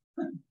hands.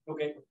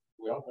 Okay.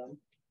 We all done?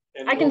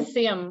 And I can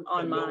see them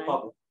on no mine.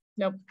 public.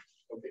 Nope.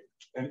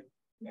 Okay.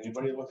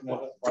 Anybody looking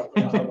at it?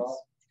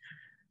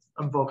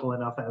 I'm vocal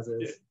enough as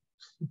is.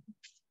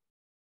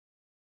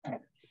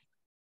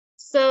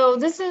 So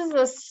this is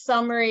a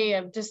summary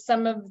of just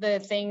some of the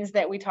things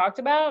that we talked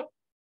about.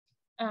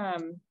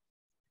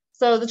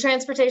 So the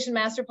transportation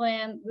master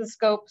plan, the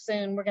scope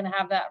soon, we're gonna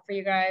have that for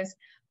you guys.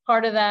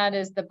 Part of that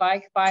is the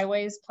bike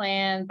byways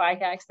plan,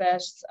 bike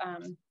access,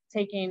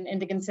 taking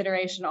into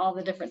consideration all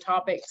the different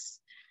topics.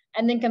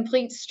 And then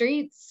complete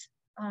streets,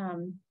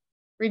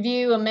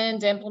 review,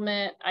 amend,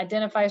 implement,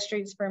 identify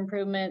streets for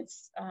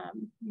improvements,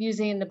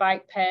 using the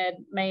bike ped,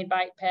 main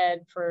bike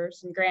ped for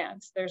some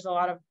grants. There's a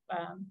lot of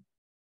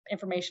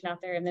information out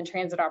there, and then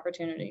transit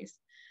opportunities.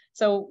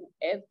 So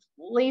at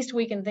least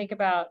we can think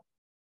about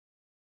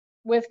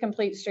with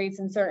complete streets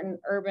in certain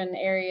urban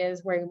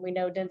areas where we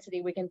know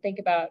density, we can think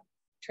about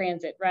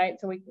transit, right?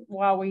 So we,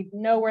 while we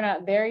know we're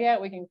not there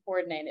yet, we can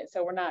coordinate it.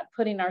 So we're not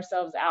putting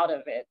ourselves out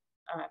of it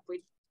if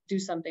we do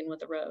something with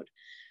the road.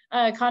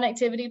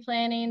 Connectivity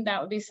planning,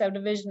 that would be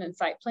subdivision and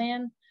site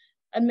plan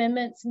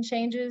amendments and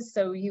changes.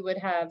 So you would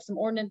have some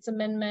ordinance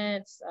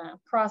amendments,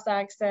 cross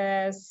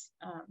access.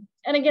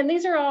 And again,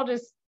 these are all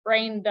just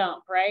brain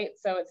dump, right?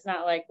 So it's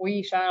not like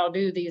we shall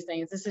do these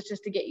things. This is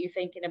just to get you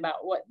thinking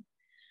about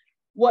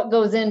what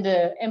goes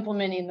into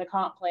implementing the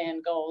comp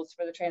plan goals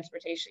for the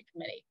transportation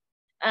committee.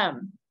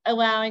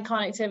 Allowing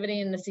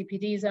connectivity in the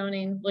CPD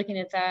zoning, looking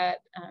at that,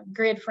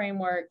 grid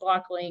framework,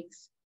 block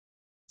links.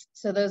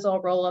 So those all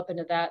roll up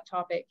into that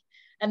topic.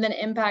 And then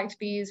impact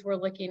fees, we're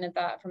looking at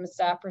that from a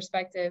staff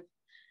perspective.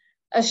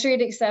 A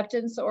street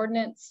acceptance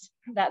ordinance,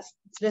 that's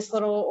this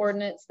little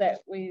ordinance that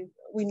we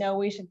know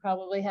we should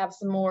probably have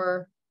some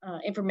more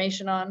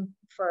information on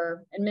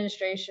for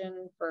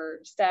administration, for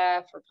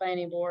staff, for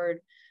planning board,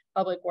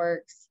 public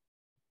works.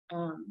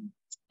 And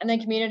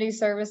then community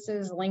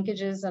services,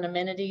 linkages and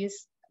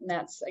amenities. And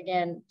that's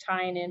again,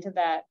 tying into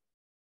that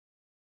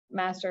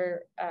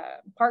master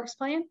parks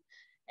plan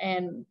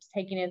and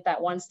taking it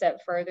that one step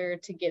further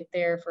to get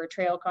there for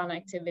trail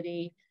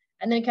connectivity,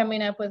 and then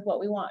coming up with what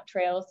we want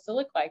trails to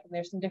look like. And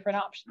there's some different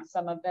options.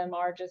 Some of them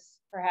are just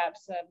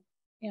perhaps a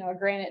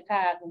granite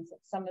path, and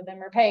some of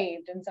them are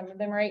paved, and some of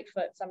them are 8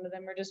 foot, some of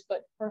them are just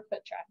foot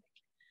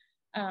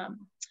traffic.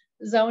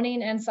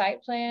 Zoning and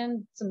site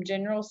plan, some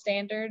general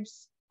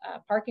standards,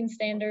 parking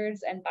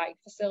standards and bike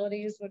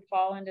facilities would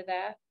fall into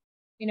that.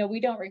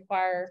 We don't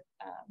require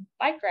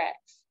bike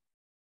racks,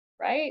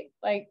 right?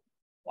 Like,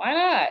 why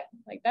not?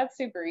 Like, that's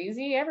super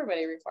easy.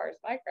 Everybody requires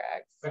bike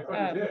racks. That's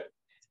what it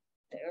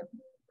is.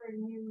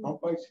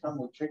 Don't bikes come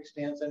with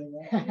kickstands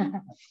anymore?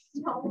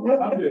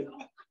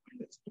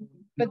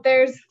 But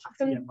there's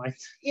some,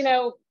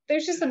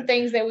 there's just some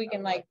things that we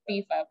can like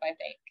beef up, I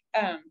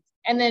think.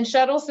 And then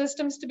shuttle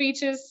systems to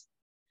beaches,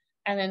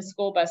 and then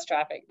school bus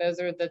traffic.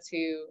 Those are the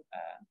two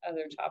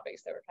other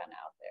topics that were kind of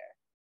out there.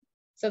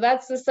 So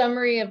that's the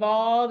summary of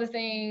all the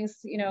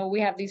things.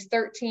 We have these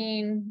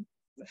 13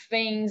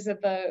 things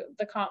that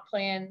the comp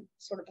plan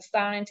sort of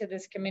assigned to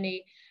this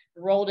committee,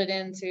 rolled it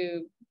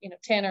into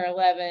 10 or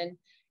 11,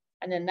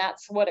 and then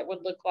that's what it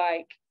would look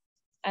like.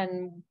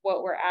 And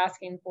what we're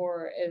asking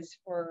for is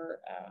for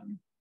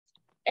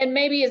and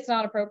maybe it's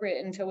not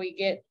appropriate until we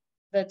get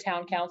the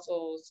town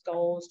council's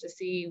goals to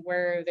see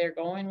where they're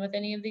going with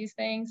any of these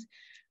things,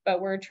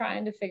 but we're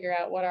trying to figure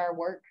out what our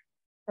work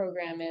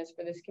program is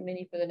for this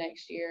committee for the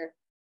next year.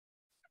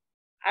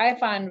 I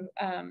find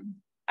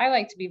I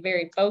like to be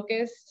very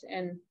focused,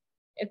 and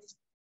it's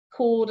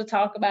cool to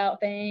talk about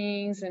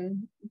things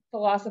and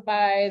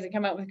philosophize and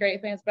come up with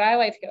great plans, but I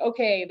like to go,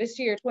 okay, this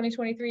year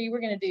 2023 we're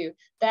going to do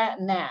that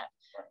and that,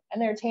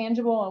 and they're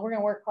tangible, and we're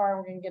going to work hard,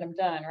 we're going to get them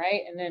done,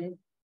 right? And then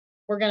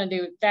we're going to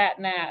do that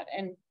and that.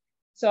 And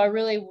so I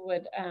really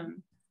would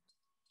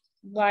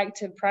like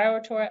to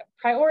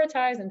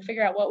prioritize and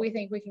figure out what we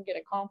think we can get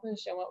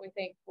accomplished and what we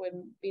think would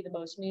be the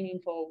most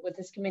meaningful with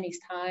this committee's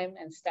time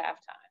and staff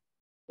time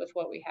with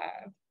what we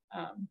have.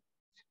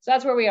 So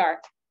that's where we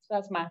are. So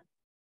that's my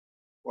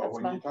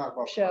when you talk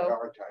about show.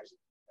 Prioritizing,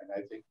 and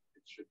I think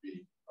it should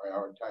be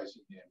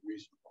prioritizing and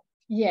reasonable.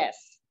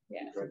 Yes.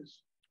 Yes.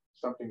 Because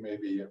something may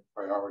be a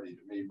priority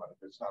to me, but if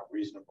it's not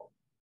reasonable,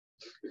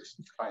 it's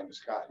pie in the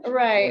sky.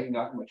 Right. You're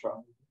not going to try.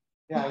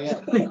 Yeah, I am.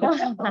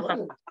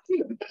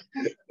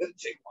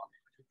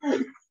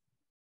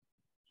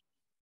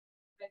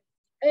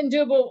 And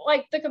doable,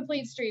 like the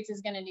complete streets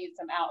is going to need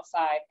some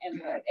outside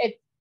input.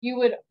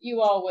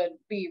 You all would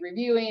be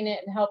reviewing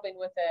it and helping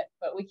with it,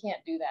 but we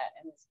can't do that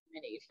in this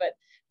committee. But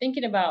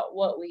thinking about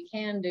what we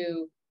can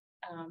do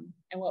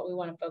and what we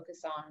want to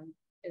focus on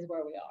is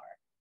where we are.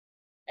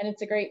 And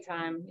it's a great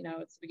time,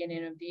 it's the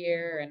beginning of the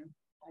year and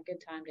a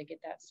good time to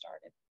get that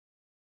started.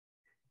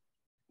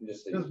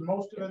 Because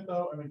most of it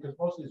though, I mean, because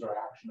most of these are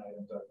action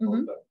items, as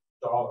opposed to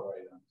dollar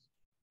items.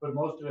 But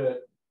most of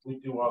it, we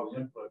do all the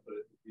input, but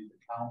it would be the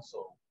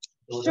council.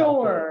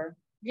 Sure.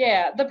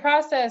 Yeah, the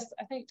process,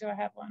 I think, do I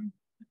have one?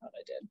 I thought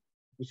I did.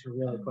 We should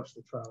really push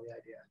the trolley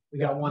idea. We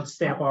got one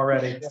stamp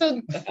already.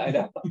 So, I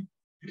know.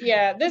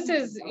 yeah, this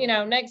is, you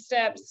know, next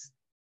steps,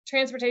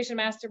 transportation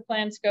master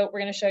plan scope we're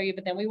going to show you,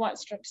 but then we want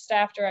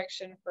staff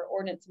direction for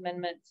ordinance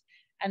amendments,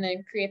 and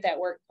then create that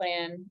work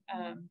plan,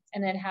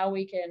 and then how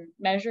we can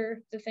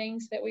measure the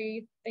things that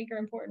we think are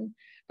important.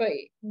 But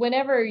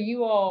whenever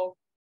you all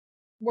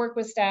work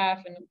with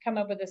staff and come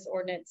up with this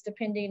ordinance,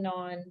 depending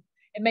on,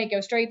 it may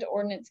go straight to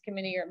ordinance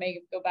committee or it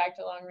may go back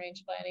to long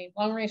range planning.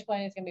 Long range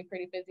planning is going to be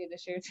pretty busy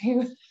this year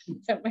too.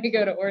 So it may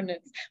go to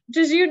ordinance, which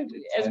is you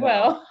as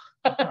well.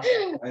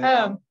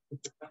 And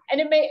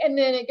it may, and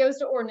then it goes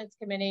to ordinance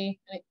committee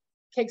and it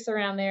kicks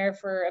around there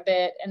for a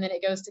bit, and then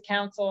it goes to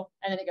council,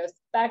 and then it goes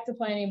back to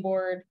planning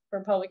board for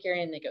public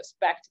hearing, and it goes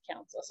back to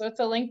council. So it's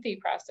a lengthy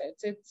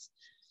process. It's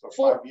so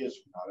 5 years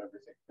from now,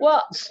 everything.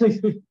 Well,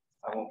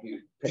 I won't be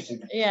pitching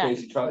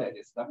crazy trolley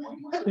ideas.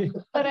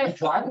 But I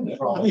driving the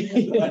trolley.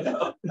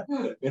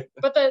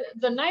 But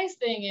the nice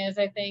thing is,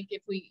 I think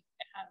if we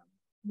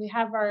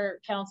have our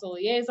council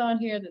liaison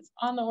here that's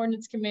on the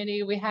ordinance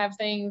committee, we have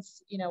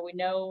things, you know, we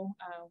know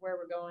where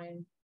we're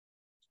going.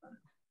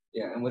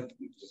 Yeah, and with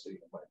just so you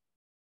know, my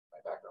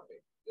background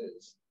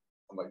is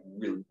I'm like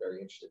really very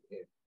interested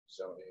in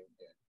zoning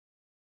and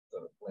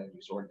the land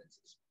use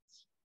ordinances.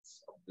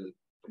 I'm really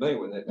familiar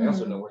with it. I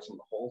also know where some of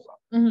the holes are.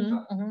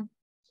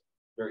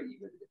 Very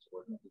eager to get to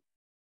work on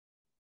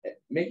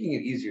it. Making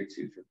it easier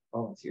too for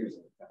volunteers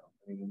in the town.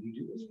 I mean, when you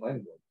do this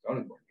planning board,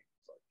 zoning board,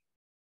 it's like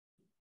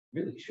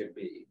really should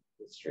be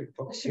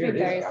straightforward. Here it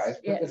is, guys.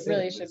 Yeah, it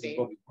really should be.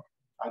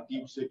 On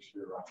deep six,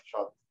 you're on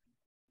shuttle.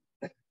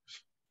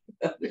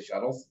 The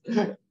shuttles.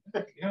 You're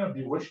gonna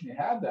be wishing you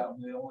had that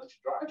when they don't let you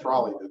drive.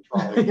 Trolley.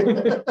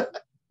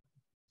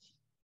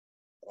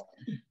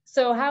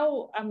 So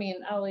how? I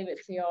mean, I'll leave it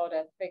to y'all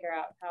to figure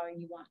out how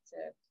you want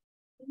to.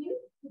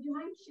 Would you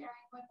mind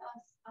sharing with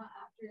us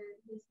after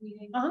this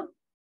meeting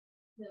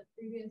the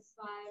previous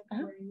slide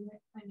where you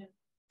had kind of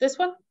this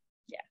one?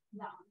 Yeah.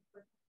 That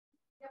one.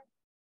 Yep.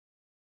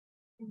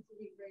 Seems to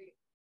be great.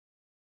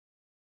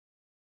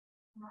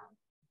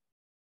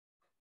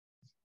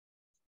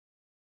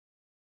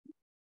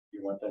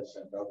 You want that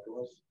sent out to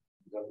us?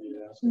 Is that what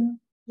you're asking?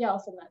 Yeah, I'll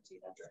send that to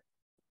you.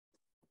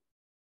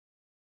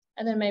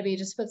 And then maybe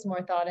just put some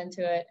more thought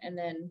into it, and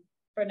then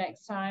for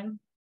next time.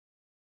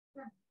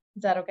 Sure.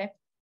 Is that okay?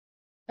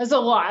 There's a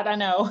lot, I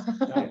know.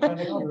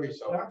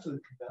 So actually,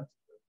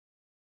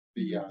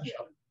 the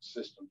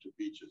system to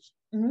beaches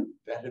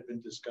that had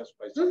been discussed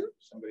by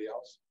somebody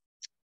else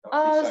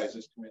besides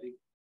this committee.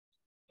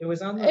 It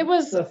was on the,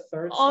 the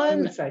third slide,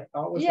 which I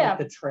thought was like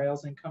the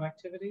trails and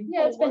connectivity.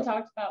 Yeah, it's been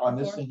talked about on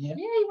before. This thing here?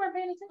 Yeah, you weren't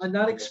paying attention.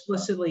 Not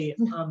explicitly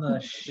on the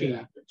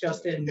sheet,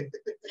 just in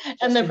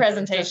and the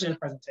presentation.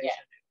 Yeah.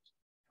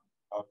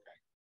 Okay.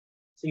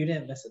 So you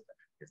didn't miss it there.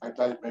 I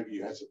thought maybe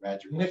you had some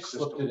magic. Nick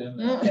slipped it in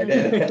there.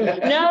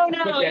 No,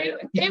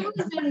 it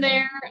was in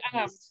there.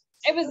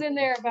 It was in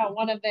there about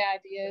one of the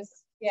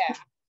ideas. Yeah,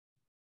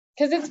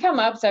 because it's come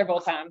up several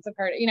times. I've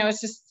heard it. You know,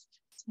 it's just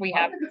we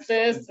have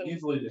this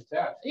easily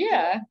detached.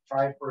 Yeah.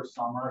 Try for a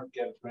summer,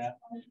 get a grant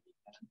money,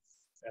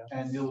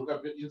 and you look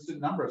up instant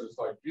numbers. It's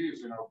like,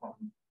 geez, you know, from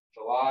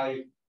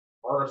July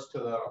 1st to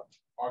the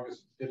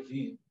August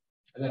 15th.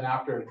 And then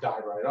after it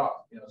died right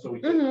off, you know, so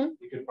we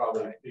could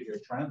probably figure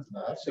trends. And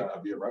that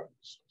could be a revenue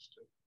source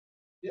too.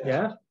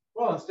 Yeah.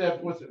 Well,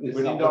 instead, what's it?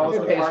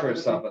 $15 pays for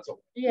itself. That's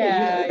all.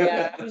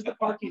 Yeah. There's the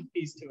parking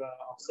fees to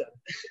offset.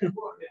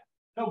 Well, yeah.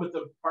 No, but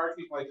the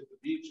parking like at the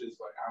beach is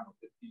like, I don't know,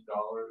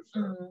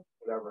 $15 or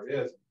whatever it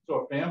is. So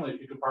a family, if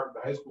you could park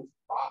at the high school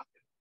for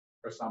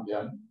 $5 or something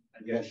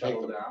and get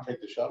shuttled down. Take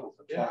the shuttle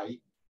for $5.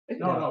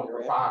 No,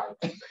 for $5.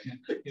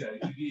 You know,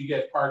 you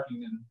get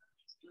parking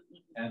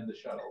and the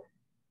shuttle.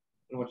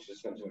 I don't want you to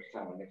spend too much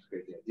time on the next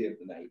crazy idea of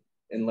the night,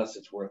 unless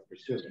it's worth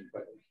pursuing.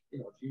 But you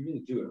know, if you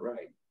really do it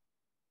right,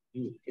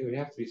 it would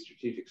have to be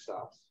strategic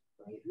stops.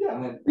 Right? Yeah.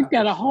 And then We've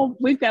got a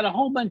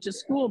whole bunch of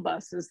school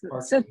buses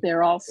that sit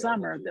there all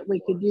summer that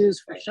we could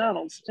use for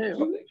shuttles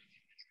too.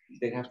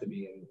 They'd have to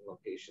be in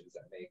locations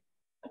that make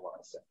a lot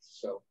of sense.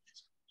 So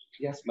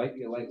yes, might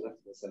be a light lift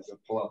in the sense of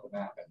pull out the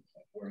map and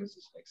like, where does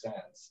this make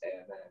sense?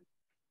 And then,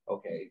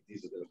 okay,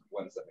 these are the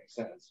ones that make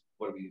sense.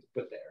 What do we need to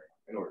put there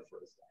in order for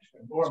this to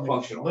or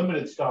functional?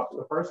 Limited stops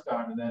the first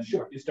time, and then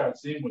you start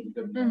seeing what you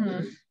can do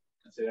and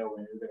say, oh, we're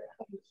going to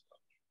have this stuff.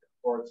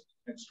 Or it's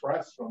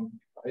express from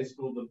high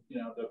school to, you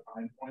know, the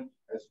Pine Point,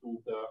 high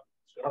school to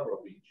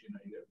Scarborough Beach. You know,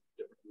 you get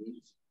different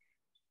routes.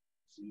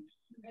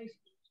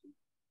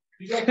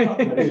 You got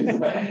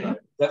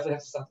definitely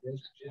have to stop the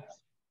yeah.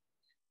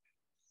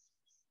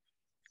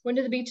 When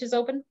do the beaches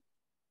open?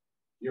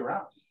 Year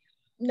round.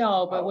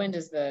 No, but when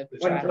does the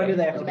when do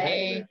they have to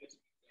May?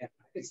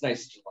 It's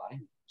nice July.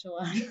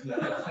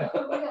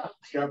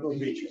 Scarborough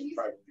Beach is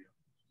private.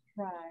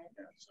 Right.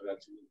 Yeah, so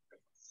that's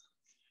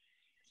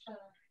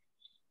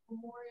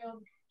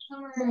Memorial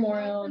summer.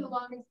 Memorial. For the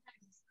longest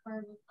time,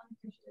 summer was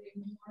unofficially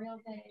Memorial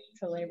Day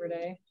to Labor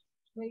Day.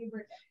 Labor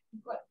Day.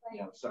 But like,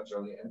 Yeah, it starts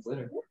early, ends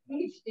later.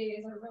 beach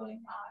days are really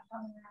not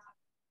coming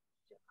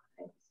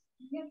out.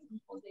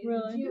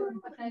 Really? June,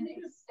 but then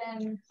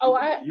extend. Oh,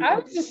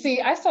 I just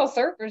see. I saw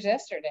surfers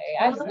yesterday.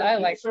 I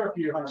like.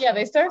 Yeah,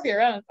 they surf year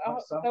round.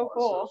 It's so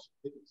cool.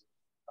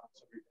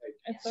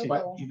 It's so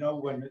But cool. you know,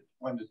 when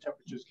the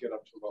temperatures get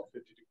up to about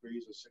 50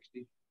 degrees or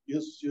 60,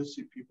 you'll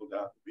see people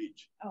down at the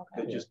beach. Okay.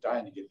 They're just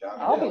dying to get down.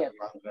 I'll be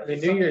I mean,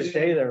 New Year's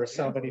Day, there were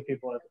so many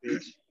people at the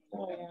beach.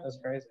 Oh, yeah. That's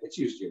crazy. It's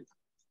used to.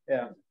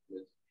 Yeah.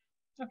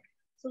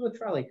 So the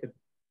trolley could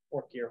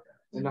work year.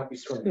 They're not be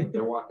swimming,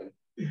 they're walking.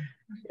 Yeah.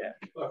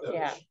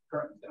 Yeah.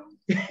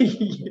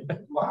 Yeah.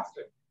 Lost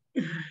it.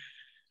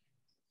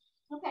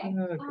 Okay,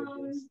 Oh,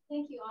 goodness.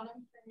 thank you,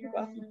 Autumn, for your,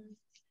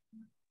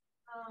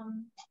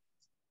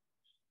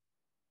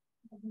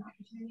 an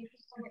opportunity for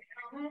public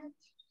comment.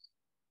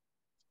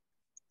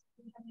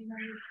 Do you have any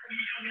members of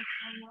the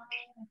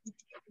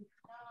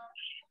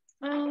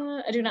public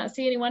online? I do not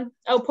see anyone.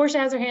 Oh, Portia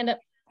has her hand up.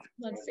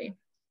 Let's see.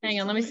 Hang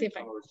on, let me see if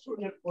I.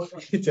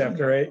 It's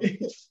after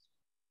 8.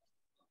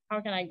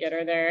 How can I get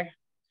her there?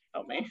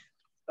 Help me.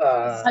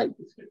 I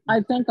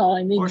think all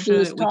I need to do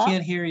is Portia, we talk.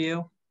 can't hear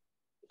you.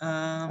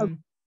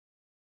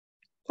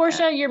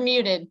 Portia, you're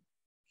muted.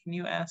 Can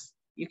you ask?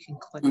 You can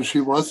click. And she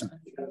wasn't.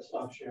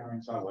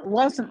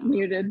 Wasn't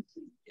muted.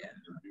 Yeah.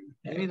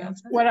 Maybe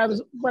that's it. What I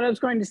was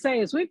going to say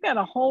is we've got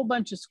a whole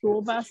bunch of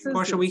school buses.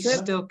 Portia, that we sit-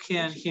 still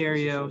can't hear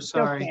you.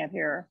 still Sorry. can't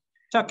hear.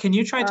 Chuck, can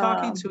you try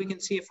talking so we can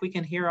see if we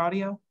can hear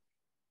audio?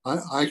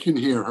 I can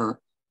hear her.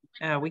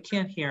 Yeah, we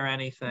can't hear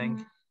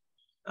anything.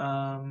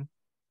 Well,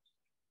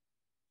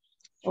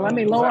 let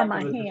me lower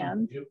my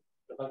hand.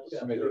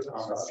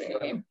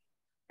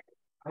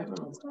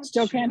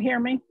 Still can't hear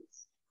me?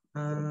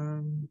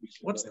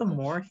 What's the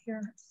more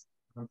here?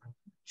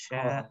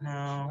 Chat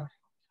now.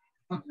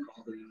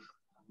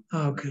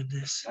 Oh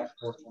goodness.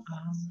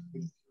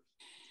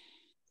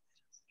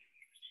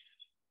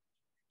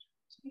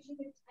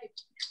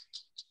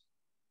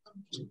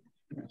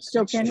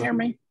 Still can't hear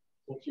me?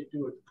 What you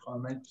do with the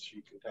comments,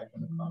 you can type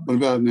in the comments. What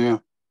about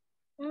now?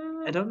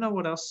 I don't know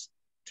what else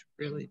to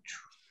really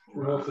try.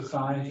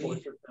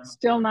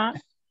 Still not?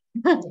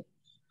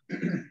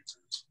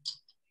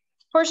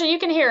 Portia, you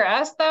can hear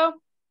us though?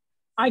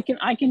 I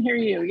can hear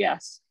you,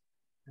 yes.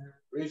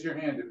 Raise your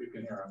hand if you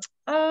can hear us.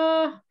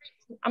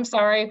 I'm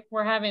sorry,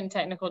 we're having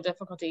technical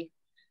difficulty.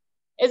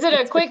 Is it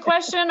a quick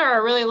question or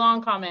a really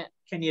long comment?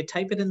 Can you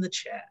type it in the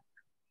chat?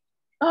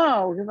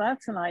 Oh,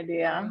 that's an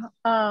idea.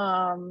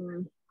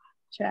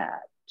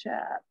 Chat.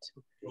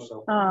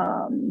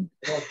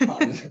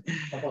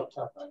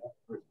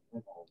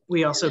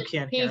 We also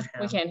can't hear him.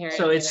 We can't hear it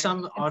So it's either.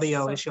 some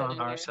audio so issue on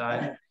our here.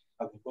 side.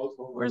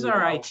 Where's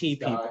our IT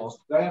people?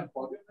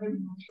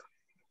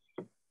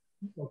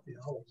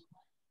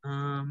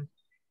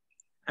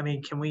 I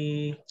mean, can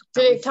we?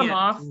 Did we it come can't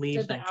off? Leave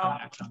Did them the come owl-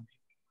 back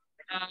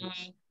on.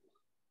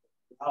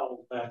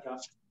 I'll back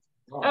up.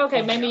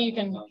 Okay, maybe you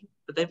can.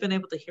 But they've been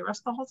able to hear us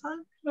the whole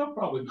time? No,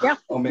 probably. Yeah.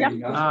 Oh, maybe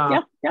Yeah.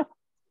 not. Yeah.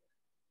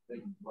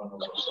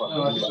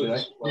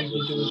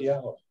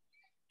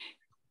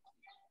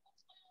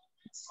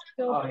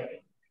 Oh, yeah.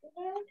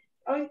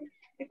 Oh,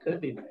 it could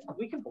be.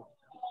 We can.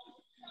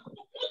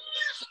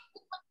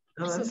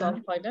 This is all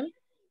plugged in.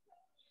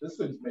 This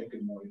thing's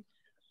making noise.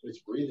 It's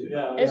breathing.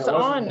 Yeah. It's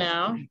on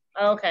now.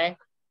 Okay.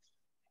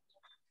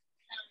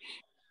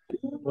 I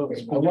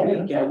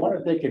wonder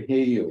if they can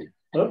hear you.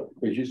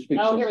 Because you speak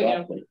Oh, so here we go.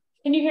 softly.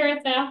 Can you hear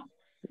us now?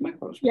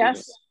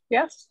 Yes.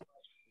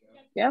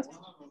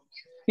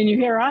 Can you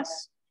hear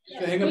us?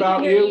 Thing We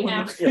about can hear you.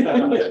 now.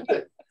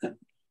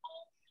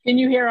 Can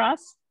you hear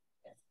us?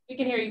 We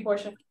can hear you,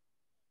 Portia.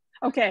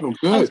 Okay. Oh,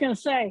 I was good. going to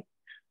say,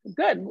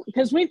 good,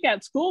 because we've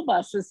got school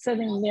buses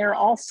sitting there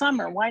all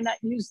summer. Why not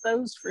use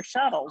those for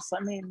shuttles?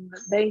 I mean,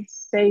 they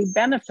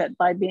benefit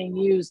by being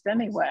used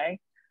anyway.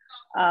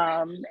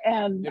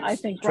 And I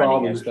think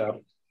running stuff.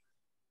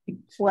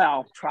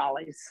 well,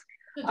 trolleys.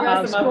 To dress them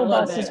up a School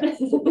little buses.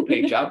 bit.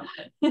 Page up.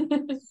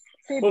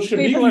 Well,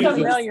 Shabiki People are uses-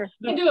 familiar.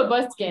 You can do a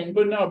buskin.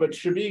 But no, but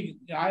Shabiki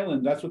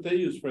Island, that's what they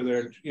use for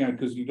their,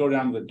 because you go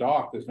down to the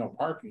dock, there's no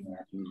parking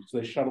there. So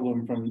they shuttle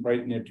them from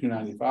right near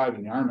 295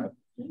 in Yarmouth.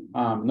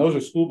 Those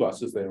are school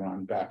buses they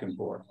run back and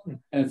forth. And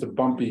it's a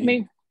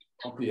bumpy,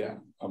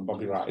 a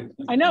bumpy ride.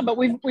 I know, but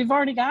we've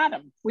already got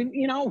them.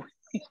 We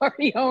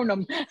already own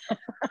them.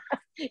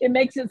 It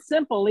makes it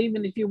simple,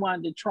 even if you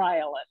wanted to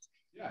trial it.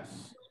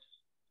 Yes.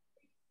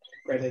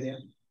 Great idea.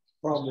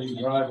 Probably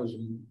drivers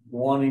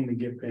wanting to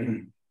get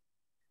paid.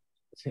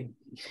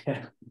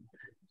 Yeah.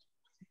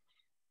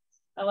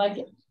 I like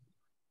it.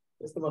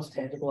 It's the most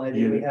tangible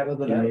idea we have of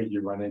the day.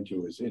 You run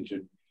into is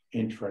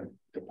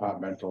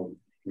intra-departmental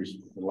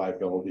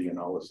liability and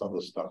all this other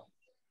stuff.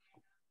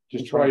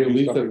 Just try to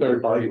lease a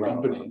third party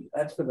company.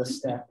 That's for the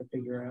staff to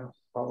figure out.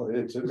 Oh,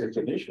 it's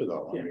an issue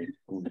though. Yeah. I mean,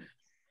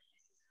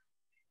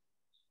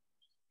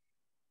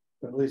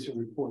 But at least it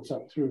reports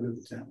up through to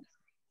the town.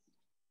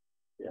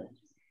 yeah.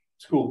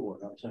 school board,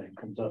 I'm saying,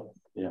 comes up.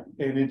 Yeah.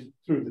 And it's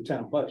through the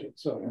town budget,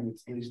 so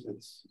at least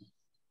it's.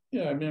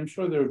 Yeah, I mean, I'm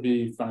sure there would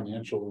be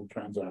financial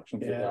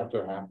transactions that Yeah. have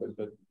to happen,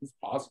 but it's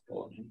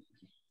possible. I mean,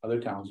 other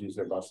towns use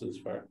their buses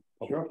for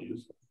public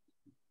use.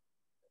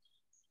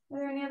 Are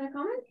there any other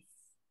comments?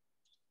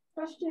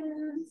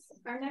 Questions?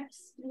 Our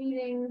next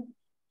meeting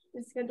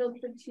is scheduled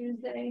for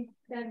Tuesday,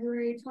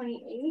 February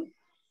 28th.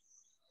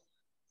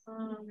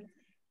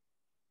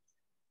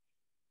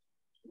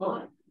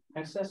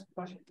 Access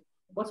question.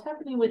 What's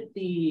happening with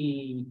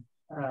the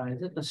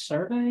is it the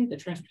survey, the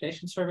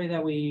transportation survey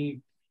that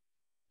we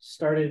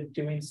started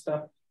doing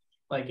stuff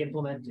like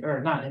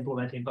not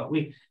implementing, but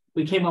we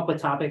came up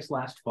with topics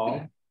last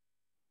fall.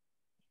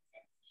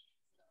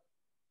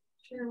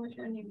 Sure, which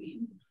one you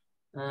mean?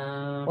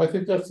 Well, I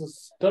think that's a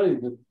study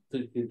that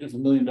it's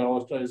 $1 million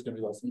study is going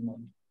to be less than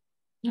money.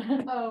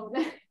 Oh,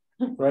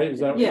 right? Is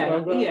that yeah.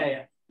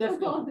 That's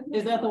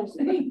is that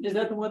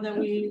the one that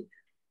we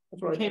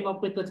came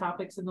up with the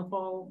topics in the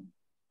fall?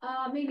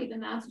 Maybe the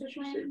master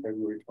plan.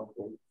 February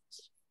 28th.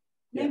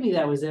 Maybe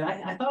that was it.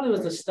 I thought it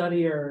was a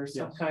study or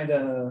some kind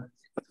of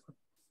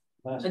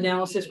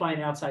analysis by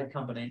an outside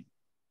company.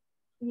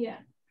 Yeah.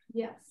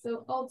 Yes.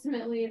 So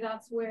ultimately,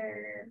 that's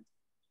where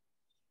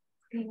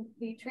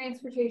the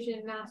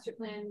transportation master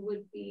plan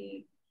would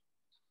be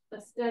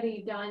a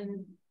study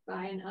done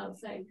by an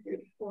outside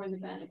group for the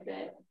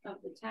benefit of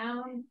the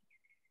town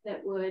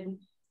that would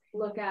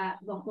look at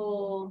the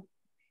whole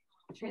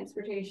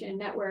transportation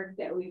network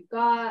that we've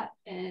got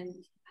and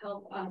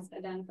help us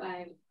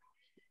identify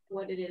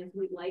what it is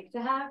we'd like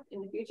to have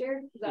in the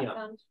future. Does that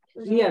sound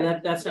familiar? Yeah,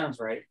 that sounds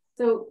right.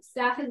 So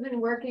staff has been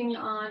working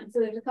on, so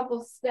there's a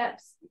couple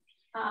steps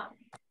that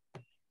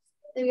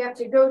we have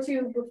to go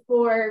to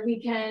before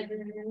we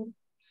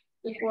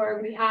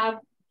have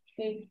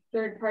a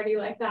third party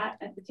like that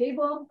at the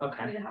table.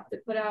 Okay. We have to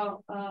put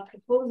out a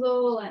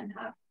proposal and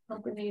have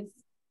companies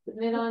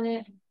submit on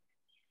it.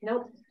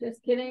 Nope,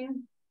 just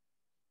kidding.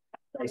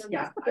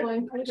 Yeah,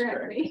 going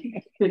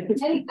correctly.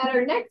 At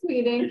our next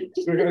meeting,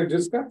 we're going to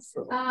discuss.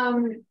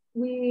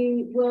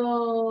 we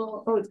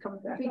will it's coming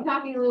back be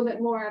talking a little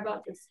bit more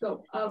about the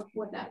scope of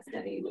what that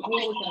study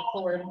will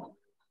afford.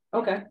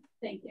 Okay.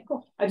 Thank you.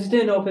 Cool. I just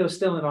didn't know if it was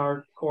still in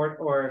our court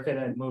or if it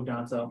had moved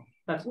on. So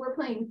we're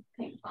playing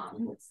ping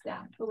pong with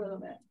staff a little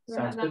bit.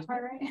 Sounds that good.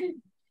 part right.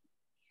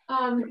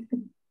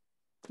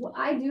 Well,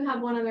 I do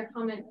have one other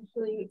comment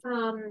actually.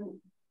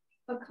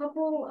 A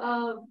couple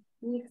of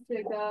weeks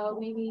ago,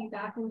 maybe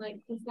back in like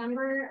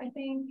December, I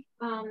think,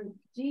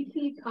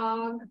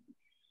 GPCOG,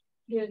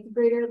 the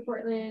Greater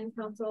Portland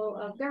Council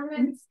of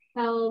Governments,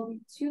 held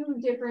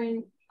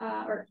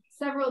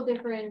several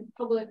different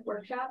public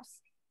workshops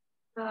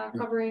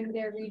covering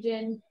their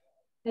region.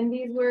 And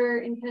these were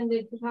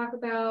intended to talk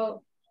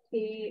about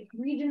a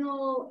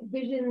regional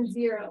Vision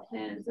Zero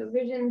plan. So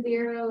Vision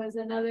Zero is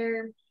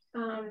another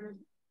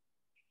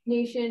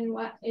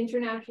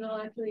international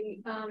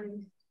actually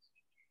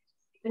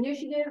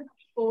initiative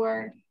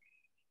for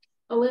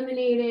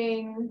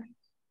eliminating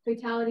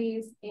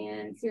fatalities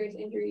and serious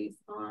injuries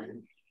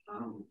on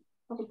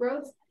public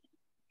roads.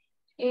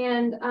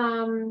 And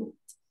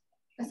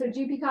so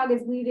GPCOG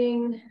is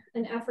leading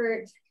an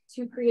effort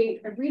to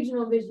create a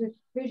regional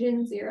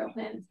Vision Zero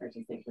plan,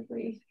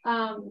 specifically,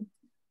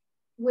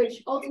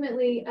 which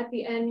ultimately at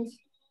the end,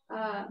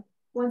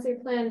 once a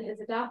plan is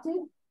adopted,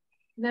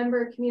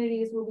 member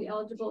communities will be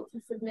eligible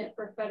to submit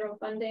for federal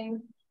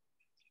funding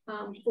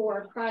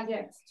for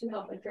projects to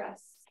help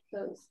address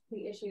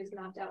the issues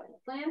mapped out in the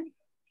plan.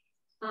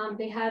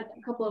 They had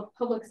a couple of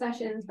public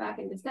sessions back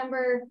in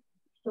December.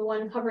 The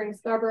one covering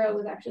Scarborough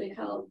was actually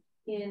held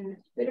in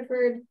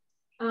Biddeford.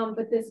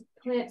 But this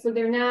plan, so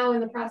they're now in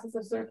the process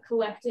of sort of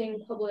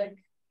collecting public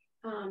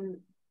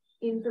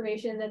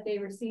information that they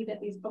receive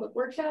at these public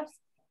workshops.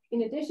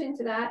 In addition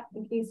to that,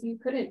 in case you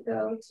couldn't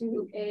go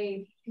to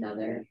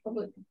another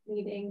public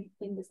meeting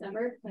in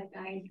December, like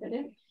I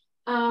couldn't,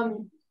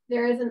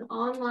 there is an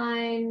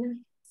online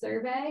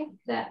survey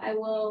that I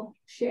will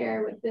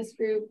share with this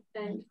group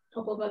and a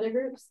couple of other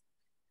groups.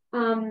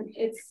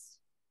 It's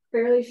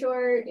fairly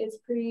short, it's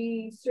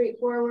pretty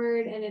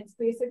straightforward, and it's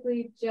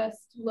basically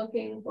just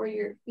looking for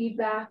your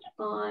feedback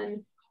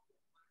on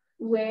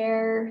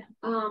where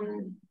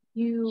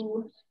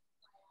you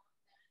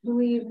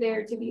believe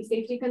there to be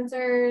safety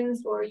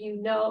concerns, or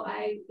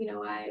I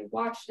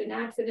watched an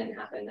accident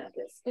happen at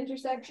this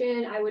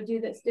intersection. I would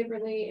do this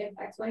differently if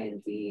X, Y,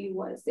 and Z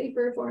was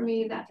safer for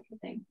me, that type of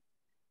thing.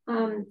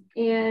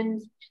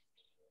 And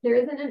there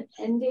isn't an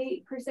end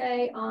date per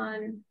se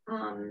on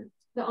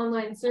the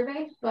online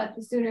survey, but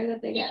the sooner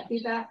that they get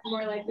feedback, the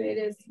more likely it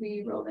is to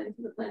be rolled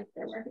into the plan that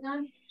they're working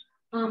on.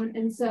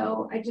 And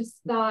so I just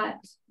thought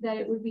that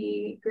it would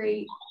be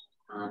great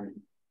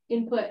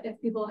input if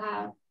people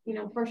have,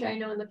 Portia, I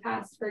know in the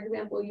past, for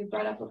example, you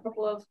brought up a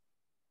couple of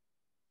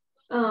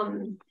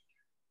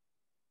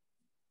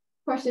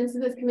questions to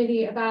this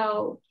committee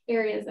about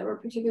areas that were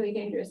particularly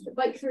dangerous to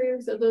bike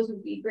through. So those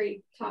would be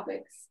great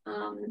topics.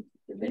 If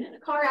you've been in a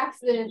car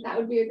accident, that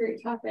would be a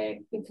great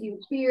topic. If you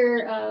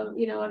fear of,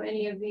 of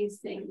any of these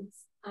things,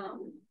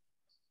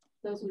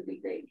 those would be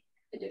great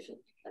additions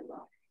as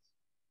well.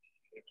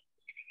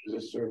 Does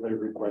this survey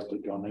request a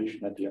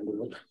donation at the end of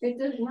it? It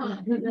does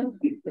not.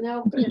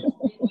 No.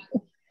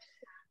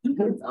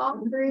 It's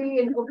all free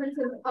and open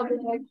to the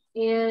public,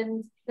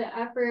 and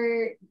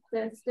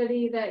the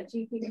study that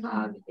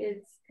GPCOG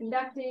is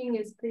conducting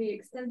is pretty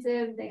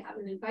extensive. They have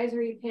an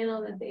advisory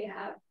panel that they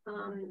have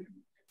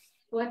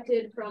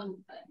selected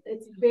from.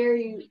 It's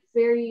very,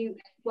 very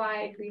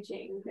wide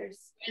reaching.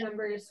 There's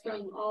members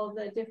from all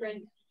the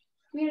different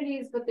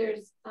communities, but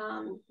there's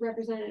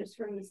representatives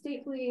from the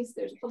state police,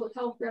 there's public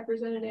health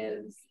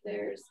representatives,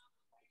 there's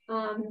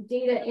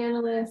data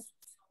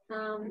analysts,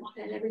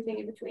 and everything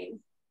in between.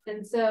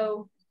 And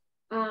so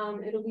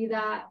it'll be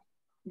that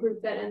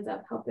group that ends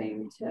up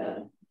helping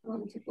to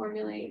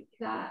formulate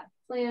that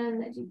plan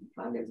that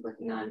GPCOG is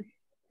working on.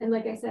 And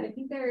like I said, I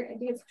think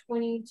it's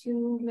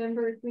 22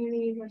 member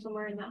communities or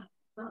somewhere in that.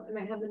 I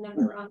might have the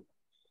number wrong,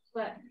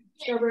 but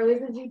Scarborough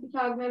is a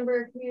GPCOG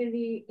member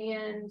community,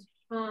 and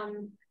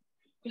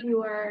if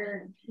you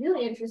are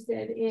really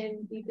interested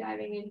in deep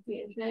diving into the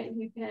internet,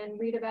 you can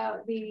read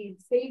about the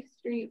Safe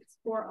Streets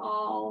for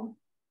All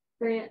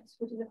grant,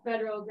 which is a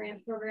federal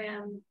grant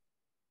program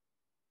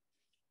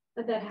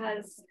that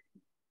has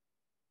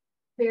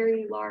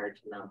very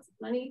large amounts of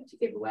money to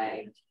give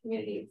away to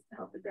communities to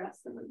help address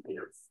some of these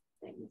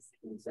things.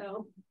 And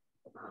so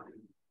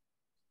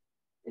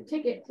the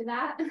ticket to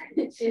that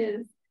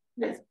is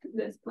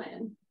this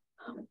plan.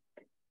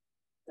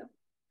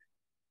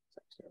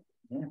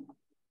 Yeah.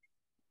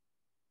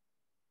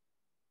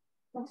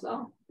 That's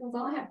all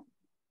I have.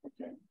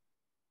 Can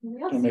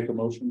I make a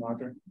motion,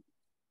 Roger?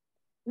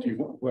 Do you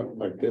want, well,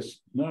 like this?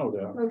 No,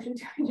 no. Motion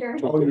to adjourn.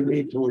 Oh, you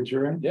need to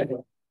adjourn? Yeah.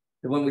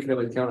 The one we can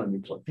always count on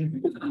you for.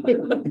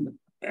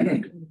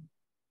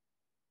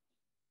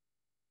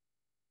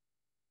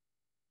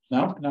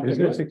 No, Is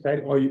this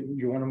exciting? Oh,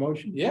 you want a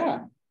motion?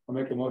 Yeah. I'll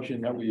make a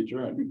motion that we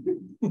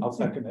adjourn. I'll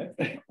second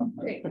it.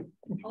 Great.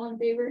 All in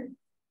favor?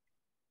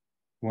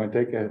 Want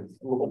to take a?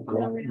 No,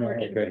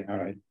 okay, all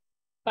right.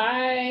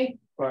 Bye.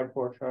 Bye,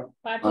 Portia.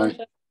 Bye, Bye.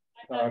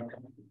 Portia.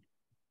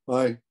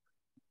 Bye.